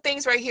these little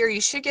things right here, you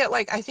should get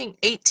like, I think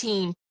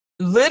 18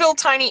 little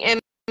tiny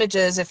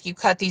images if you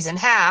cut these in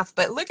half,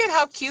 but look at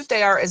how cute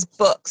they are as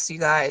books, you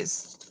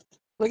guys.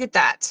 Look at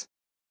that.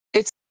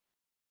 It's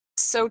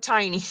so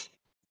tiny.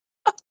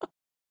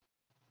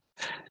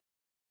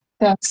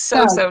 That's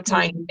So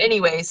tiny. cool.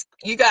 Anyways,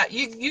 you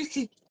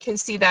can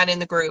see that in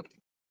the group.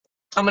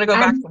 I'm gonna go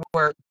back to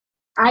work.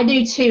 I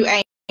do too,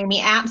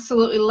 Amy.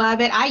 Absolutely love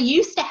it. I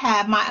used to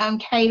have my own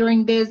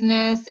catering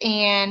business,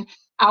 and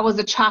I was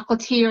a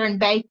chocolatier and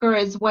baker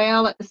as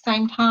well at the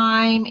same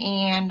time.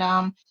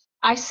 And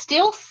I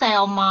still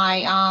sell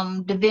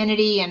my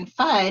divinity and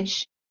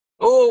fudge.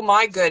 Oh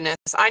my goodness.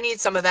 I need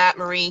some of that,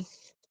 Marie.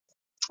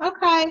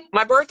 Okay.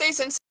 My birthday's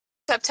in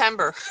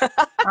September.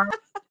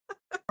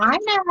 I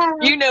know.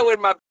 You know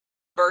when my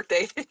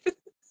birthday is.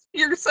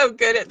 You're so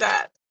good at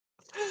that.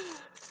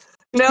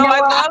 No, You know I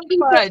what?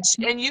 love fudge,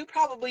 and you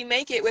probably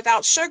make it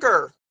without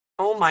sugar.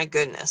 Oh my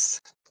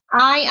goodness.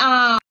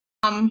 I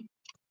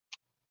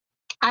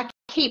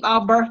keep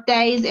all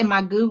birthdays in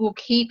my Google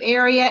Keep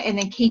area and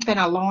then keep an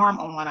alarm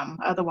on them.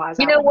 Otherwise,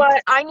 You I know won't.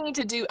 what? I need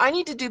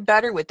to do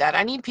better with that.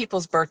 I need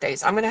people's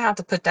birthdays. I'm gonna have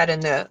to put that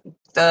in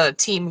the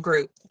team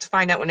group to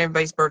find out when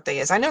everybody's birthday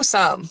is. I know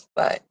some,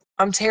 but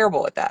I'm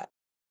terrible at that.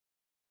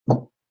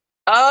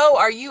 Oh,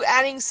 are you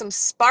adding some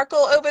sparkle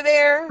over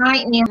there, I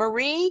am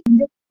Marie?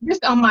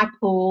 just on my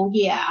pool.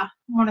 Yeah, I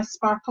want a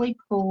sparkly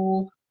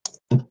pool.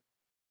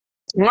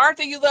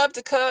 Martha, you love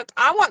to cook.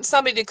 I want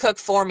somebody to cook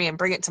for me and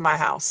bring it to my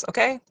house,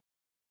 okay?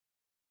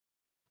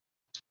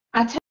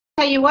 I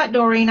tell you what,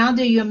 Doreen, I'll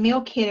do you a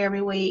meal kit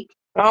every week.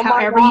 Oh my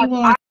However gosh, you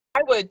want.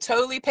 I would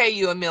totally pay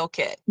you a meal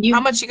kit. How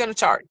You much you gonna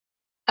charge?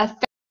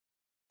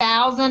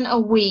 1,000 a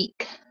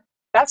week.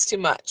 That's too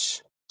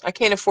much. I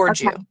can't afford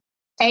Okay, you.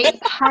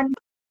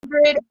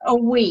 800 a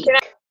week. Can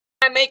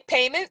I make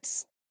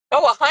payments?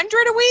 Oh,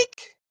 100 a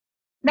week?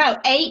 No,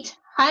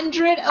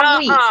 800 a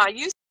week.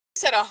 You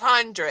said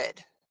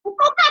 100.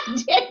 I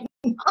did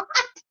not.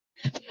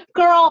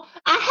 Girl,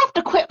 I have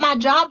to quit my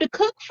job to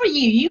cook for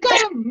you. You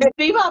gotta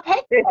be my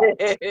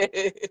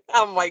paycheck.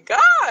 Oh my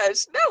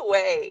gosh, no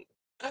way.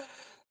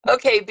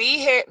 Okay, B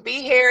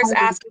Hair is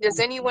asking, does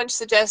anyone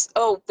suggest,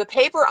 oh, the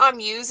paper I'm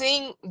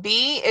using,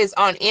 B, is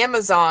on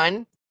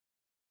Amazon.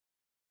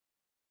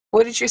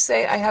 What did you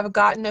say? I have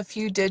gotten a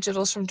few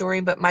digitals from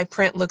Doreen, but my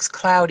print looks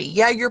cloudy.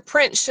 Yeah, your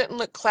print shouldn't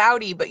look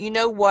cloudy, but you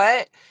know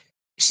what?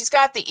 She's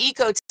got the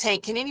eco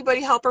tank. Can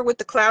anybody help her with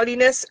the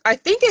cloudiness? I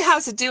think it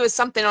has to do with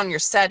something on your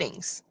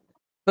settings,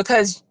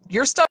 because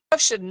your stuff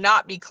should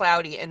not be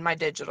cloudy in my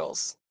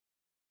digitals.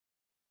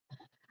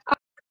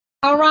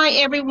 All right,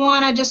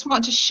 everyone, I just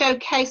want to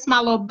showcase my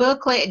little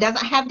booklet. It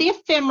doesn't have the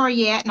ephemera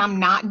yet, and I'm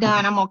not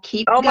done. I'm going to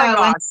keep Oh my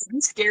going. gosh, you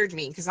scared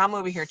me because I'm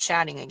over here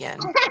chatting again.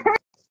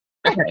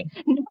 Okay.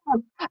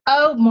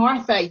 Oh,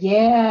 Martha,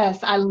 yes,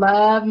 I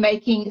love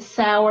making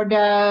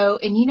sourdough.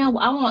 And you know,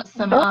 I want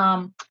some,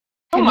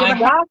 Oh my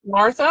gosh,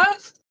 Martha.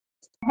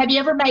 have you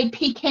ever made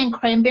pecan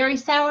cranberry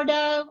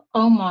sourdough?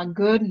 Oh my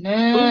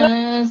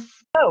goodness.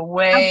 No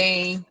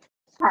way.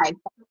 Okay.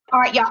 All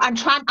right, y'all, I'm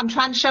trying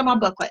to show my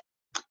booklet.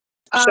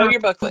 Show your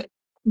booklet.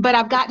 But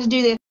I've got to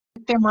do the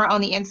ephemera on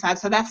the inside,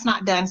 so that's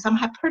not done. So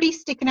I'm pretty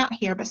sticking out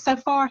here. But so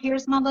far,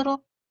 here's my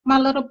little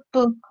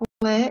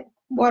booklet,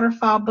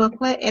 waterfall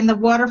booklet, and the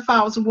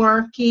waterfall's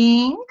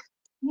working.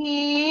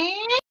 Yeah.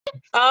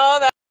 Oh,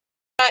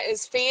 that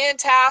is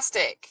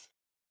fantastic.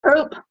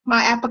 Oop,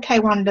 my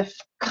applique wanted to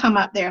come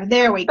up there.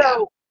 There we go.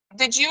 So,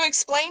 did you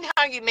explain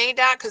how you made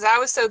that? Because I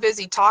was so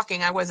busy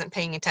talking, I wasn't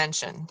paying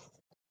attention.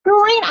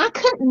 Doreen, I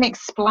couldn't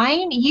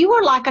explain. You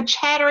were like a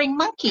chattering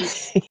monkey.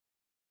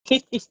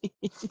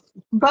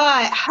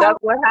 But That's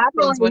what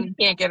happens when hopefully, you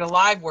can't get a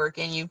live work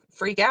and you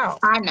freak out.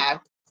 I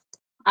know.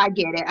 I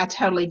get it. I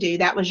totally do.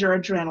 That was your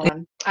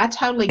adrenaline. I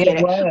totally It get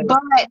it. was.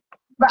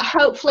 But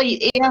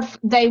hopefully if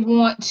they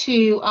want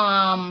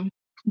to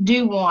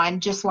do one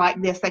just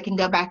like this, they can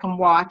go back and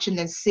watch and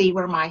then see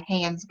where my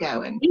hands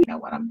go and you know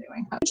what I'm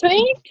doing.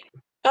 See?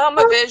 I'm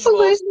a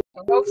visual, so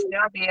hopefully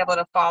I'll be able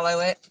to follow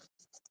it.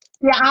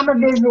 Yeah, I'm a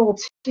visual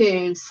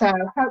too, so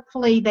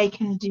hopefully they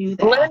can do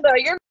that. Linda,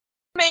 you're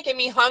making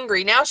me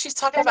hungry. Now she's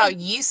talking about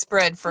yeast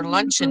bread for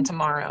luncheon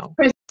tomorrow.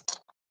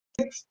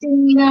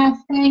 Christina,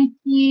 thank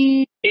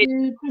you.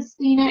 It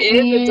Christina is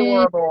and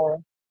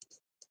adorable.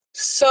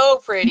 So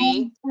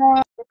pretty.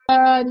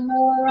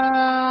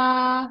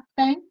 Laura,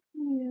 thank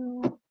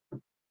you.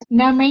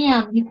 No,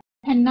 ma'am, you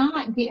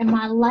cannot get in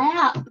my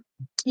lap,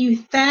 you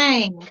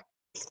thing.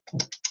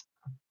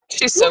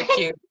 She's so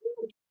cute.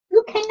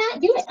 You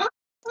cannot do it.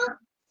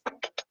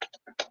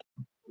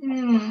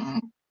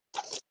 Mm.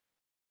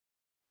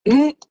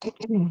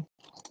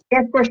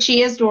 Guess where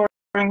she is,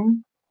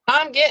 Doreen?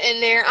 I'm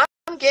getting there.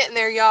 I'm getting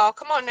there, y'all.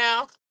 Come on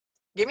now.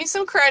 Give me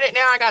some credit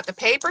now. I got the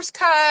papers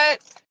cut.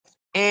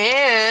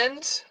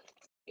 And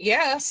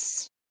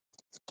yes,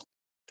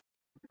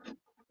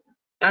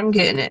 I'm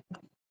getting it.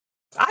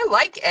 I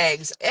like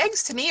eggs.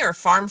 Eggs to me are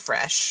farm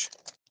fresh.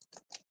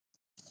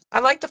 I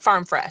like the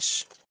farm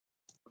fresh.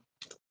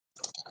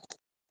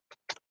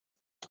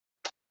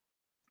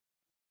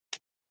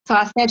 So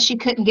I said she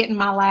couldn't get in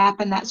my lap,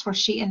 and that's where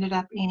she ended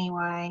up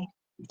anyway.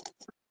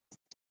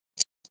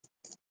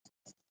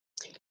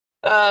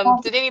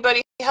 Did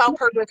anybody help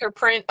her with her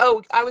print?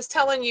 Oh, I was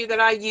telling you that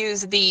I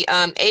use the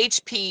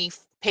HP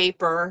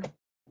paper,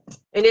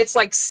 and it's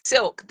like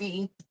silk.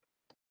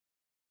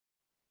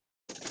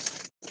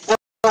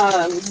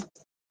 Um,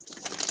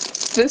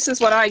 this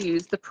is what I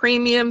use, the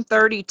Premium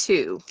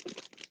 32.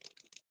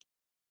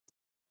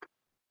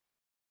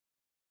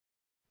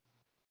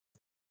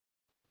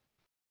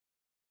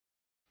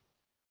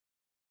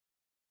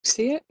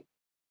 See it?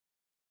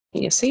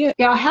 Can you see it?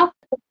 Yeah,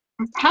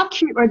 how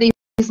cute are these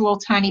little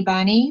tiny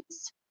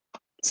bunnies?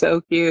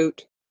 So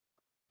cute.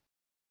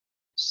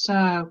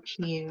 So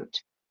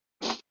cute.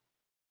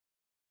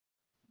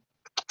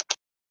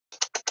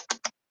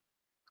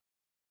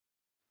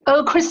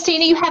 Oh,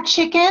 Christina, you have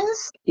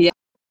chickens? Yeah,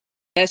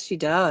 yes, she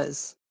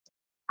does.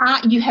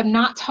 You have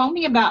not told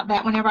me about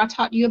that whenever I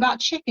talked to you about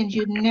chickens.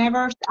 You've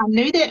never, I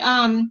knew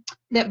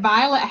that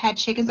Violet had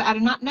chickens. I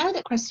did not know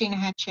that Christina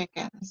had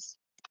chickens.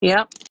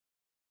 Yep.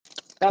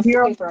 That's the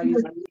paper I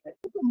use. You're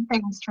keeping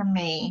things from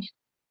me.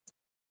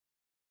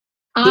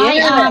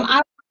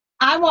 Yeah.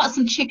 I want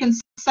some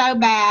chickens so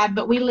bad,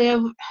 but we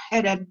live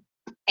at a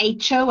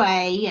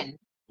HOA and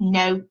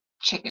no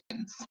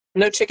chickens.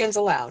 No chickens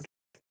allowed.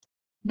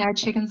 No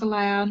chickens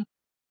allowed.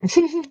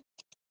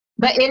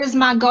 But it is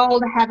my goal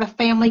to have a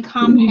family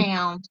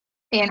compound,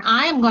 and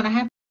I am going to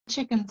have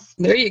chickens.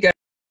 There you go.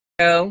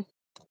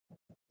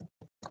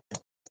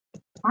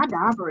 My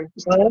daughter is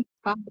just Well,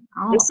 falling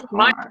all this is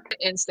my apart.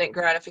 instant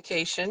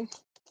gratification.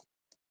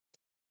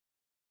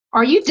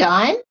 Are you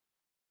done?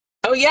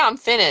 Oh yeah, I'm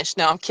finished.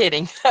 No, I'm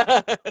kidding.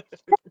 That's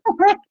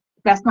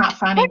not I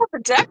funny.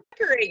 have to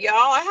decorate, y'all.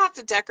 I have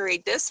to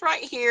decorate this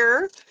right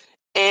here,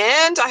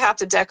 and I have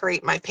to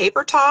decorate my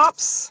paper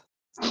tops.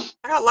 I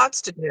got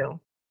lots to do.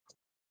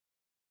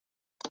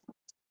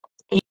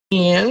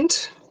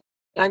 And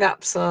I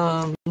got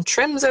some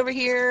trims over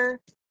here.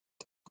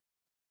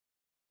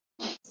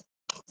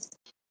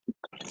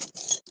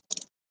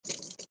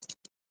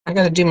 I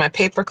got to do my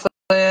paper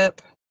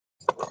clip.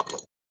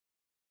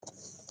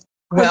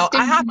 Well, I Kristen,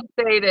 have to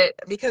say that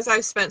because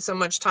I've spent so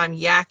much time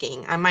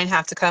yakking, I might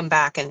have to come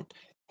back and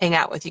hang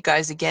out with you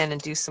guys again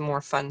and do some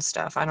more fun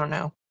stuff. I don't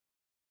know.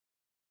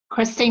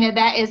 Christina,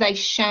 that is a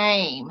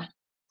shame.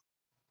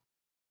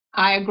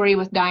 I agree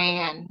with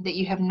Diane that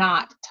you have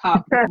not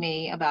talked with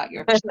me about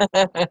your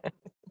chickens.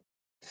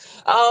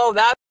 Oh,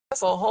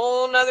 that's a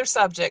whole nother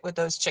subject with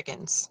those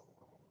chickens.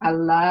 I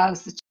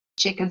love the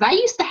chickens. I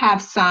used to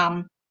have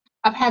some.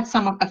 I've had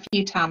some a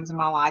few times in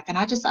my life, and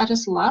I just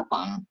love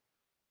them.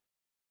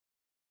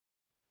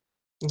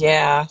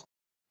 Yeah.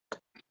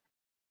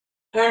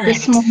 All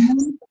This right.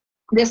 morning,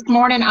 this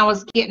morning I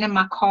was getting in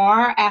my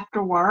car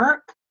after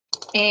work,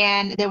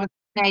 and there was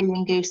a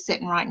Canadian goose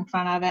sitting right in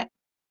front of it.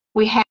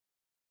 We have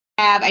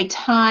a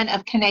ton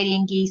of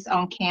Canadian geese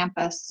on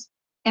campus,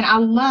 and I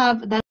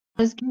love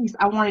those geese.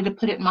 I wanted to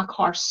put it in my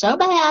car so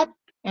bad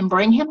and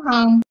bring him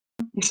home.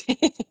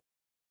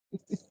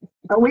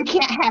 But we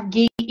can't have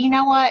geese. You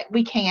know what?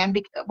 We can.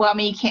 Well, I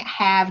mean, you can't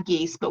have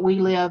geese, but we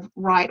live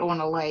right on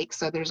a lake,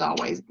 so there's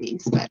always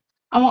geese. But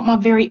I want my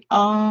very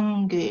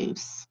own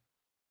goose.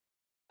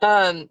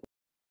 Um,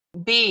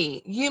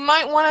 B, you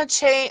might want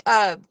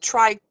to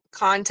try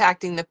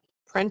contacting the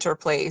printer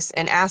place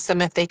and ask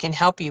them if they can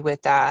help you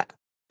with that.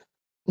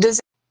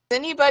 Does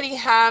anybody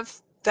have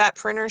that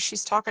printer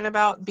she's talking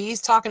about? B's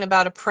talking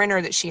about a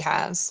printer that she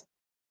has.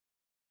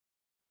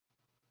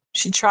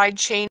 She tried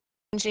changing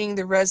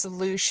the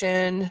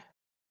resolution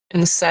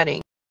and the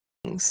settings.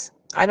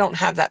 I don't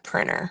have that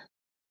printer.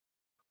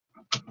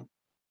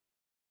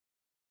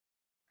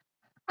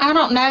 I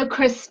don't know,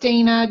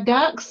 Christina.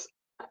 Ducks.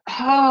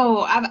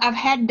 Oh, I've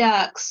had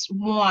ducks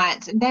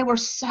once. They were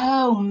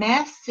so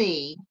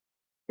messy.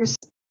 They're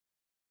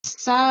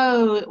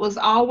so it was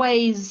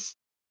always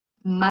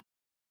mucky.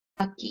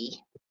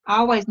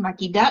 Always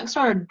mucky. Ducks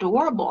are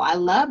adorable. I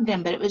love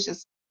them, but it was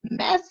just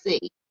messy.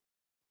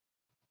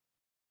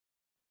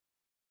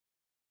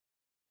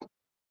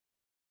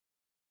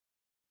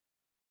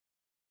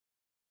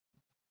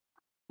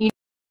 You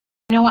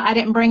know what I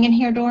didn't bring in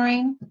here,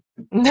 Doreen?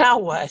 Now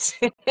what?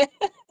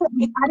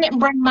 I didn't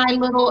bring my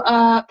little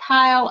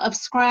pile of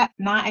scrap,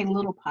 not a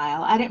little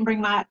pile. I didn't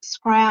bring my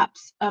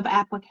scraps of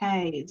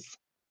appliques.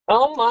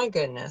 Oh my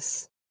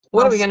goodness.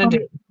 What My are we going to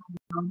do?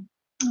 um,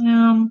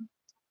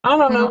 I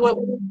don't I know don't what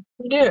know.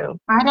 we do.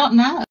 I don't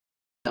know.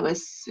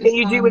 Can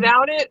you do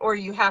without it or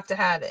you have to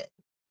have it?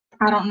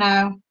 I don't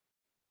know.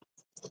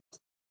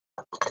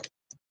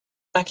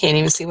 I can't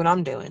even see what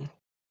I'm doing.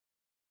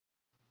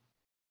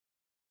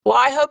 Well,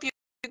 I hope you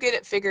get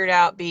it figured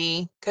out,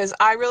 B, because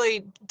I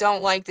really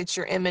don't like that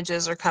your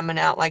images are coming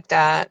out like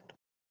that.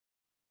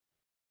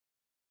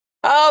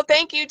 Oh,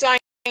 thank you,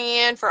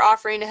 Diane, for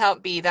offering to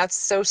help B. That's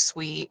so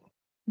sweet.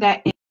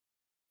 That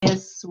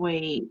is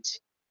sweet.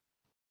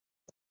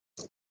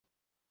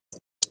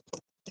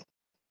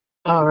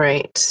 All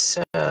right,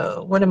 so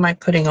what am I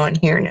putting on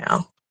here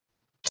now?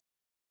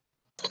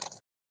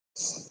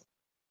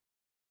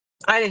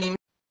 I didn't even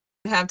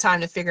have time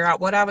to figure out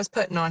what I was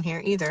putting on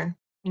here either.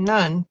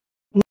 None.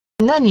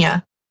 None, yeah.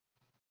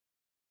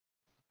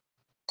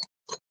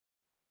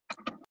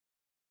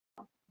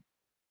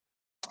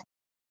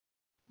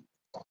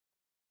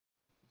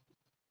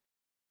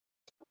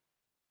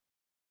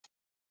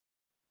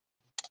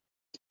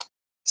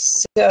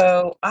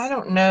 So I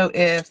don't know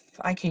if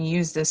I can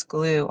use this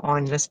glue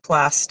on this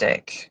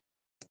plastic.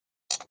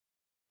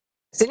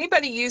 Does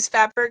anybody use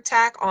fabric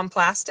tack on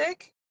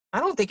plastic? I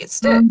don't think it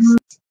sticks.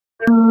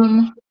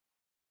 Um,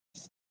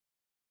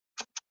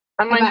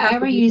 I might have I have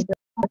ever to use used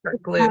a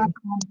different glue.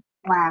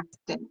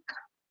 plastic?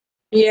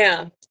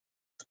 Yeah.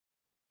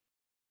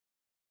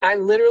 I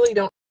literally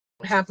don't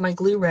have my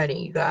glue ready,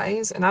 you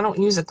guys, and I don't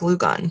use a glue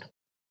gun.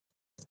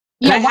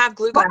 And Yeah, I have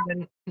glue why guns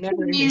and never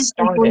don't you even use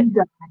a glue started.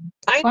 gun?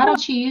 I Why know,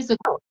 don't you use a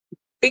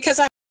because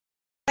I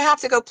have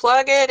to go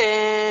plug it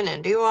in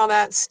and do all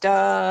that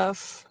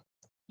stuff.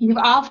 You've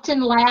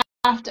often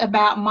laughed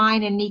about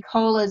mine and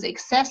Nicola's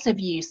excessive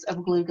use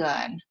of glue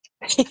gun.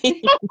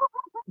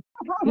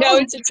 No,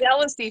 it's a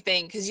jealousy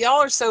thing because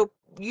y'all are so,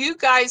 you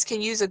guys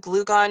can use a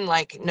glue gun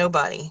like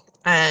nobody.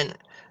 And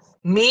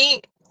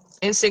me,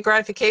 instant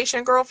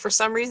gratification girl, for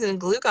some reason,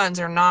 glue guns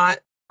are not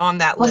on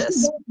that Well, see,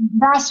 list.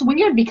 that's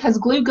weird because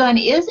glue gun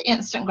is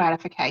instant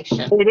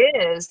gratification. It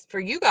is for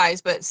you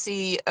guys, but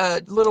see,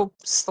 a little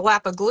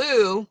slap of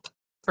glue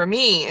for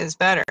me is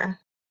better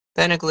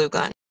than a glue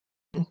gun.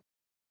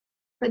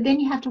 But then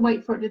you have to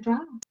wait for it to dry.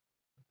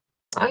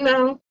 I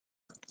know.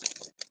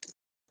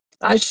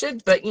 I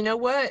should, but you know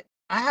what?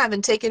 I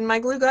haven't taken my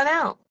glue gun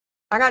out.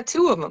 I got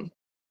 2 of them.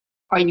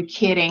 Are you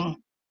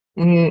kidding?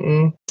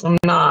 I'm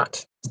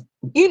not.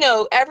 You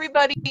know,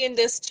 everybody in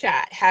this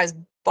chat has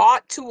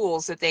bought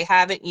tools that they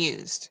haven't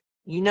used.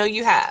 You know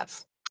you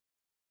have.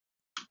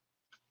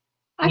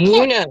 I You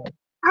can't know.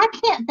 I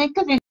can't think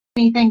of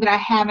anything that I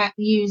haven't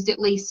used at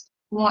least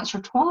once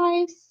or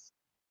twice.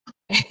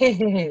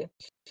 I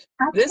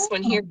This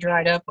one here can't.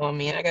 dried up on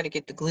me and I got to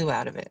get the glue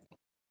out of it.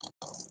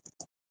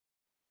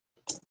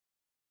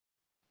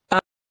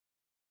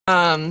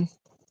 Um,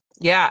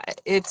 yeah,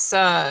 it's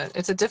a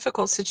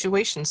difficult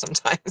situation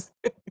sometimes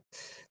I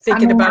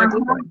thinking mean, about a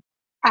glue gun.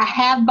 I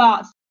have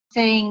bought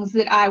things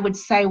that I would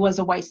say was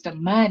a waste of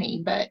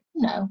money, but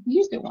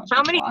used it once or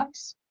How many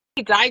twice.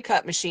 die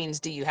cut machines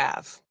do you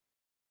have?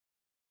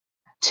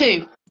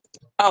 2.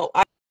 Oh,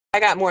 I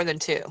got more than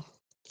 2.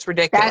 It's That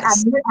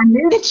ridiculous. I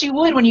knew that you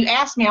would when you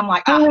asked me. I'm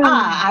like,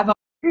 aha, I've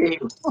only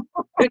 2.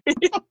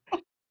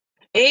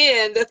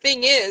 And the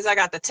thing is, I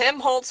got the Tim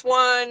Holtz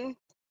one.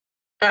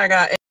 I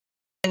got,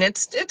 and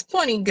it's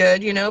plenty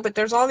good, you know, but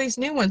there's all these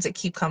new ones that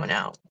keep coming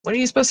out. What are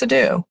you supposed to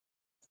do?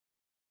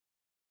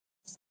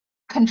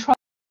 Control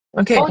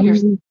Okay. your.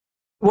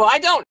 Well, I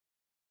don't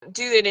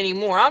do it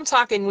anymore. I'm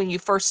talking when you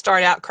first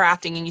start out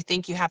crafting and you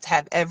think you have to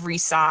have every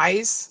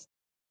size,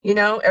 you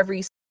know,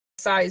 every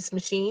size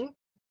machine.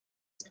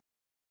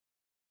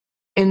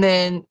 And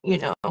then, you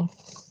know,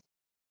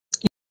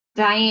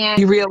 Diane,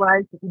 you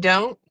realize you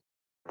don't.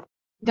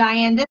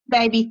 this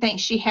baby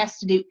thinks she has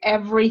to do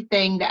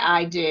everything that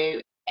I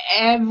do.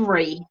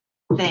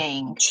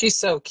 Everything. She's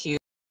so cute,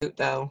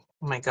 though.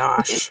 Oh my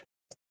gosh.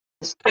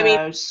 It's I mean,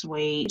 so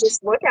sweet.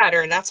 just look at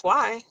her, and that's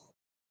why.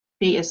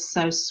 She is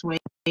so sweet.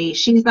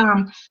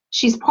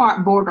 She's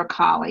part border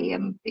collie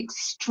and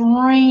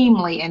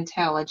extremely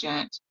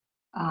intelligent.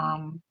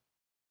 Um,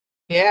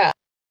 Yeah.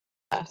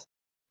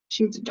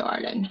 she's a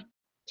darling.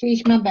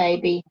 She's my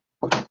baby.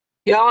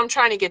 Y'all, I'm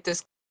trying to get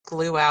this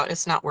glue out.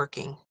 It's not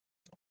working.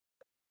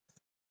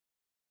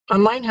 I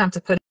might have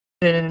to put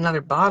it in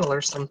another bottle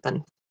or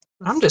something.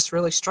 I'm just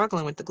really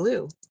struggling with the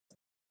glue.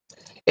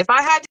 If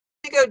I had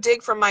to go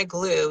dig for my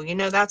glue, you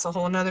know, that's a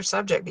whole nother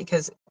subject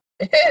because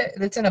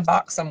it's in a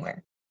box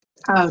somewhere.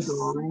 Oh,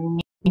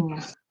 darling.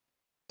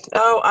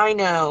 Oh, I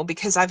know,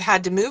 because I've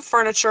had to move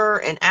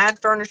furniture and add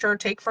furniture,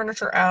 take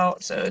furniture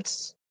out, so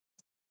it's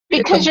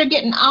Because you're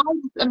getting all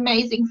this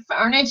amazing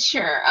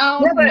furniture.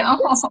 Oh, yeah, but no.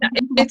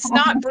 it's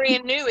not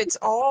brand new. It's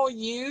all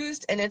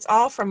used and it's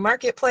all from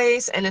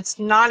Marketplace and it's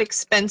not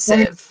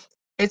expensive.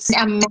 It's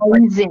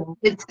Amazing.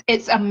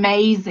 It's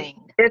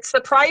amazing. it's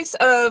the price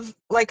of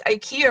like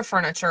IKEA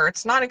furniture.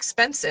 It's not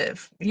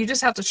expensive. You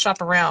just have to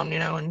shop around, you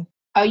know, and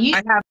Oh, you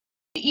I have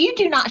you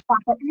do not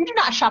shop. You do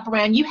not shop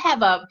around. You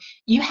have a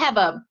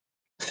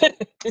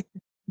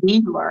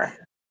dealer.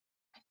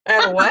 I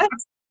have a what? You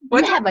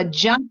What's that? have a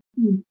junkie.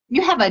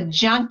 You have a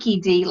junkie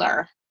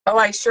dealer. Oh,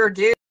 I sure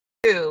do.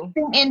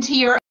 Into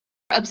your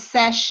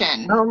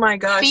obsession. Oh my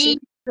gosh, she's Feed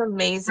your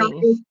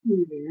amazing.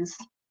 issues.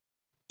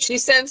 She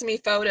sends me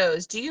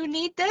photos. Do you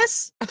need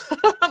this?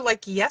 I'm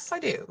like, yes, I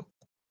do.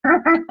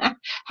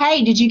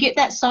 Hey, did you get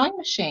that sewing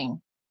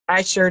machine?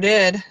 I sure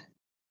did.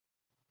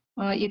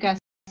 Well, you guys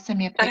send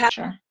me a I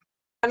picture.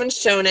 haven't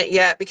shown it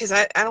yet because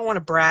I don't want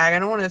to brag. I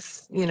don't want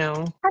to, you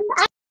know. I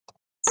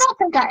don't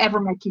think I ever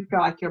make you feel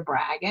like you're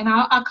bragging.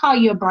 I'll call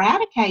you a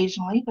brat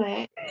occasionally,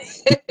 but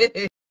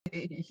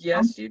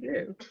Yes, you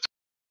do.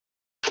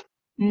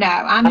 no,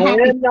 I'm I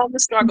happy. am on the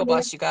struggle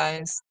bus, you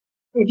guys.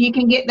 If you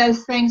can get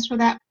those things for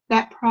that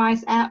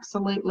price,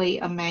 absolutely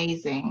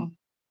amazing.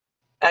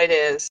 It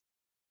is.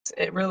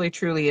 It really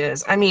truly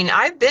is. I mean,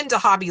 I've been to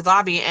Hobby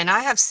Lobby and I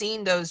have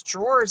seen those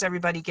drawers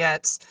everybody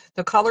gets,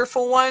 the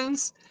colorful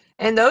ones,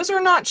 and those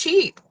are not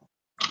cheap.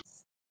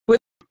 With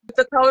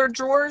the colored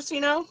drawers,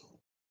 you know?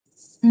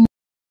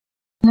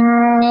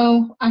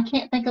 No, I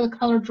can't think of the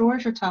color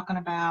drawers you're talking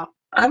about.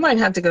 I might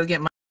have to go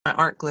get my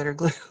art glitter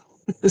glue.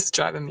 It's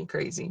driving me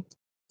crazy.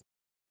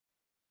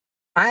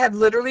 I have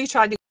literally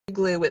tried to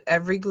glue with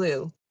every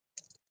glue.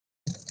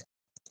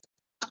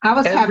 I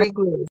was having Every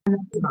glue.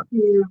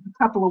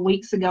 a couple of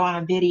weeks ago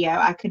on a video.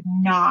 I could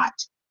not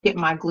get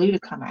my glue to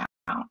come out.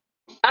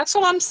 That's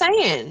what I'm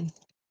saying.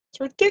 It's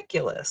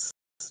ridiculous.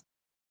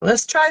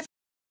 Let's try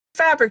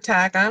fabric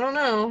tack. I don't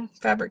know.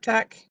 Fabric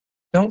tack.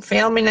 Don't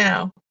fail me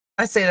now.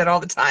 I say that all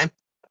the time.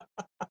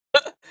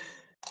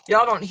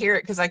 Y'all don't hear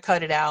it because I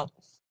cut it out.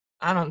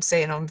 I don't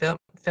say it on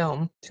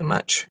film too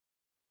much.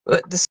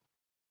 But the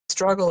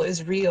struggle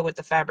is real with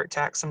the fabric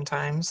tack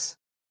sometimes.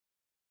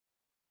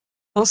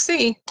 We'll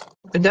see.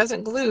 If it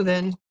doesn't glue,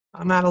 then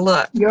I'm out of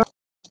luck. You're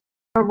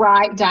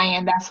right,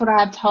 Diane. That's what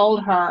I've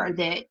told her,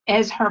 that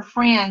as her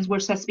friends, we're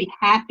supposed to be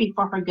happy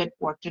for her good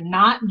fortune,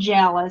 not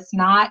jealous,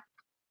 not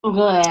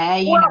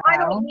bleh, you know. I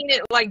don't mean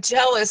it like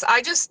jealous.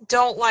 I just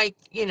don't like,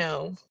 you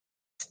know.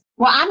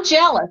 Well, I'm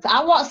jealous.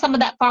 I want some of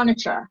that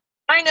furniture.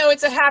 I know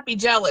it's a happy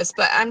jealous,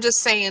 but I'm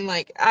just saying,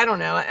 like, I don't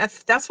know.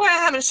 That's why I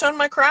haven't shown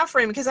my craft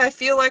room, because I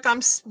feel like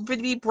I'm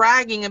would be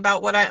bragging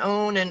about what I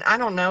own, and I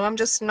don't know. I'm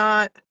just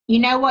not. You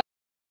know what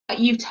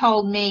you've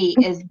told me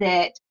is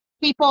that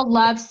people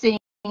love seeing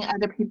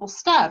other people's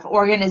stuff,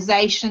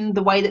 organization,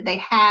 the way that they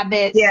have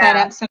it set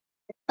up. So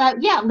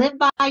yeah, live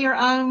by your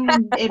own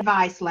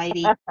advice,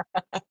 lady.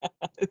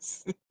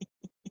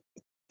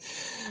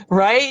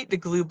 Right? The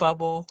glue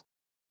bubble.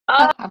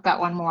 I've got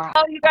one more.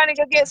 Oh, you gotta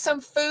go get some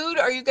food?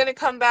 Or are you gonna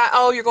come back?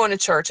 Oh, you're going to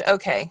church.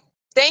 Okay.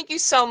 Thank you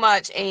so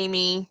much,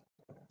 Amy.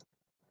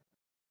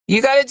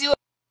 You gotta do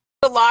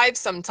a live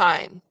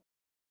sometime.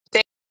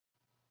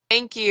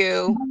 Thank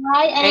you.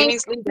 Hi,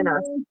 Amy's leaving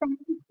us. Thank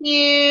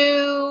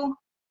you.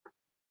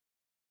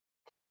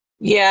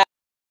 Yeah.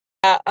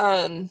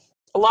 A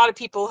lot of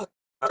people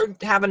are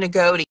having to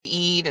go to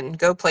eat and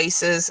go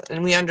places,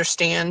 and we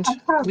understand.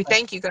 We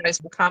thank you guys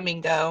for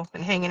coming, though,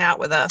 and hanging out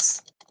with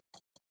us.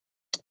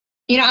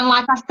 You know, and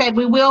like I said,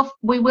 we will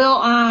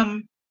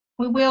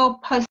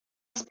post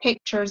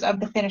pictures of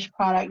the finished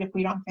product if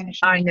we don't finish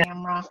on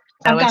camera.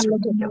 I've got a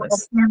little bit more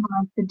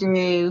camera to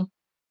do.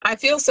 I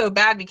feel so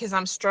bad because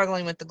I'm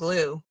struggling with the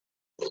glue.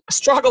 I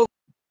struggle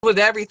with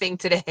everything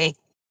today.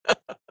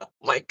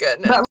 My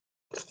goodness. But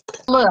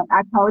look,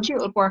 I told you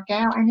it would work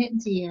out, and it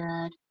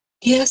did.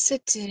 Yes,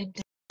 it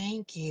did.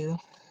 Thank you.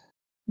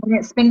 And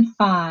it's been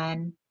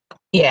fun.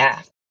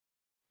 Yeah.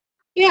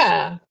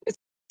 Yeah,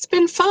 it's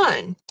been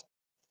fun.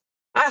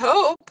 I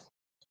hope.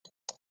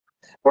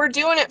 We're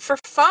doing it for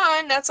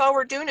fun. That's all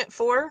we're doing it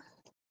for.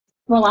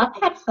 Well, I've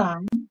had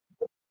fun.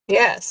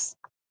 Yes.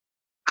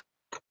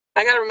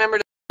 I gotta remember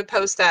to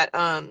post that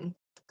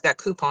that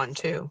coupon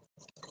too.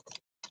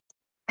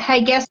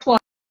 Hey, guess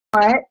what?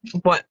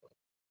 What?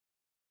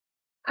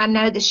 I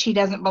know that she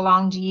doesn't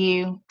belong to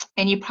you,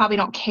 and you probably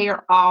don't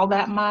care all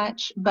that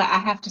much, but I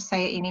have to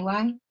say it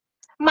anyway.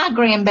 My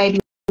grandbaby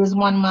is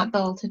 1 month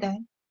old today.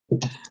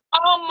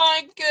 Oh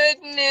my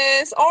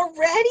goodness.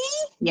 Already?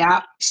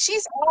 Yeah.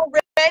 She's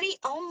already?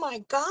 Oh my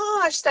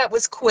gosh, that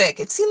was quick.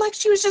 It seemed like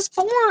she was just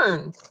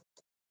born.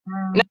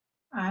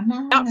 I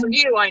know. Not for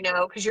you, I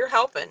know, because you're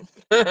helping.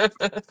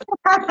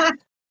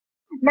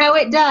 No,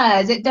 it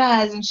does. It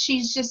does. And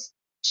she's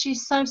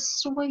so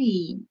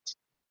sweet.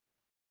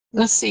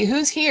 Let's see,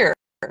 who's here?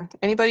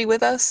 Anybody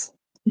with us?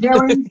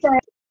 Dylan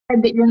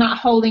said that you're not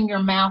holding your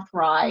mouth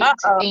right.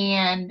 Uh-oh.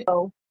 And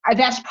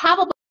that's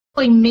probably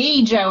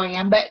me,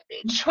 Joanne, but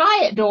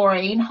try it,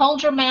 Doreen.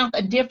 Hold your mouth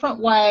a different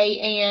way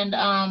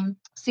and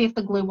see if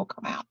the glue will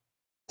come out.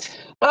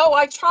 Oh,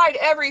 I tried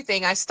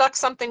everything. I stuck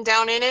something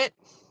down in it.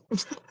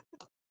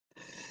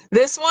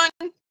 This one.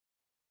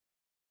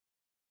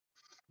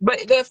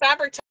 But the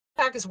fabric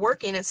tack is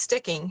working. It's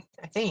sticking,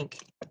 I think.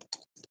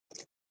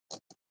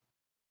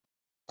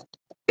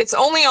 It's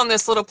only on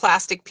this little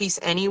plastic piece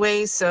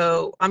anyway,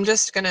 so I'm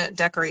just going to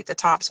decorate the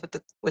tops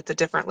with the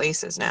different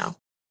laces now.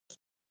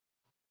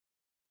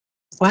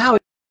 Wow,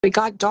 it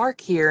got dark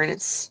here, and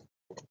it's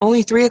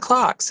only 3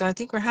 o'clock, so I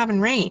think we're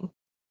having rain.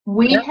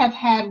 We have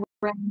had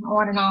rain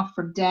on and off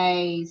for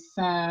days,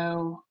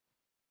 so.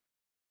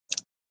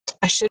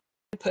 I should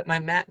put my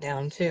mat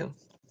down, too.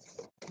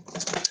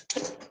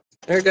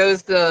 There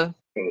goes the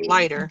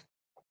lighter.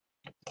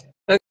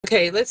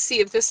 Okay, let's see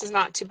if this is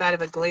not too bad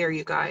of a glare,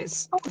 you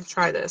guys. Let's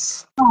try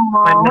this.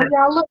 Oh,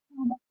 yeah,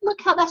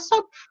 look how that's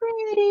so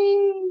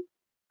pretty.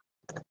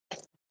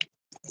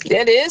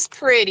 It is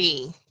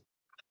pretty.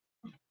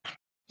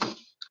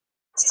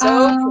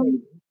 So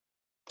pretty.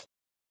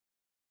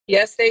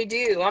 Yes, they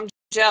do. I'm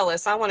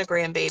jealous. I want a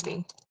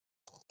grandbaby.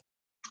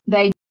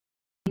 They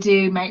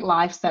do make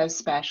life so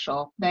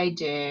special. They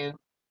do.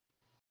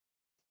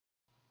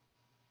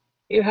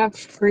 You have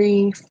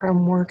free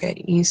from work at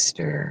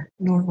Easter.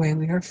 Norway,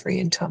 we are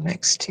free until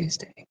next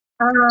Tuesday.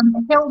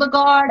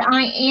 Hildegard,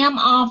 I am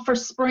off for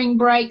spring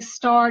break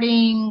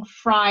starting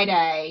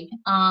Friday.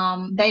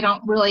 They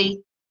don't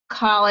really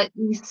call it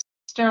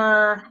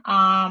Easter.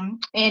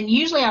 And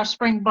usually our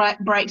spring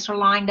breaks are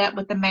lined up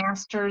with the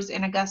Masters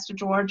in Augusta,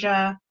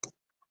 Georgia.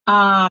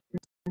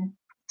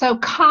 So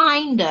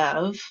kind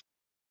of,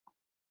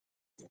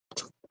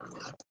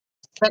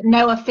 but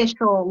no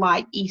official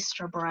like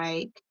Easter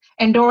break.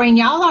 And Doreen,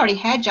 y'all already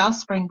had y'all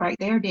spring break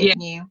there, Yeah,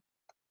 didn't you?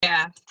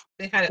 yeah.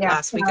 They had it Yeah.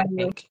 last week, I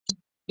think.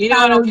 You know,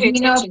 I So don't do pay you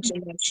know attention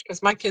too much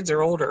because my kids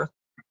are older.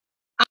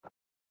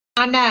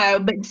 I know,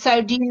 but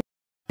so do you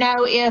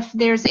know if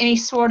there's any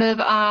sort of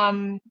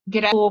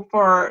get out school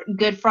for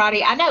Good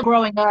Friday? I know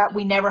growing up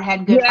we never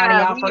had Good Friday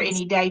Yeah, off we or used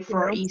any day to.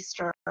 for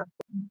Easter,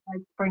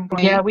 like spring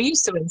Yeah, break. we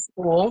used to in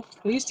school.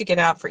 We used to get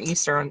out for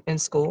Easter in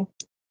school.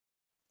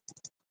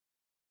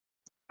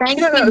 You Thank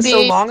know, that you, was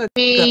so long ago.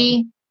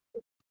 B.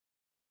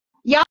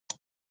 Y'all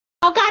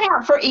got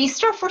out for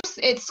Easter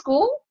at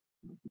school,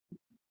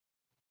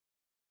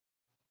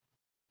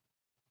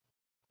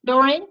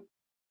 Doreen?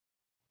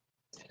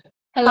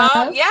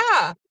 Hello?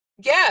 Yeah.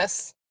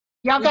 Yes,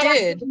 Y'all we got out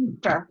did. for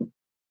Easter.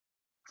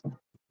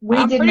 We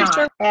I'm did pretty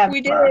sure not,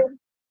 we did. ever.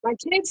 My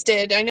kids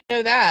did. I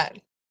know that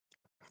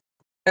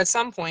at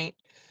some point.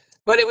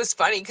 But it was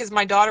funny because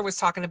my daughter was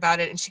talking about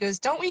it and she goes,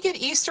 "Don't we get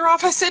Easter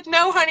off?" I said,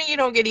 "No, honey, you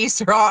don't get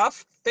Easter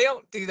off. They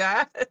don't do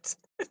that."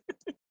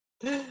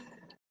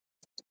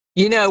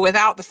 You know,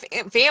 without the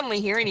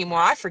family here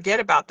anymore, I forget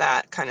about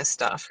that kind of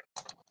stuff.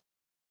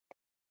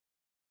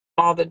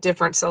 All the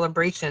different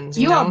celebrations,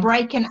 you You are know.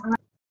 breaking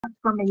up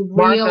for me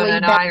Martha really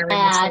and I are in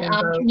the bad. same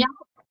boat.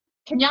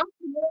 Can y'all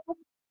hear us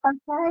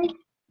okay?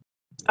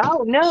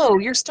 Oh no,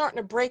 you're starting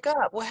to break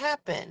up. What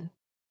happened?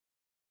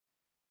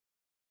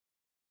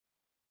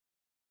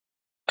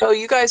 Oh,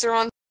 you guys are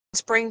on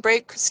spring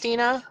break,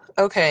 Christina?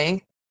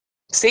 Okay.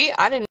 See,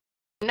 I didn't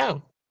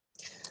know.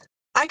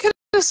 I could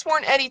have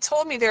sworn Eddie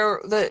told me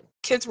the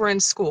kids were in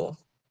school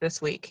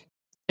this week.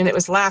 And it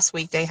was last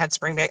week they had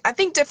spring break. I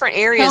think different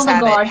areas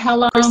have it. Hildegard, how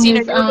long Christina,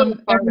 is you're a little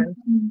farther.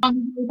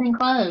 everything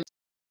closed?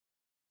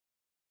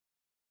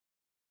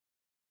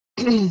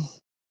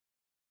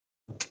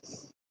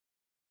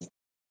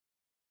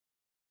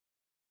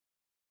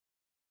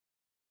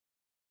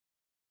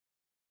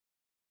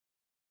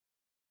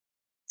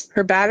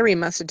 Her battery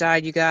must have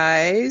died, you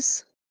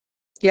guys.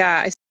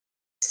 Yeah, I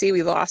see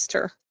we lost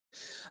her.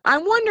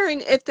 I'm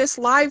wondering if this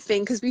live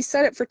thing, because we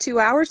set it for 2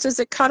 hours, does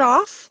it cut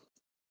off?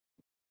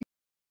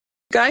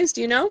 Guys,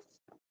 do you know?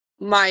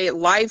 My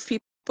live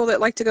people that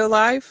like to go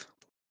live?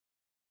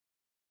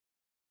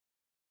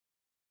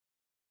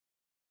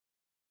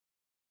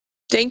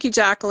 Thank you,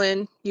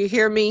 Jacqueline. You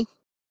hear me?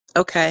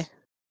 Okay.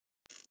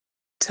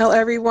 Tell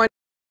everyone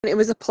it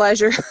was a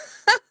pleasure.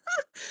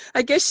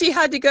 I guess she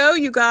had to go,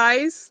 you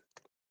guys.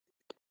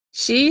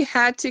 She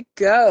had to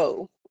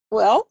go.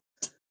 Well,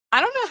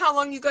 I don't know how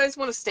long you guys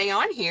want to stay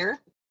on here.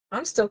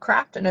 I'm still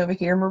crafting over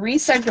here. Marie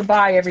said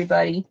goodbye,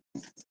 everybody.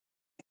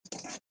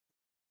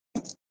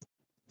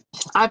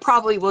 I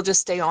probably will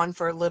just stay on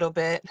for a little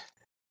bit.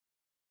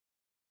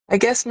 I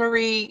guess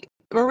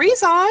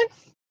Marie's on.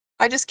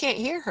 I just can't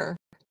hear her.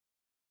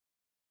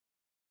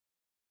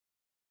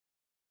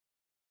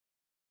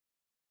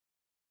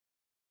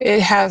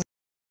 It has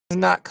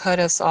not cut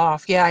us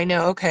off. Yeah, I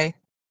know. Okay.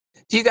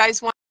 Do you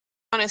guys want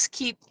us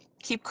keep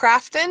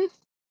crafting?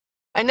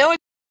 I know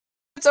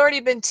it's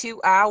already been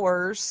 2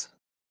 hours.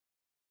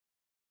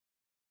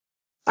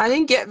 I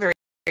didn't get very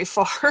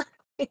far.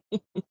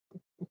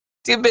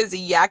 Too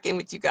busy yakking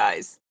with you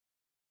guys.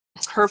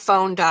 Her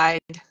phone died.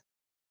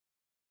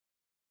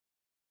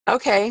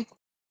 Okay.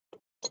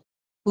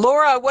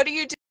 Laura, what are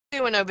you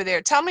doing over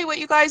there? Tell me what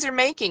you guys are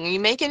making. Are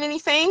you making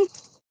anything?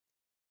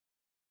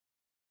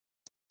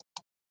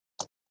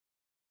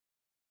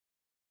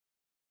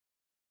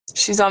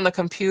 She's on the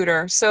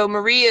computer. So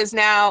Marie is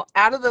now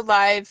out of the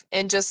live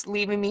and just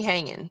leaving me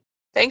hanging.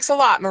 Thanks a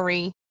lot,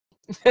 Marie.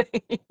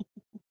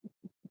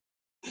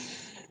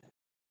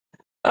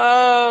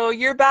 Oh,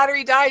 your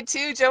battery died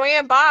too,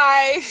 Joanne.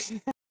 Bye.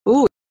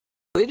 Ooh,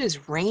 it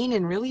is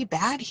raining really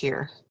bad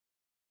here.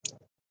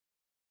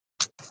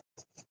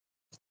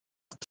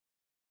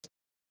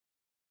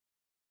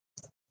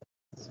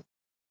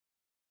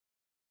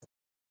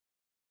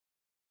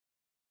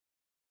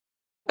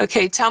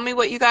 Okay, tell me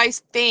what you guys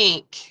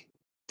think.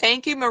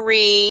 Thank you,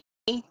 Marie.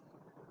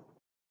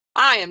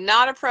 I am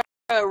not a pro,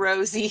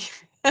 Rosie.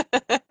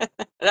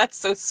 That's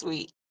so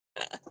sweet.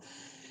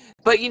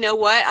 But you know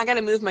what? I got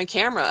to move my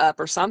camera up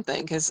or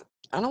something because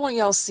I don't want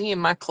y'all seeing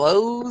my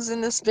clothes in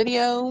this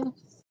video.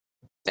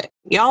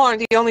 Y'all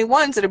aren't the only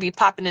ones that'll be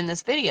popping in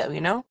this video,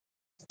 you know?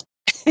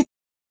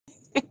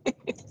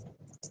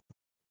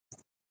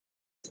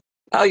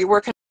 Oh, you're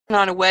working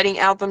on a wedding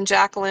album,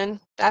 Jacqueline?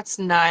 That's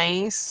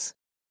nice.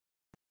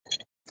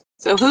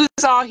 So who's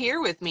all here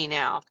with me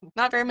now?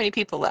 Not very many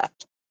people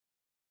left.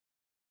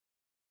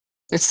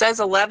 It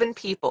says 11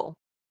 people.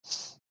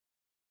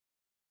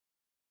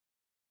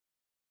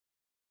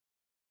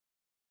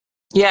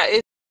 Yeah,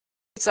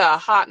 it's a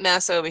hot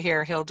mess over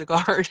here,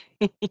 Hildegard.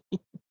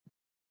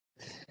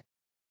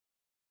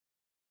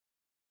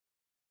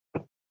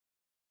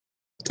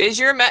 Is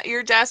your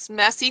desk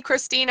messy,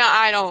 Christina?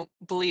 I don't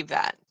believe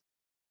that.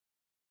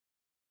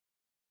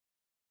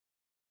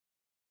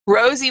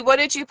 Rosie, what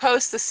did you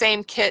post the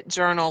same kit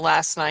journal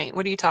last night?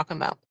 What are you talking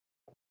about?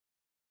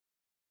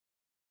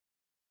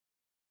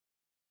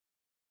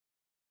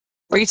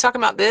 Were you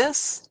talking about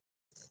this?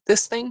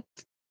 This thing?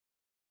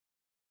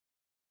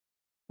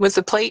 With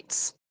the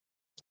plates?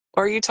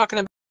 Or are you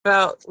talking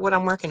about what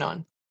I'm working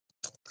on?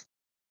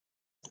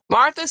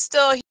 Martha's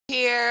still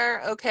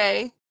here.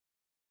 Okay.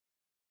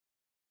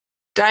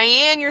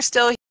 Diane, you're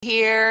still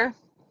here.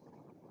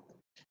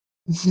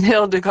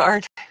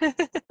 Hildegard.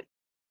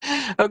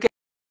 Okay,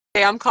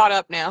 I'm caught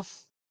up now.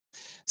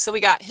 So we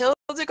got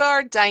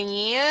Hildegard,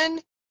 Diane,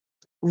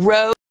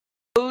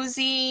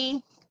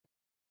 Rosie,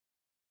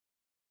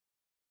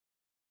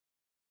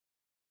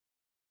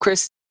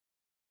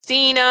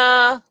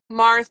 Christina,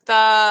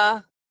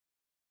 Martha,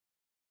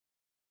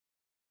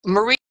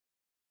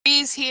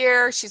 Marie's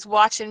here. She's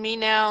watching me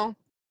now.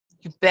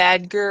 You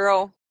bad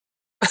girl.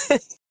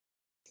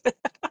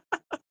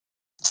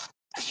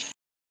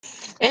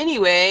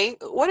 Anyway,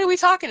 what are we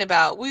talking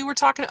about? We were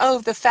talking, oh,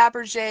 the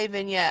Faberge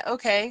vignette.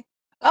 Okay.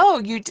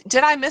 Oh,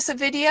 did I miss a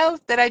video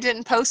that I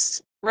didn't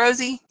post,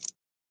 Rosie?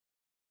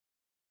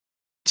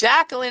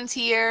 Jacqueline's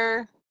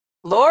here.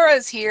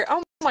 Laura's here.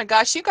 Oh my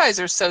gosh, you guys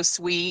are so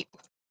sweet.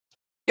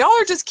 Y'all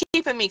are just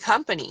keeping me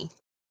company.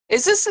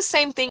 Is this the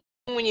same thing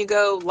when you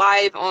go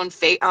live on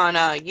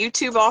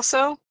YouTube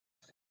also?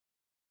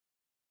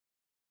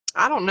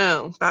 I don't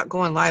know about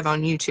going live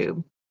on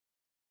YouTube.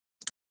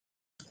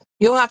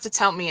 You'll have to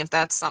tell me if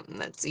that's something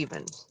that's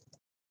even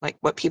like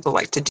what people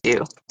like to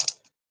do.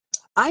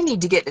 I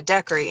need to get to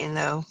decorating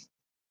though.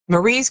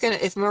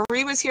 If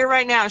Marie was here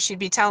right now, she'd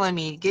be telling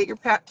me, get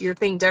your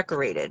thing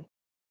decorated,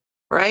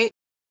 right?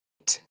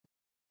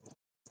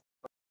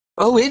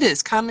 Oh, it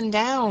is coming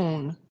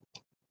down.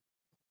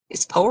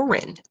 It's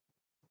pouring.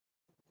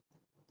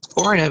 It's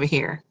pouring over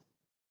here.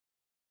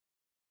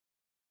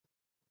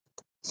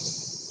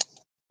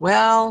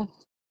 Well,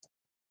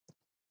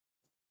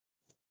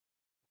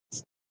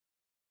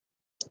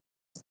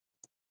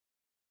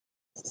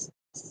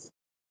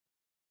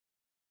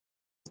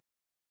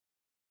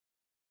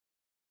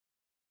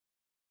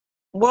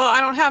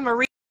 I don't have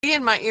Marie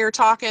in my ear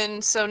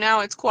talking, so now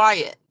it's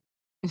quiet.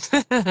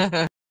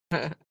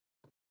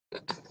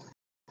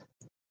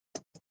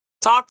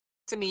 Talk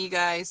to me, you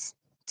guys.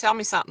 Tell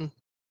me something.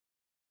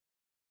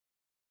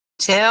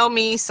 Tell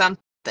me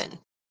something.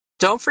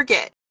 Don't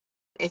forget,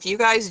 if you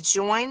guys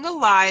join the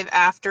live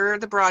after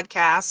the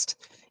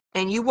broadcast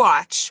and you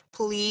watch,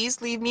 please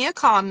leave me a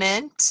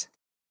comment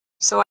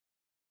so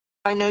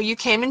I know you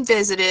came and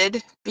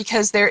visited,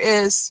 because there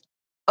is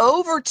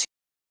over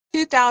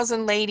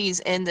 2,000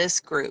 ladies in this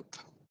group.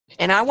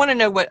 And I want to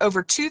know what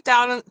over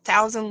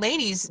 2,000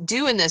 ladies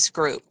do in this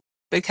group,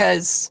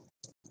 because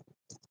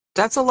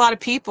that's a lot of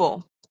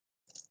people.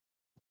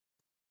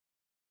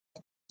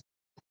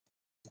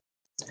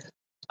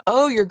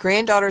 Oh, your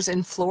granddaughter's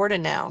in Florida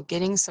now,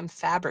 getting some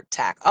fabric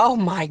tack. Oh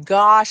my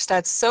gosh,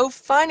 that's so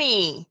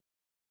funny.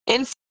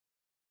 In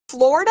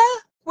Florida?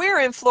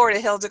 Where in Florida,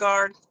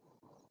 Hildegard?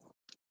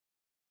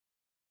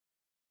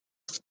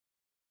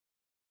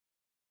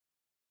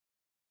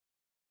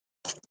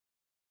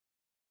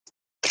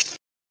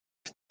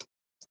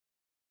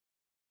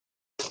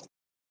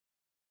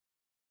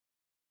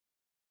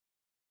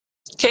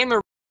 Okay,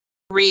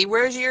 Marie,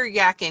 where's your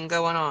yakking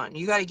going on?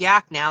 You got a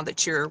yak now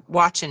that you're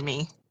watching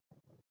me.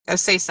 Gotta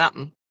say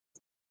something.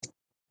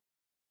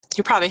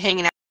 You're probably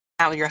hanging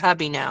out with your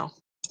hubby now.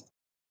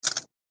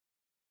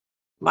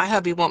 My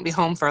hubby won't be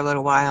home for a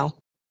little while.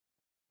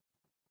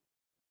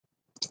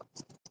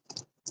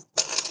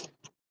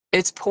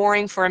 It's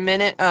pouring for a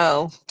minute.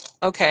 Oh,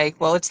 okay.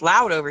 Well, it's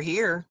loud over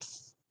here.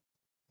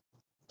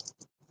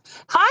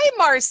 Hi,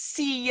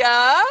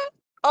 Marcia.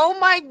 Oh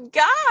my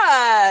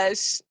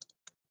gosh.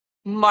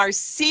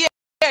 Marcia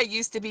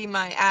used to be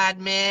my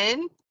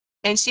admin,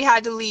 and she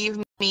had to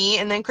leave me,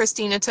 and then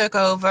Christina took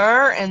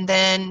over, and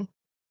then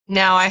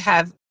now I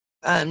have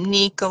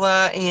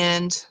Nicola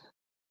and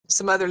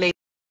some other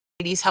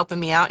ladies helping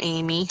me out.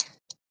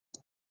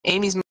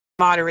 Amy's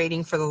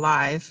moderating for the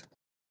live,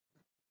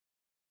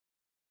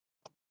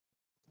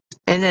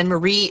 and then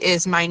Marie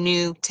is my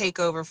new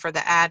takeover for the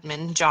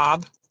admin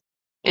job,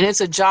 and it's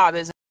a job,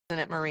 isn't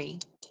it, Marie?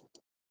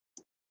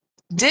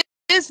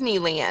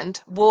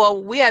 Disneyland.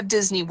 Well, we have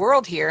Disney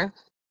World here,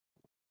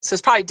 so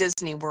it's probably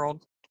Disney World.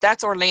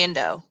 That's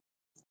Orlando.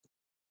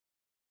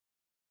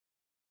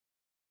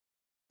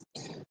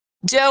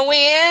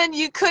 Joanne,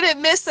 you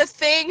couldn't miss a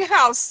thing.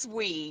 How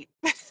sweet.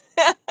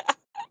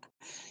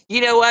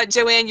 You know what,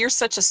 Joanne, you're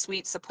such a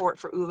sweet support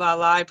for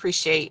Oohlala. I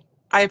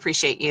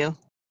appreciate you.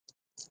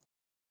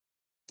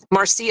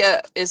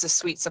 Marcia is a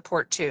sweet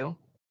support too.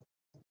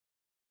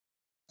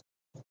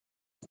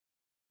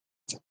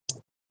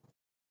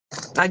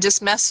 I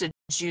just messaged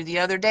you the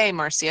other day,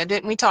 Marcia.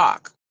 Didn't we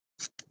talk?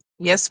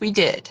 Yes, we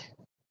did.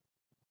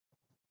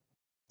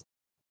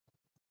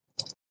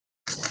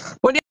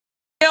 What do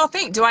y'all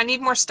think? Do I need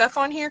more stuff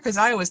on here? Because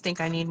I always think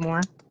I need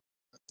more.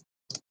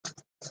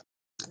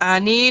 I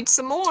need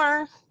some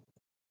more.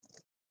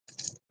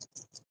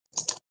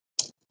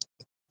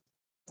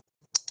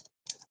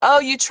 Oh,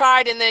 you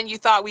tried and then you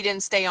thought we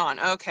didn't stay on.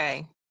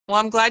 Okay. Well,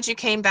 I'm glad you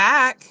came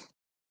back.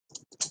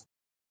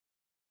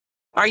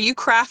 Are you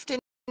crafting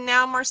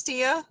now,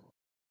 Marcia?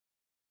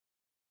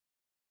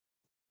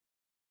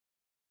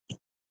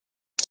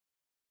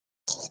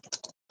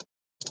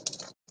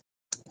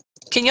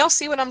 Can y'all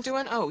see what I'm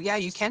doing? Oh, yeah,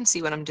 you can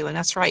see what I'm doing.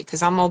 That's right,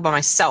 because I'm all by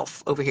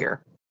myself over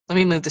here. Let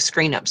me move the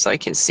screen up so I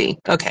can see.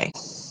 Okay.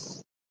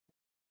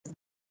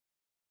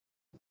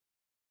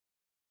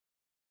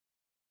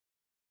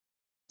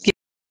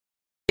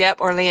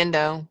 Yep,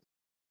 Orlando.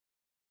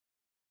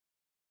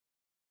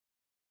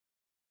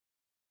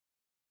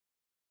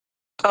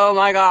 Oh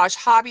my gosh,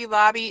 Hobby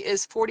Lobby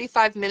is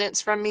 45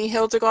 minutes from me,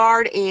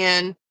 Hildegard,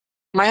 and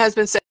my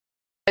husband said,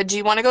 "Do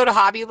you want to go to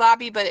Hobby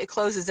Lobby?" But it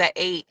closes at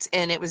 8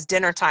 and it was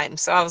dinner time.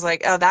 So I was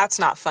like, "Oh, that's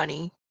not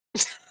funny."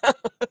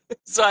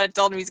 So I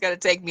told him he's got to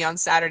take me on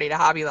Saturday to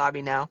Hobby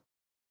Lobby now.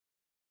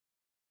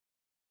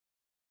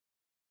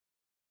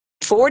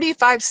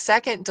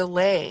 45-second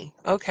delay.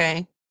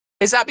 Okay.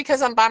 Is that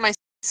because I'm by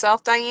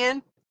myself,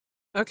 Diane?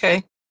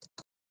 Okay.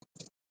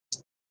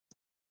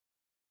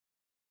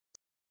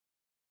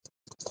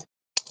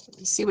 Let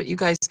me see what you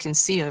guys can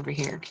see over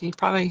here. Can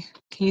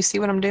you see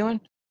what I'm doing?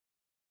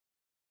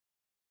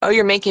 Oh,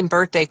 you're making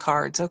birthday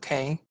cards.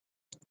 Okay.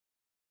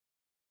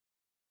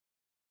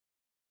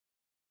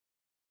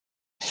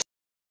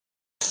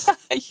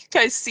 You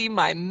guys see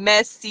my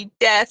messy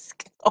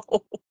desk?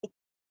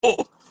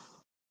 Oh,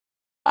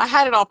 I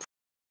had it all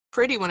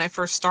pretty when I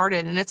first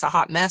started, and it's a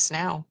hot mess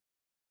now.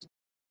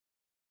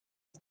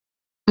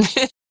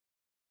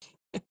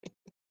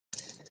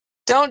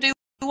 Don't do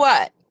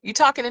what? You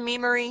talking to me,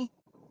 Marie?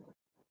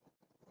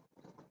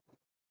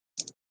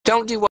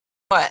 Don't do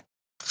what?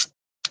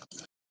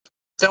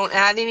 Don't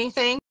add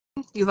anything?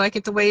 You like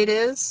it the way it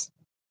is?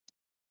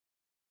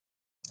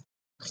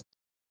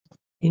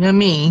 You know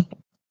me.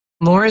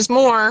 More is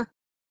more.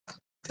 I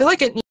feel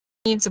like it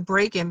needs a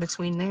break in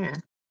between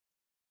there.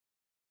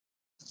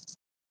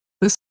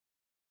 This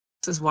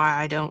is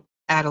why I don't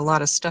add a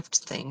lot of stuff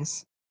to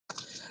things.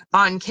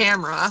 On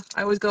camera,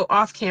 I always go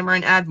off camera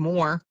and add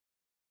more.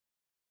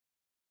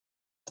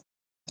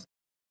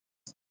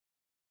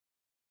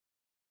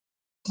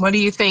 What do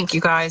you think,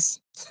 you guys?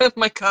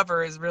 My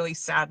cover is really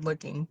sad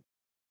looking.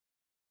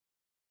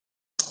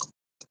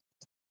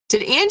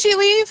 Did Angie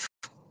leave?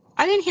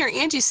 I didn't hear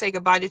Angie say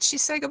goodbye. Did she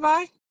say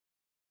goodbye?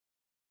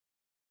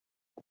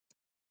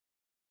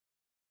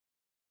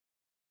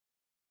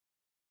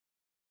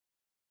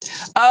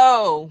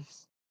 Oh,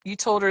 you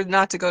told her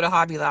not to go to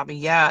Hobby Lobby.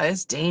 Yeah,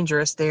 it's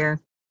dangerous there.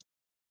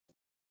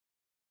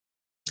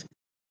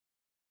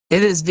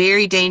 It is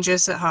very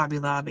dangerous at Hobby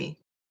Lobby.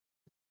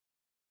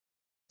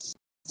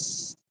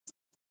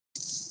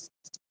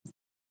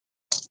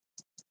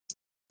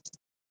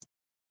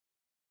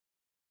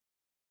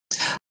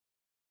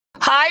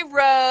 Hi,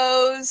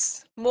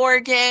 Rose.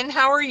 Morgan,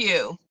 how are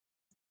you?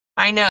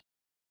 I know.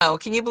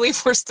 Can you believe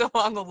we're still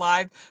on the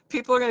live?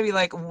 People are going to be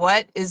like,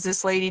 what is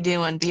this lady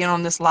doing being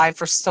on this live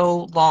for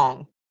so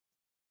long?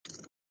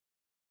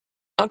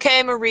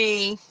 Okay,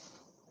 Marie.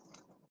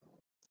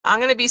 I'm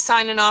going to be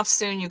signing off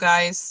soon, you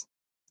guys.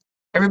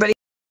 Everybody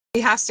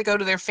has to go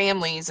to their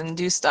families and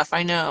do stuff,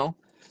 I know.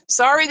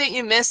 Sorry that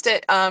you missed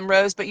it,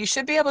 Rose, but you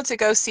should be able to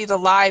go see the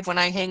live when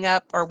I hang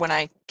up or when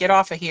I get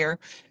off of here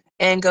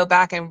and go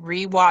back and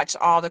rewatch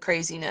all the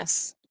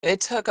craziness.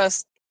 It took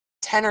us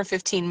 10 or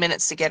 15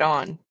 minutes to get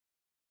on.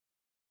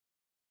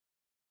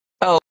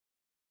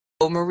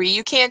 Oh, Marie,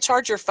 you can't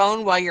charge your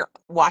phone while you're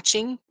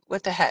watching?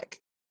 What the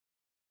heck?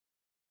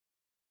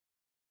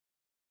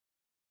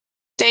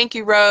 Thank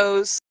you,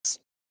 Rose.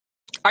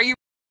 Are you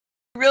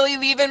really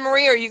leaving,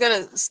 Marie, or are you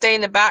going to stay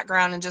in the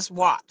background and just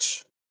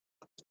watch?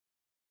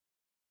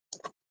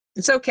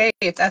 It's okay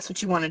if that's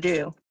what you want to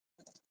do.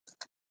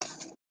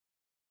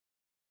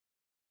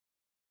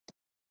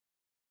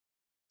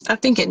 I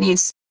think it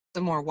needs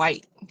some more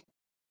white.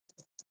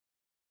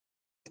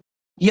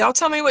 Y'all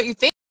tell me what you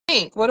think.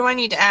 What do I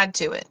need to add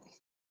to it?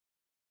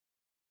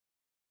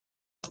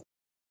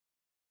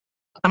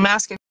 I'm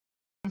asking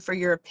for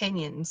your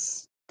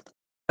opinions.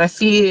 I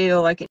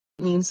feel like it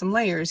needs some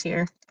layers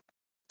here.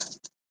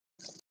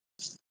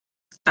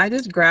 I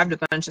just grabbed a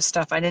bunch of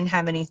stuff. I didn't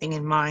have anything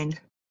in mind,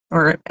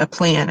 or a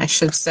plan, I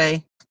should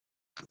say.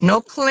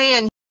 No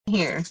plan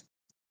here.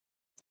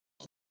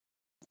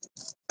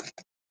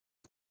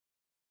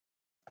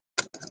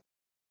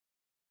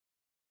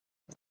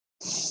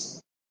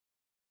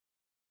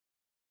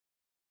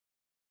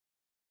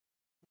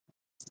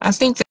 I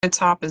think the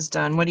top is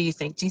done. What do you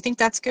think? Do you think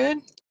that's good?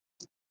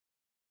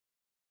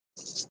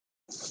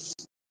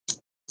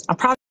 I'll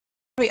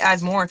probably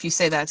add more if you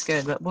say that's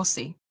good, but we'll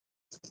see.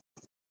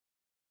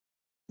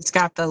 It's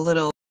got the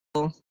little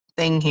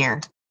thing here.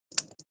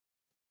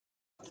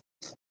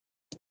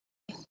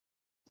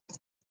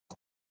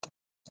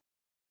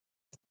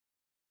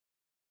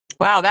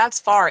 Wow, that's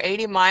far.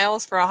 80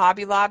 miles for a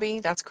Hobby Lobby?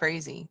 That's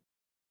crazy.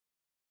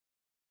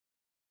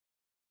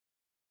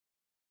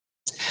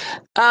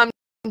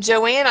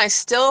 Joanne, I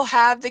still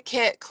have the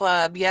kit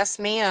club. Yes,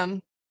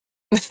 ma'am.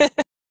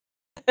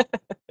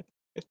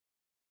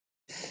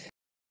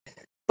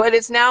 But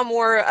it's now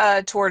more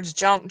towards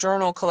junk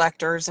journal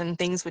collectors and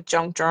things with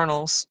junk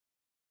journals.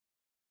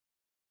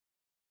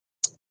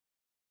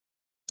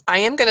 I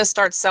am going to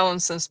start selling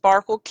some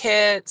sparkle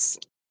kits.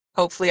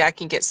 Hopefully I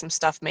can get some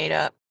stuff made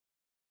up.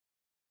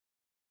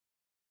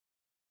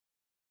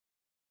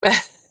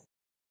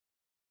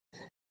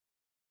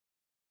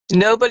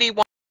 Nobody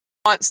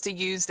wants to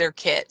use their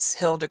kits,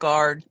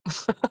 Hildegard.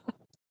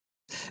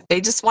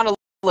 They just want to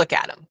look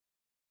at them.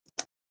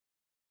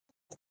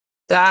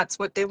 That's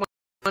what they want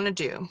to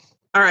do.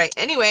 All right.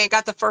 Anyway, I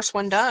got the first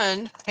one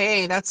done.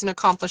 Hey, that's an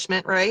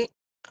accomplishment, right?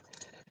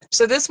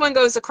 So this one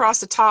goes across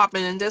the top,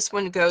 and then this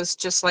one goes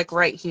just like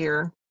right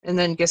here, and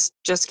then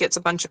just gets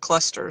a bunch of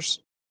clusters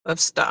of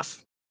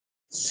stuff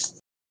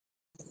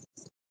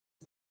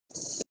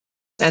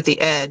at the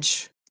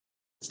edge.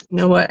 You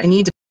know what? I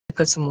need to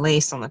put some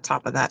lace on the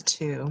top of that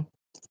too.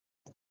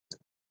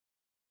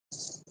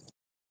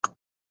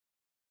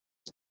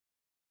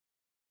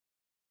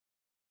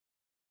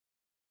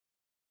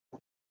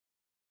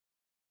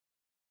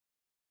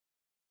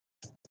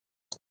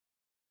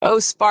 Oh,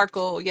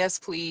 sparkle. Yes,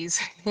 please.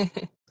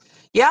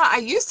 Yeah, I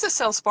used to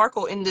sell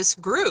sparkle in this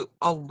group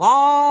a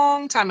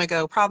long time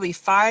ago, probably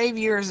 5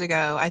 years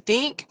ago.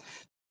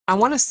 I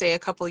want to say a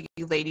couple of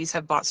you ladies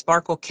have bought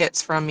sparkle kits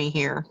from me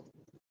here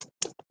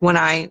when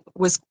I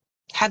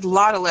had a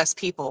lot of less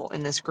people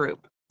in this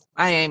group.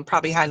 I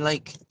probably had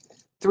like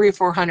 300 or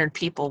 400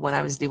 people when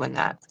I was doing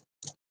that.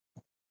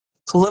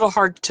 It's a little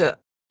hard to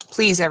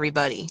please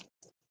everybody.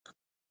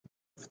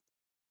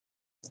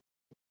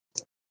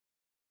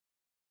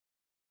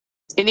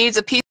 It needs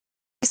a piece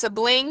of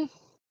bling.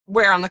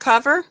 Where, on the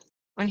cover?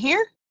 On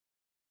here?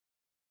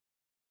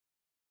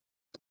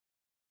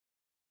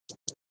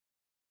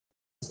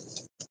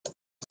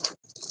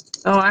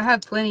 Oh, I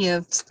have plenty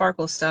of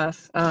sparkle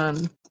stuff,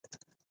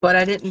 but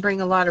I didn't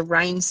bring a lot of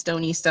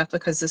rhinestoney stuff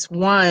because this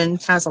one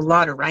has a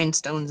lot of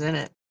rhinestones in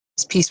it.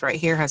 This piece right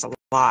here has a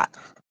lot.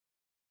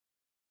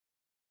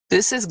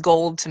 This is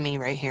gold to me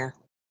right here.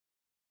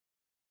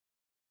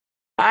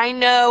 I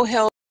know,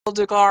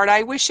 Hildegard.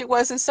 I wish it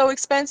wasn't so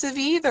expensive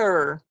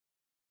either.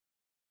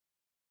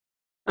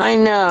 I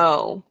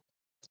know.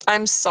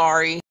 I'm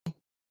sorry.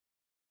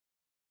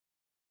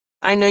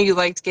 I know you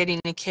liked getting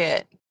a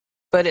kit,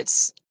 but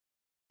it's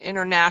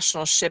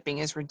international shipping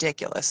is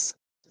ridiculous.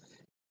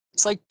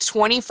 It's like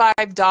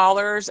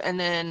 $25, and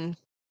then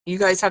you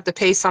guys have to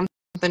pay something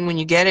when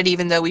you get it,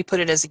 even though we put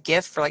it as a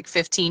gift for like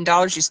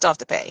 $15, you still have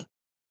to pay.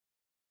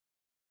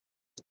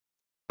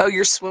 Oh,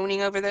 you're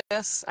swooning over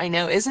this? I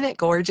know. Isn't it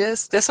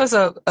gorgeous? This was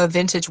a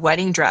vintage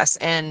wedding dress,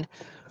 and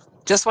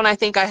just when I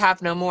think I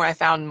have no more, I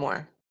found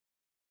more.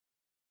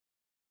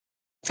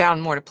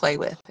 Found more to play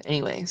with,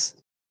 anyways.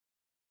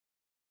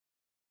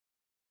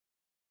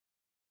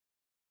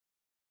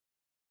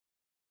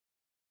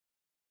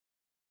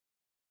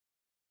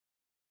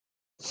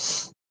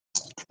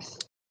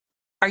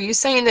 Are you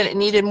saying that it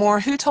needed more?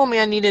 Who told me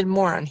I needed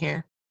more on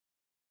here?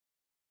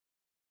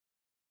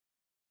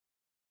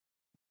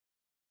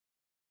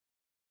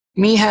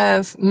 Me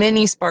have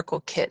many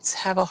sparkle kits.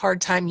 Have a hard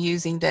time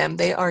using them.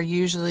 They are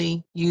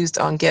usually used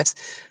on gifts.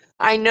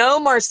 I know,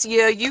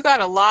 Marcia, you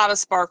got a lot of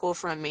sparkle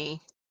from me.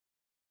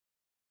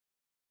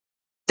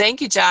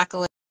 Thank you,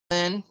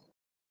 Jacqueline.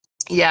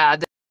 Yeah,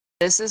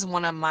 this is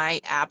one of my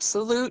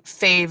absolute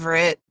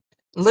favorite.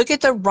 Look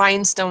at the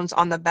rhinestones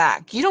on the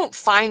back. You don't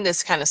find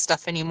this kind of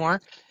stuff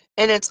anymore.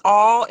 And it's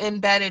all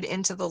embedded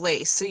into the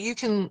lace. So you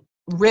can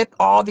rip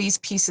all these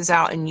pieces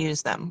out and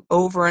use them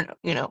over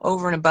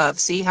and above.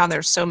 See how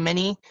there's so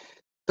many,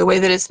 the way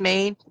that it's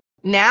made?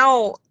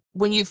 Now,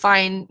 when you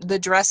find the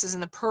dresses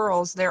and the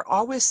pearls, they're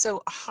always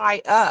so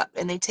high up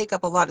and they take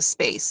up a lot of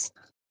space.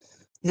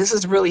 This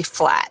is really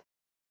flat.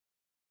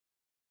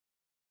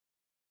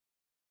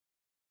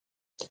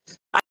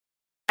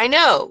 I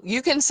know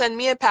you can send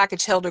me a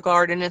package,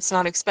 Hildegard, and it's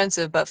not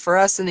expensive, but for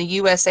us in the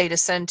USA to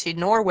send to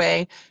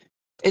Norway,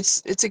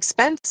 it's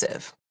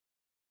expensive.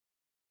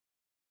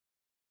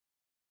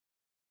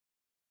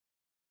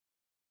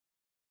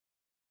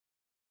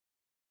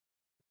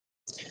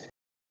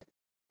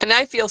 And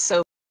I feel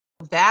so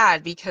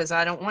bad because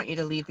I don't want you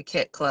to leave the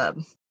kit club.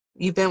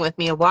 You've been with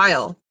me a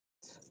while.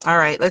 All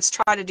right, let's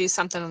try to do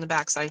something on the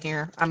backside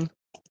here.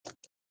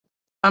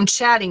 I'm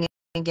chatting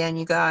again,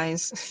 you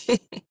guys.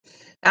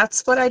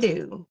 That's what I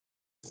do.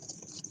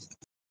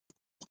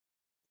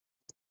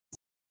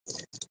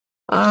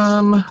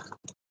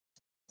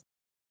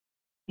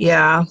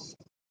 Yeah.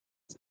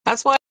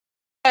 That's why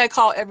I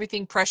call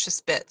everything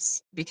precious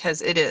bits,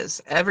 because it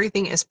is.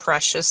 Everything is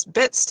precious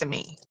bits to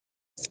me.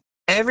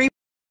 Every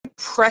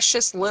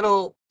precious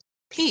little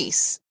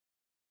piece,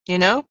 you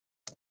know?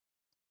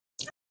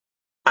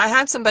 I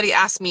had somebody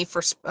ask me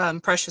for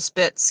precious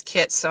bits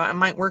kits, so I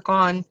might work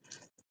on,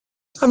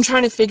 I'm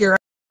trying to figure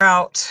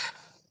out,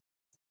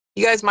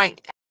 you guys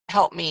might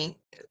help me.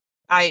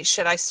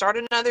 Should I start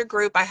another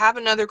group? I have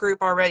another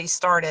group already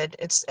started.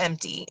 It's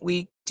empty.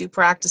 We do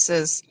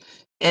practices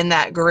in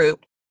that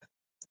group.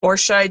 Or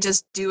should I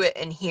just do it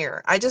in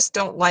here? I just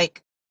don't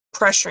like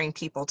pressuring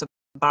people to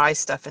buy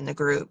stuff in the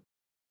group.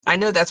 I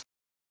know that's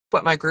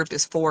what my group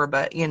is for,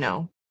 but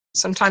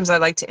sometimes I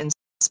like to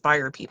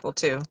inspire people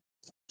too.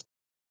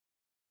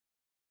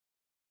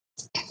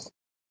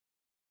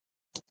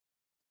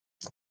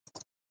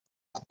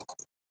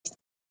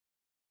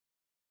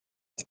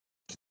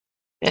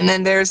 And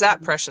then there's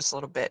that precious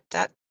little bit,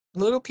 that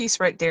little piece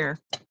right there.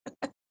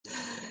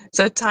 It's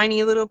a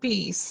tiny little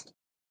piece.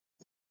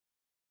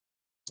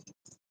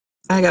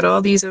 I got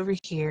all these over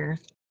here.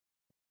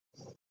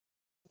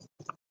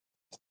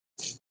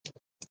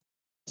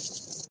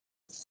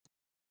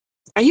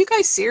 Are you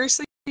guys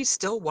seriously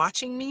still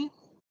watching me?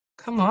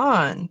 Come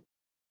on.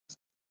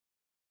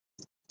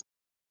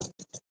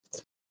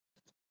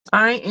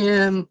 I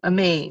am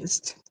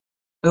amazed.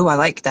 Oh, I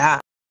like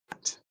that.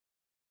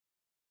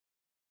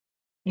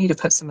 I need to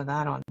put some of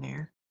that on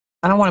there.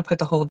 I don't want to put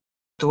the whole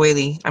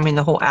doily,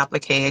 the whole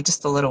applique,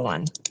 just a little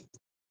one.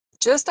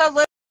 Just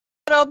a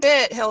little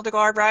bit,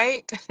 Hildegard,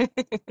 right?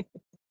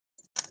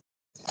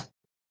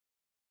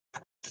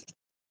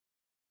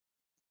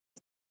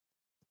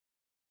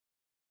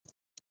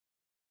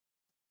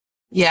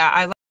 Yeah,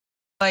 I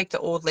like the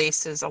old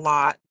laces a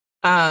lot.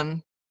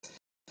 I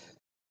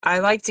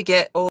like to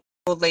get old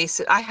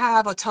laces. I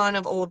have a ton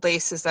of old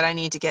laces that I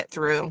need to get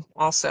through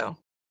also.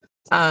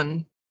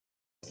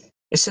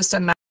 It's just a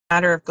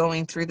matter of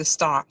going through the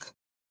stock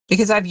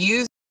because I've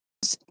used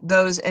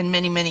those in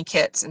many, many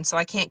kits. And so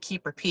I can't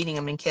keep repeating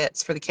them in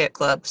kits for the kit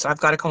club. So I've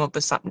got to come up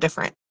with something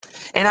different.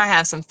 And I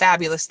have some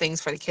fabulous things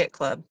for the kit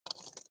club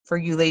for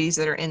you ladies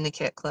that are in the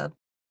kit club.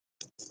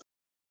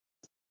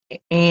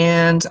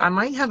 And I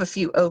might have a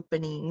few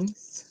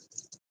openings.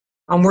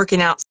 I'm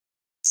working out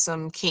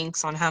some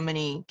kinks on how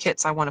many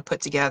kits I want to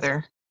put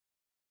together.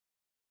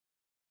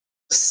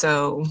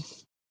 So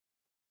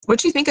what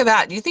do you think of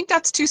that? Do you think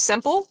that's too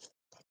simple?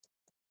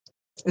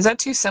 Is that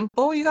too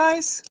simple, you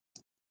guys?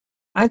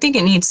 I think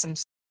it needs some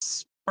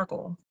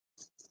sparkle.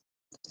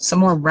 Some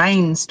more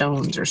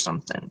rhinestones or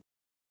something.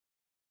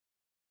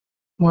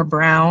 More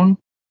brown.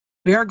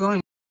 We are going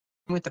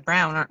with the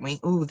brown, aren't we?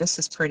 Ooh, this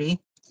is pretty.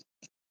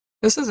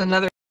 This is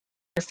another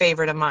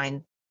favorite of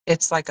mine.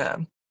 It's like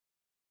a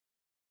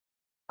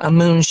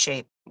moon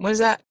shape. What is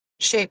that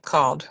shape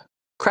called?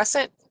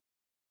 Crescent?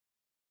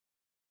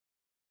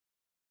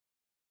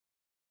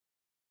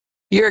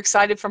 You're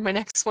excited for my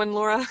next one,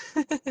 Laura?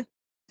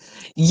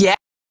 Yeah,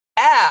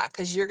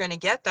 because you're going to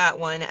get that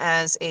one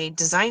as a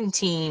design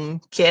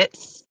team kit.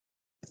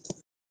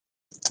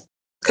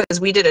 Because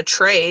we did a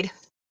trade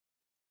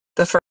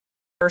the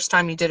first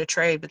time you did a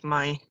trade with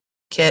my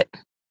kit.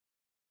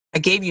 I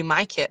gave you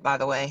my kit, by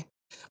the way.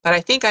 But I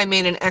think I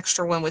made an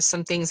extra one with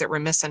some things that were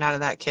missing out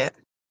of that kit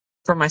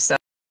for myself.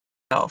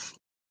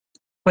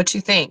 What you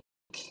think?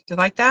 Do you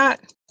like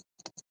that?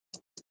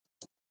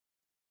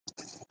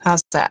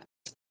 How's that?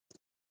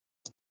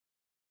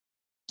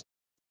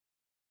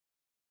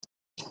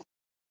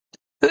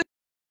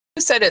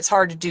 Who said it's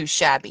hard to do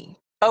shabby?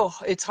 Oh,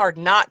 it's hard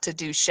not to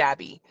do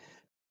shabby.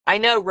 I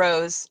know,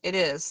 Rose, it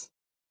is.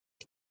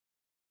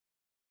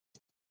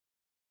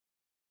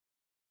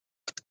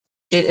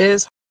 It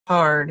is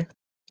hard.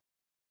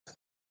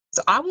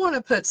 So I want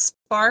to put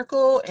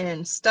sparkle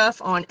and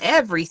stuff on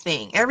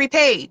everything, every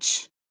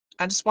page.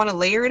 I just want to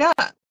layer it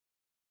up.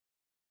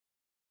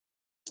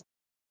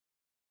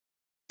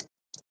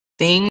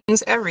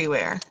 Things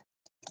everywhere.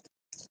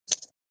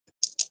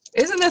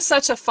 Isn't this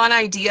such a fun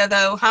idea,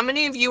 though? How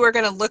many of you are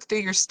going to look through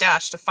your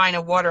stash to find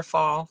a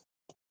waterfall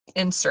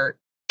insert?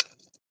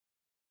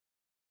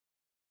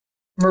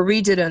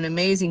 Marie did an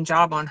amazing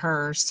job on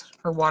hers,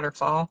 her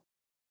waterfall.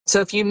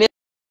 So if you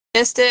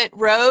missed it,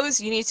 Rose,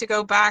 you need to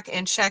go back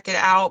and check it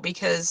out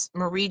because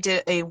Marie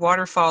did a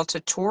waterfall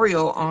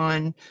tutorial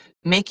on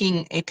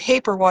making a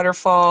paper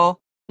waterfall,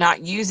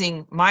 not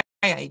using my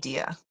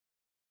idea.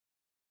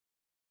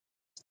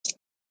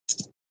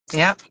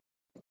 Yep,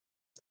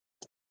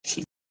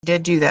 she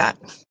did do that.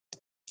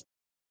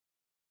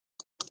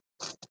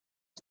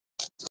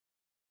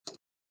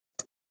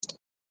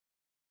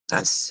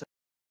 That's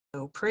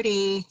so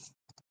pretty.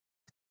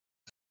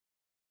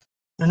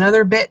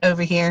 Another bit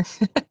over here.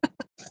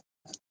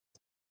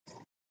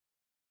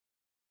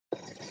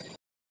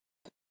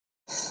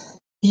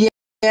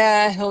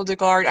 Yeah,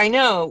 Hildegard. I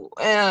know.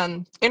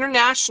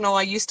 International,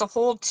 I used to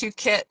hold 2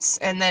 kits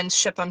and then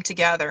ship them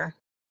together.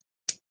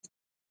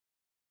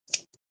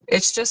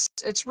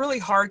 It's really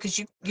hard because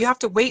you have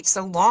to wait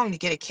so long to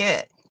get a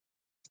kit.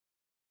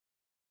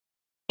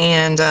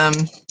 And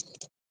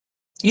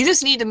you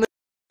just need to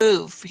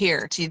move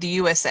here to the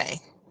USA.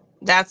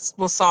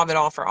 Will solve it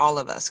all for all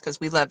of us because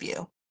we love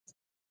you.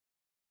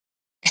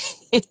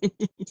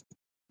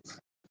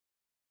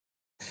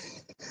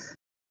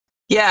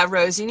 Yeah,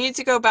 Rose, you need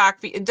to go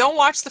back. Don't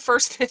watch the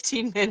first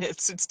 15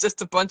 minutes. It's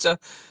just a bunch of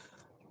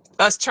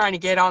us trying to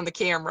get on the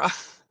camera.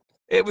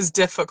 It was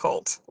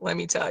difficult, let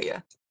me tell you.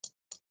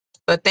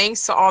 But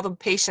thanks to all the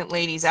patient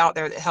ladies out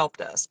there that helped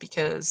us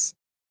because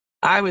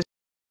I was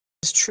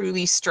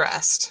truly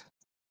stressed.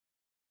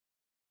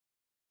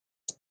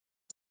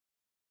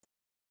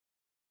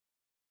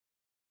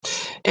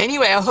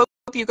 Anyway, I hope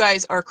you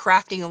guys are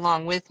crafting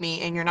along with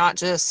me and you're not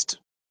just,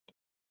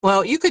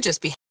 well, you could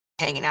just be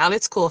hanging out.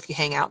 It's cool if you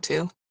hang out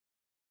too.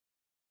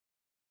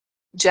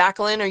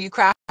 Jacqueline, are you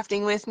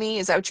crafting with me?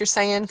 Is that what you're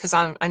saying? Because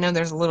I know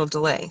there's a little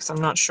delay, so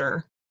I'm not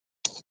sure.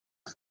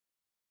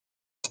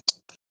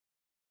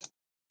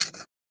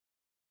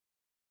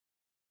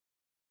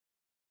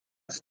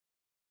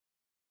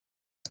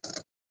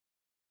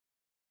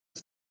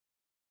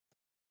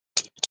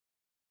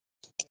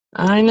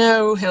 I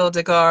know,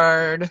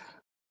 Hildegard.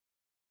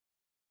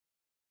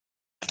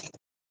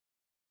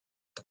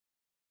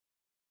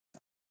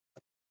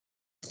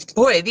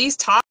 Boy, these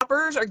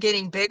toppers are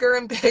getting bigger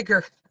and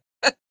bigger.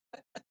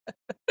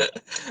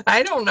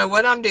 I don't know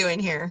what I'm doing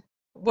here.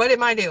 What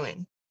am I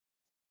doing?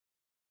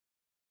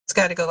 It's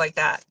got to go like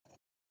that.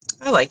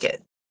 I like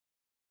it.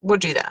 We'll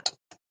do that.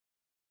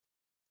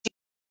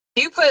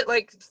 You put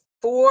like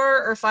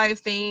 4 or 5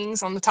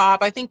 things on the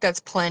top. I think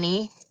that's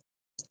plenty.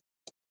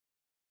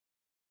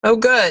 Oh,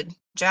 good.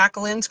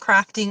 Jacqueline's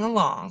crafting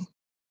along.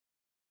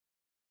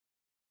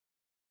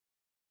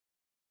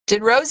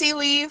 Did Rosie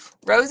leave?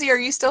 Rosie, are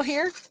you still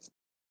here?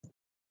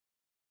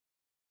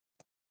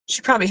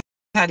 She probably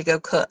had to go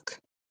cook.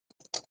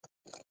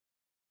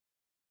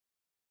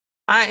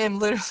 I am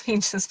literally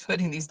just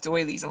putting these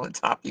doilies on the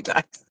top, you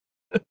guys.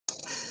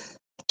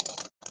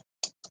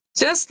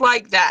 Just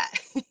like that.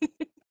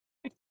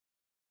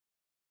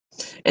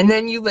 And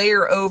then you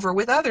layer over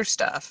with other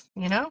stuff,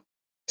 you know?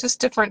 Just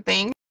different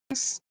things.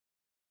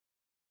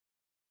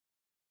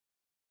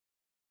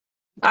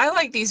 I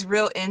like these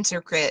real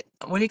intricate,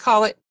 what do you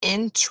call it?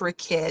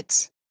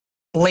 Intricate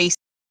laces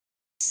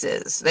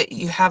that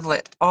you have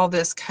like all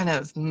this kind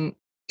of,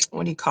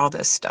 what do you call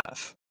this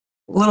stuff?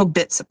 Little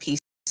bits of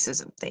pieces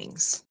of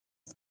things.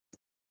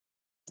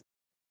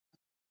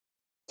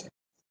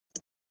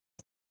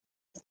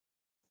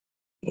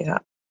 Yeah.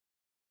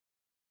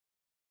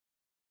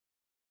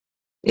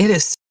 It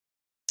is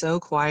so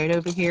quiet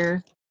over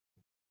here.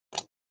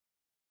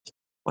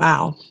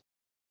 Wow.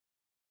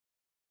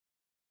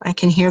 I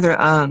can hear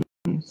the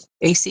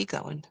AC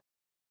going.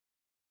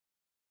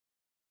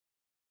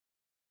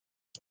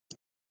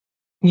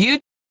 You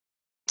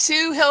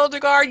too,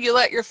 Hildegard, you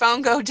let your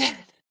phone go dead.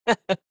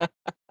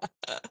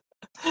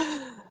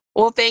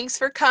 Well, thanks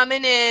for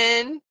coming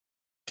in.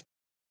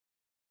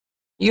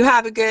 You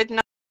have a good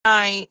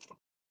night.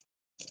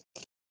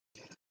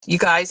 You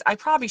guys, I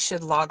probably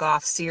should log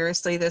off.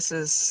 Seriously, this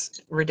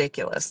is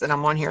ridiculous that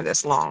I'm on here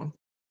this long.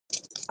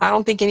 I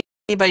don't think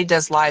anybody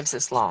does lives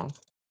this long.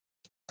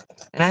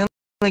 And I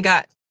only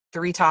got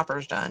 3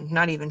 toppers done,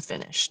 not even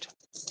finished.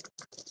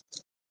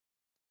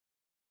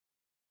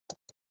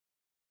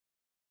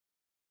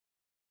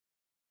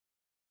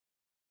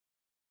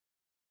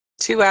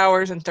 Two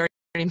hours and 30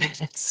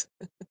 minutes.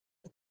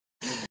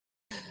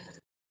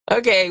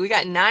 Okay, we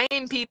got 9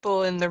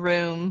 people in the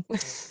room.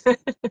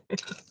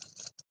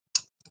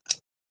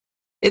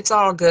 It's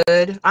all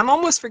good. I'm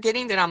almost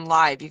forgetting that I'm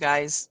live, you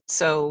guys.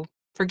 So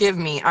forgive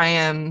me. I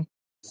am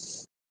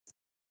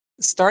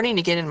starting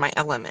to get in my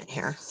element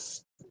here.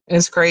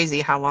 It's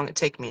crazy how long it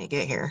takes me to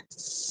get here.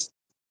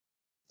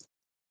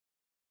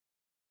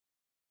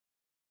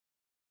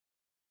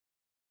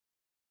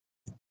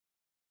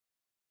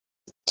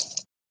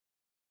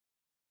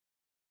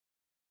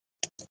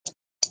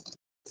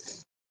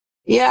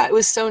 Yeah, it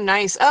was so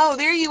nice. Oh,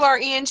 there you are,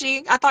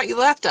 Angie. I thought you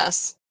left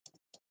us.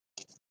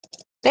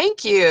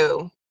 Thank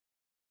you.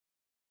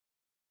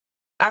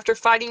 After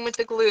fighting with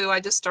the glue, I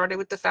just started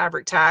with the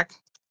fabric tack.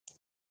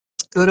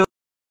 Good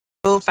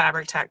old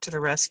fabric tack to the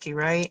rescue,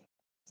 right?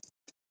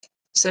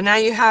 So now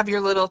you have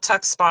your little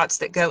tuck spots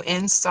that go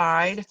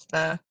inside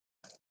the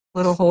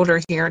little holder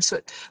here.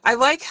 So I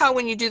like how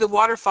when you do the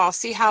waterfall,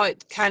 see how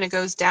it kind of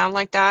goes down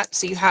like that?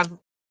 So you have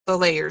the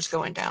layers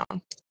going down.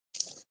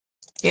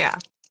 Yeah.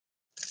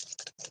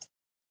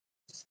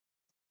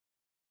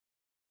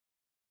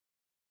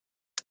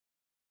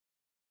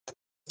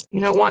 You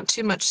don't want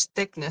too much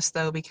thickness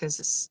though,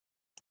 because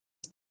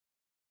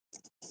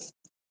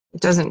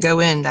it doesn't go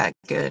in that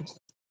good.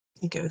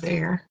 You go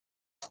there.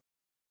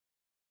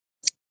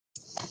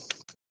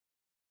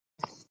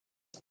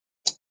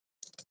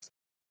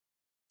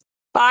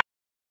 Bye,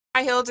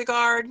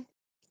 Hildegard.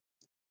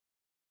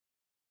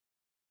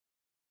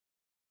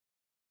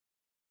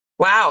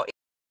 Wow,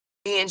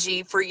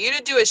 Angie, for you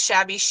to do a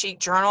shabby chic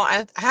journal,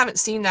 I haven't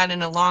seen that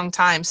in a long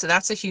time. So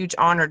that's a huge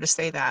honor to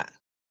say that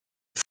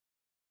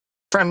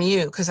from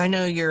you, because I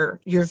know you're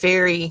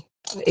very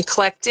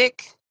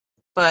eclectic,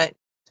 but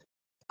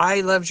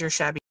I loved your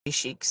shabby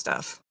chic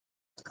stuff.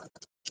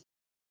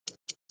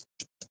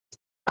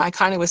 I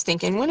kind of was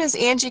thinking, when is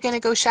Angie going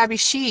to go shabby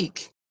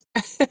chic?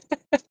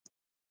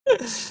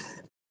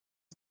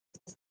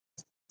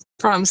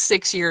 From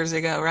 6 years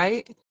ago,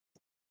 right?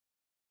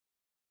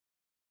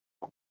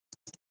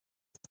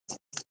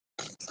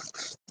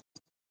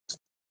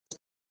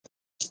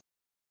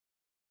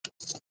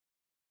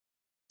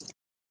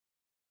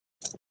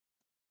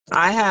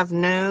 I have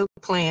no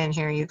plan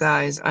here, you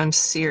guys. I'm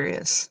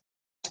serious.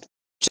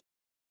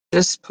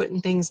 Just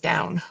putting things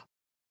down.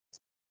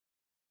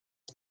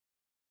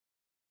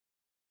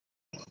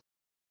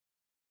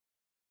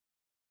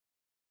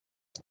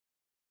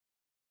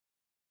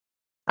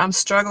 I'm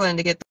struggling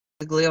to get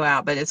the glue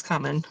out, but it's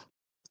coming.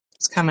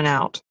 It's coming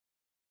out.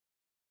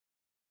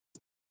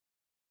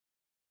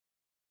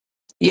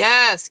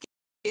 Yes,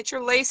 get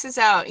your laces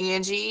out,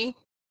 Angie.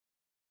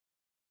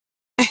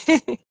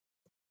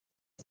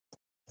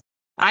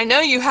 I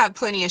know you have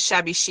plenty of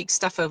shabby chic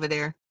stuff over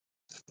there.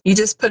 You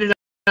just put it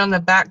on the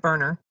back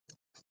burner.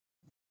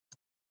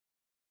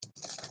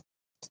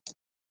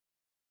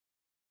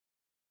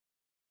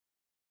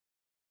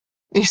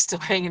 You're still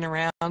hanging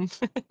around.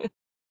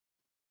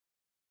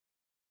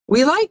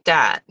 We like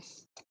that.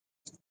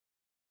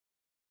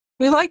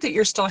 We like that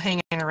you're still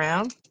hanging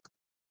around.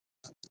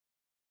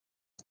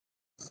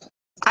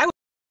 I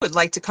would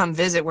like to come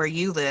visit where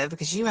you live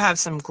because you have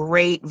some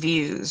great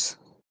views,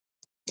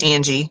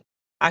 Angie.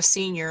 I've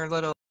seen your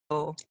little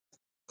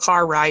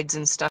car rides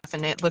and stuff,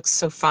 and it looks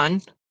so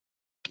fun.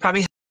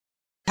 Probably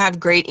have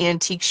great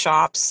antique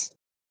shops.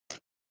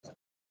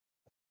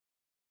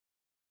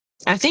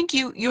 I think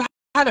you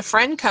had a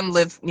friend come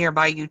live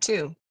nearby you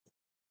too.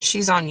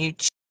 She's on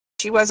YouTube.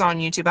 She was on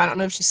YouTube. I don't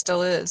know if she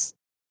still is.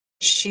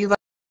 She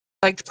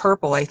liked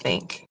purple, I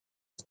think.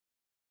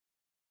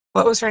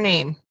 What was her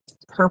name?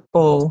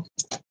 Purple.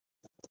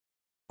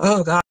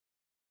 Oh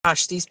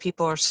gosh, these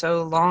people are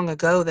so long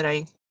ago that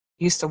I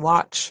used to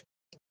watch.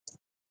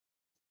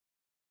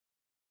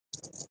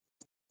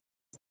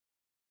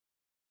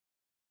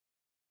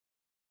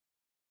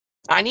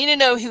 I need to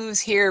know who's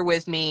here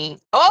with me.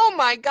 Oh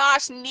my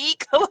gosh,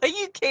 Nicola,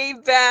 you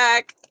came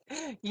back.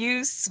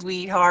 You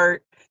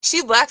sweetheart.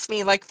 She left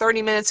me like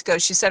 30 minutes ago.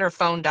 She said her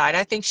phone died.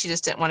 I think she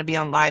just didn't want to be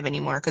on live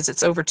anymore because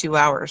it's over 2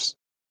 hours.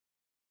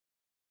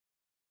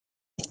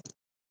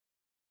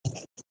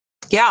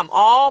 Yeah, I'm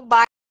all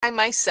by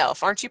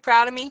myself. Aren't you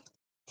proud of me?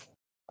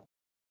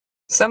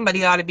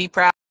 Somebody ought to be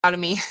proud of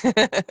me.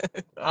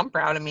 I'm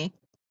proud of me.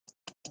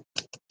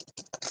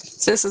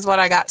 So this is what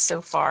I got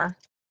so far.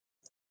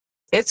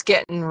 It's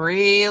getting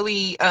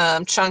really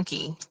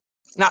chunky.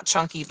 Not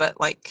chunky, but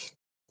like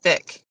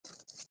thick.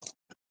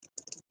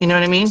 You know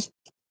what I mean?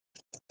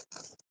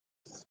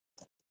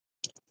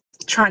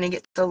 Trying to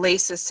get the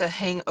laces to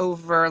hang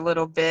over a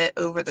little bit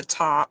over the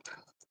top.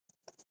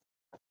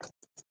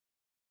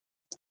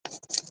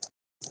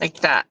 Like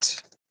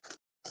that.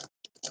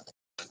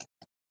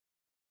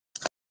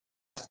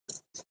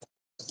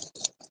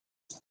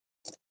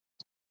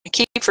 I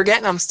keep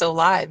forgetting I'm still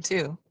live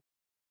too.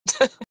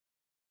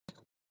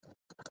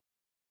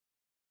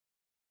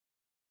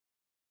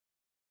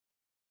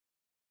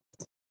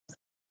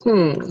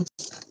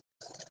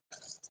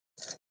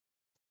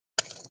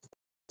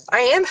 I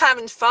am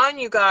having fun,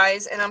 you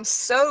guys, and I'm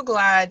so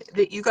glad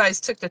that you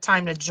guys took the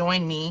time to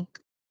join me.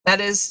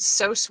 That is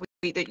so sweet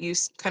that you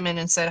come in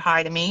and said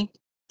hi to me.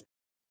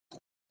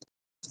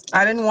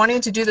 I've been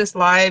wanting to do this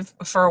live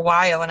for a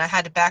while, and I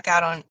had to back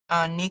out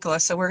on Nicola,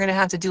 so we're going to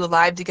have to do a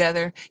live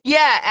together.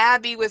 Yeah,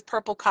 Abby with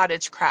Purple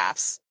Cottage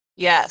Crafts.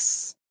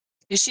 Yes.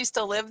 Does she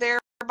still live there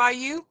by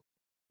you?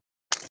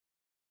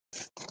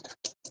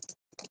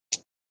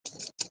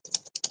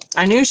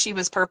 I knew she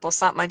was purple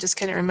something. I just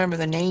couldn't remember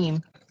the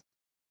name.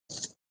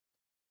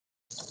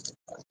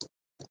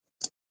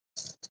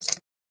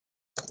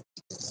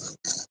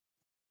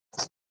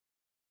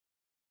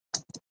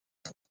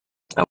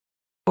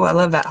 Oh, I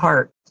love that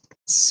heart.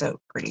 It's so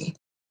pretty.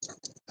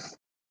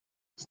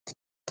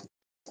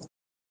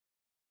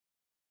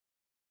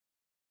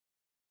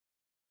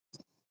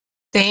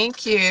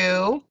 Thank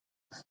you.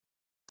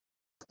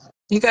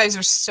 You guys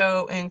are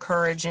so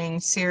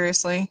encouraging,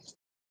 seriously.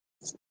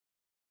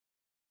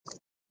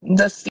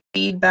 The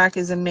feedback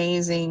is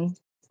amazing.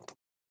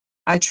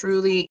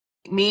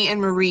 Me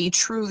and Marie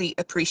truly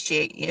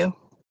appreciate you.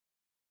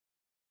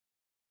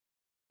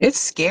 It's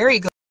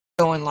scary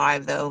going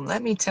live, though,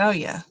 let me tell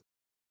you.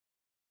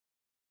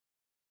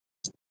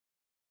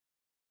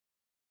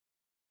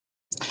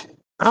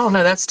 I don't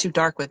know, that's too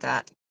dark with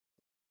that.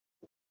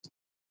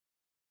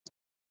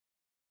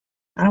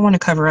 I don't want to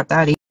cover up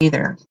that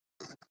either.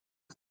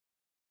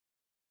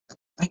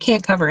 I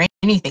can't cover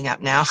anything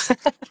up now.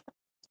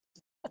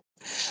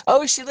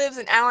 Oh, she lives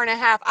an hour and a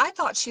half. I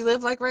thought she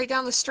lived like right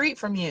down the street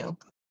from you.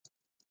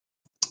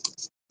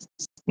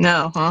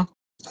 No, huh?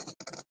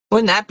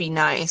 Wouldn't that be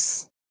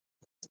nice?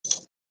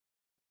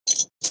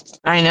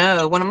 I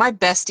know. One of my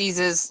besties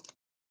is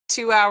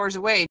 2 hours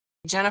away.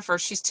 Jennifer,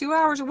 she's 2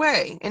 hours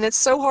away. And it's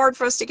so hard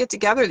for us to get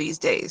together these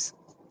days.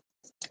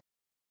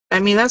 I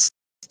mean,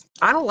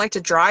 I don't like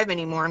to drive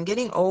anymore. I'm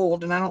getting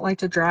old and I don't like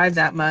to drive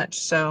that much.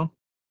 So,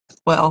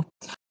 well,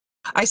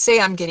 I say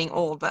I'm getting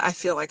old, but I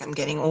feel like I'm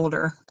getting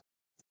older.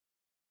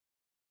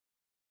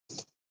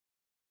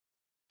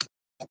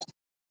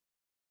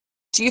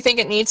 Do you think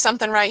it needs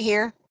something right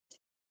here?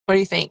 What do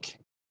you think?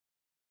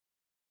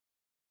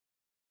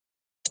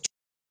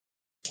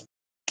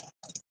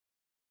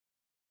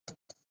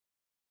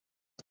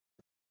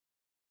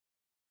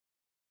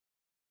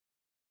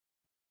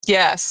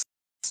 Yes,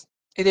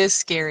 it is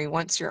scary.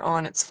 Once you're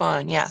on, it's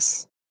fun.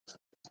 Yes.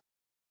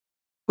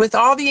 With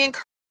all the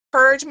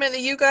encouragement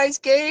that you guys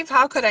gave,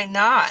 how could I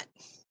not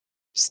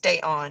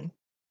stay on?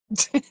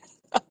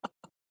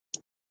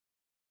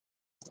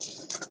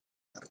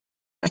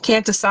 I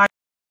can't decide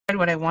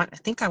what I want. I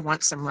think I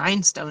want some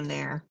rhinestone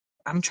there.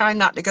 I'm trying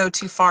not to go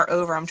too far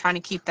over. I'm trying to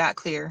keep that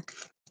clear.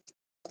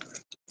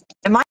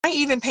 Am I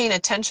even paying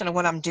attention to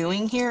what I'm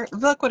doing here?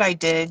 Look what I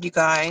did, you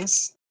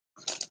guys.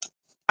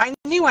 I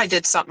knew I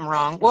did something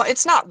wrong. Well,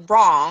 it's not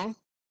wrong.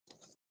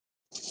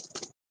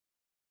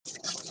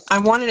 I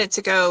wanted it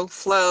to go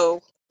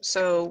flow.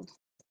 So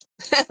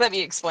let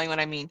me explain what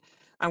I mean.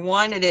 I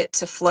wanted it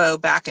to flow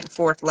back and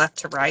forth, left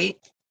to right,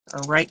 or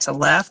right to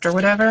left, or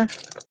whatever.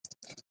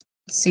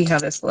 Let's see how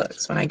this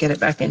looks when I get it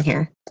back in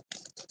here.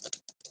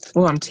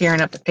 Oh, I'm tearing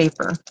up the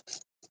paper.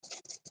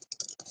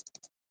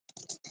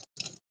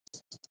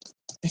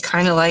 I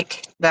kind of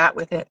like that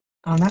with it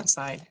on that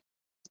side.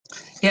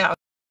 Yeah, I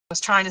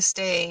was trying to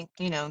stay,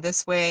 you know,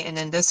 this way and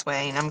then this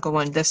way, and I'm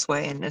going this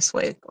way and this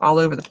way all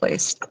over the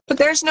place. But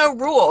there's no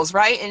rules,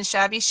 right? In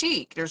shabby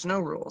chic, there's no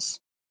rules.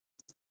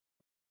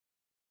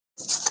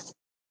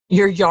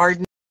 Your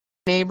yard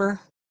neighbor?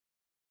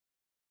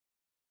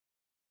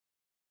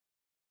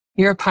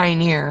 You're a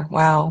pioneer.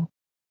 Wow.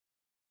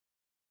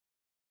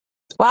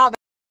 Wow,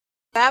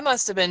 that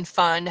must have been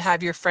fun to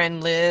have your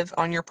friend live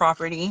on your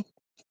property.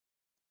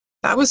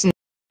 That was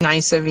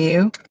nice of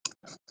you.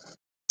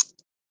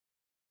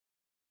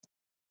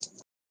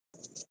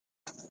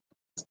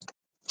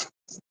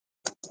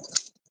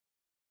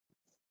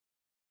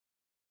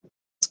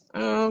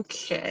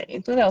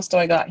 Okay, what else do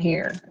I got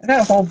here? I got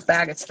a whole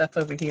bag of stuff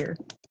over here.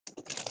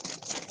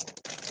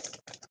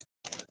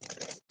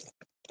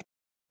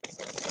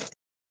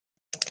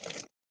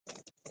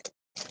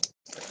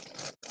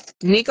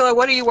 Nicola,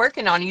 what are you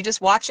working on? You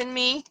just watching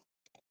me?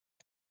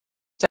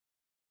 Did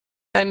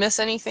I miss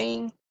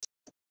anything?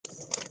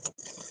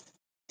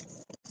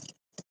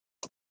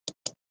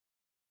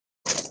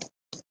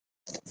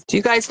 Do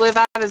you guys live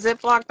out of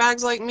Ziploc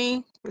bags like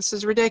me? This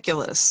is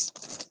ridiculous.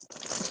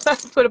 I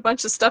put a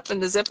bunch of stuff in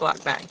the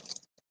Ziploc bag.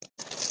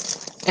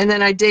 And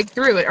then I dig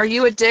through it. Are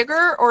you a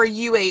digger or are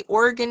you a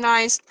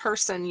organized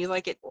person? You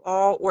like it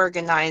all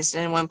organized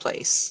in one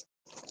place?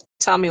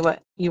 Tell me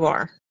what you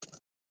are.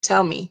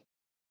 Tell me.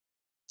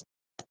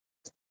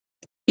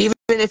 Even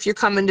if you're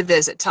coming to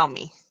visit, tell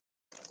me.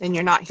 And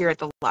you're not here at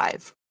the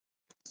live.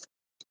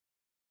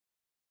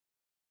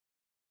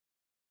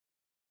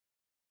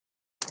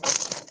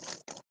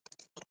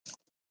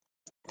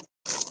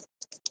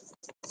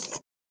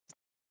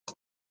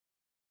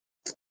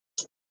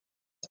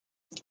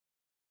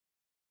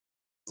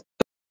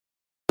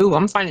 Ooh,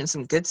 I'm finding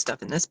some good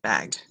stuff in this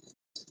bag.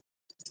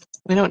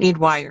 We don't need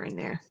wire in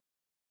there.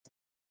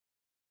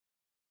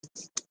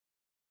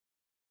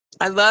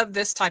 I love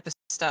this type of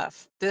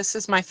stuff. This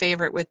is my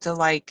favorite with the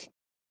like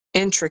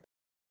intricate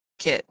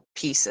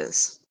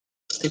pieces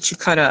that you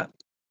cut up.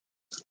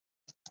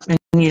 And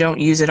you don't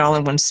use it all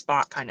in one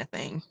spot kind of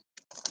thing.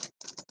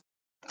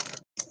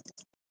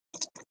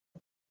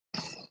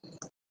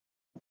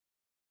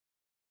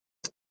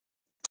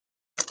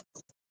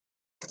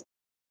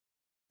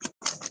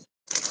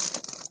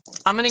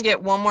 I'm going to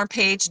get one more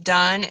page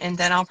done and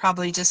then I'll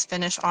probably just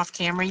finish off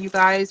camera, you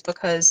guys,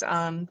 because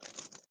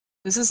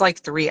this is like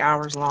 3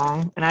 hours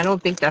long and I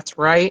don't think that's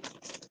right.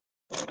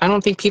 I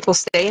don't think people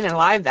stay in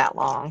live that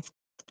long.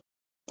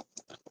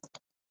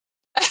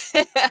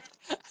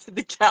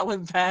 The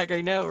gallon bag, I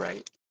know,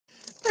 right?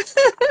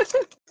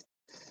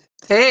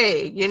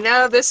 Hey, you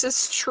know, this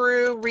is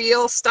true,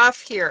 real stuff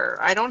here.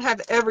 I don't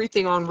have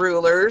everything on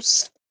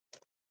rulers.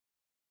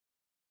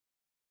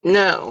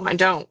 No, I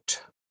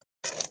don't.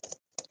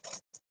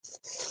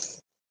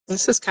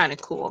 This is kind of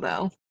cool,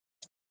 though.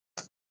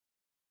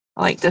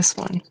 I like this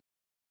one.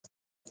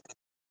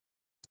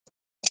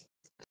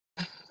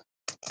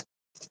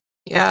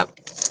 Yep.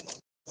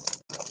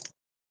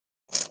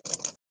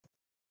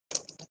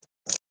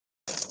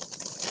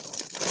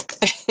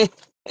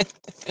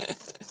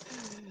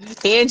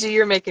 Angie,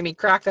 you're making me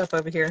crack up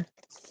over here.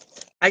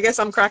 I guess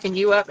I'm cracking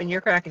you up and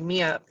you're cracking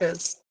me up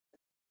because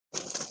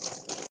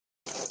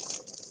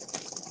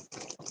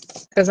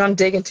I'm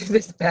digging through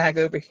this bag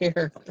over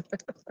here.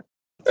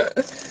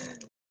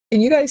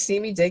 Can you guys see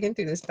me digging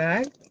through this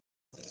bag?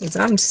 Because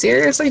I'm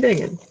seriously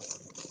digging.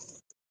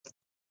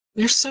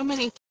 There's so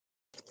many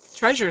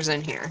treasures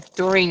in here.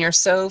 Doreen, you're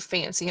so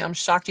fancy. I'm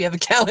shocked you have a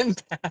gallon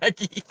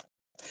bag.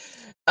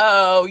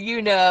 Oh,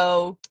 you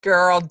know,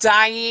 girl,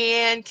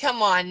 Diane,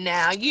 come on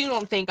now. You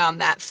don't think I'm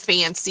that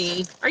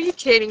fancy. Are you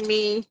kidding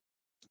me?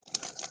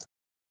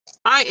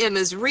 I am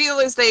as real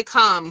as they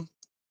come.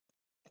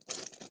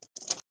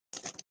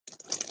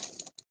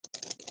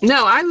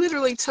 No, I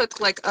literally took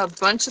like a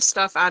bunch of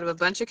stuff out of a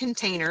bunch of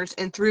containers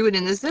and threw it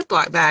in a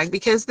Ziploc bag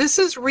because this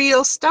is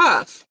real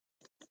stuff.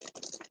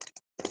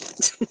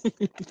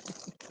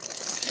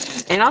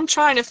 And I'm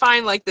trying to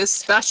find like this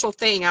special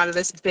thing out of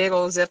this big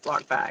old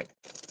Ziploc bag.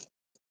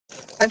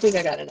 I think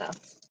I got enough.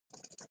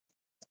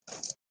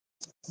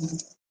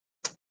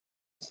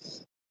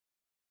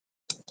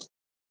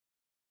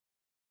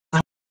 I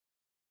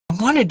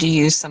wanted to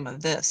use some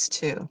of this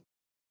too.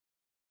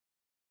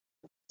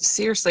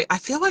 Seriously, I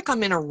feel like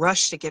I'm in a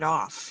rush to get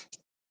off.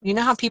 You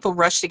know how people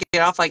rush to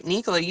get off? Like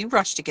Nicola, you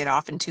rushed to get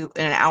off in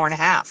an hour and a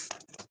half.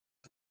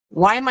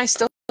 Why am I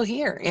still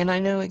here? And I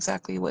know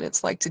exactly what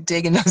it's like to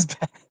dig in those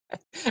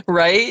bags,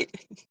 right?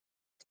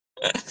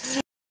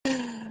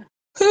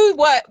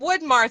 What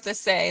would Martha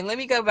say? Let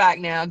me go back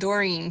now.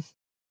 Doreen.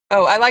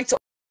 Oh, I like to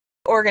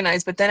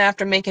organize, but then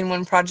after making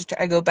one project,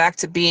 I go back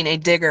to being a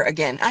digger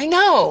again. I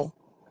know.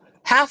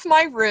 Half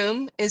my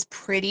room is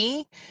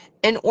pretty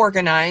and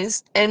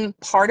organized, and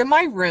part of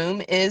my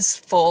room is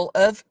full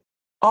of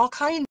all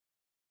kinds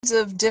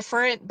of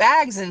different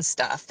bags and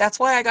stuff. That's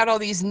why I got all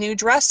these new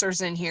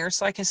dressers in here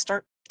so I can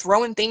start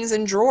throwing things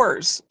in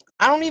drawers.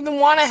 I don't even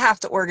want to have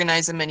to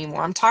organize them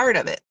anymore. I'm tired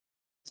of it.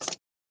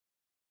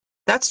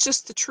 That's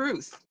just the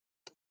truth.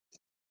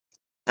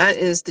 That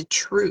is the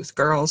truth,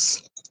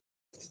 girls.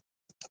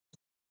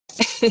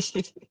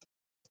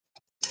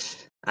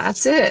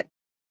 That's it.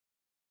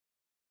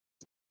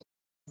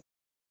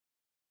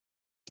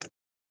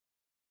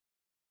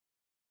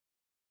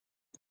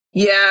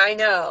 Yeah, I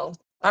know.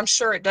 I'm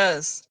sure it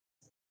does.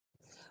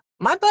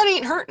 My butt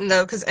ain't hurting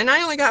though, and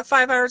I only got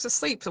 5 hours of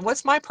sleep. So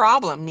what's my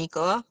problem,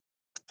 Nicola?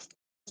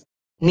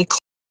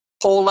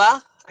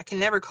 Nicola? I can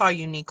never call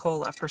you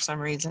Nicola for some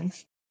reason.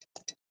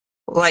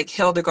 Like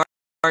Hildegard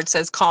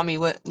says, call me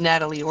what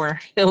Natalie or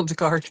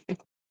Hildegard.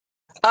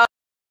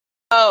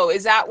 Oh,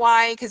 is that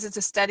why? Because it's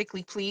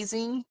aesthetically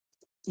pleasing?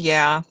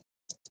 Yeah.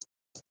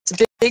 It's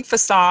a big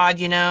facade,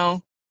 you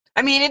know.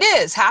 I mean, it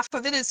is. Half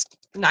of it is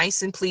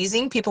nice and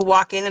pleasing. People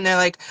walk in and they're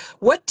like,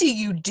 what do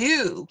you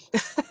do?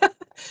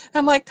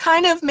 I'm like,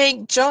 kind of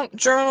make junk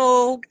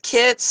journal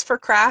kits for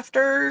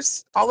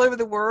crafters all over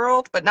the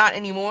world, but not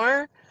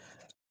anymore.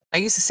 I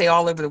used to say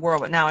all over the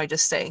world, but now I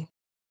just say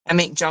I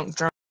make junk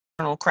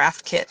journal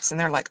craft kits. And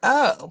they're like,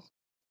 oh,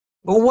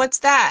 well, what's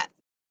that?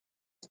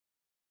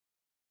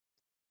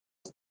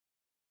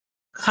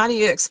 How do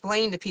you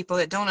explain to people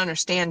that don't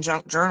understand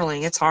junk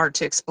journaling? It's hard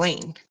to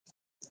explain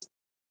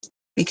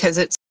because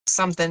it's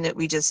something that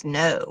we just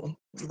know,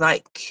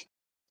 like,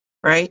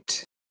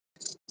 right?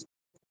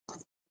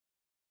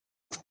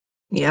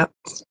 Yep.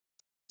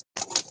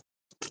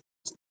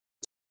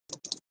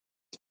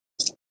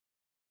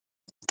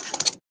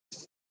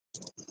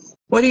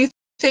 What do you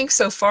think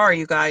so far,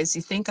 you guys?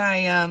 You think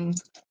I'm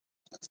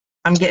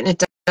getting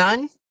it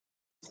done?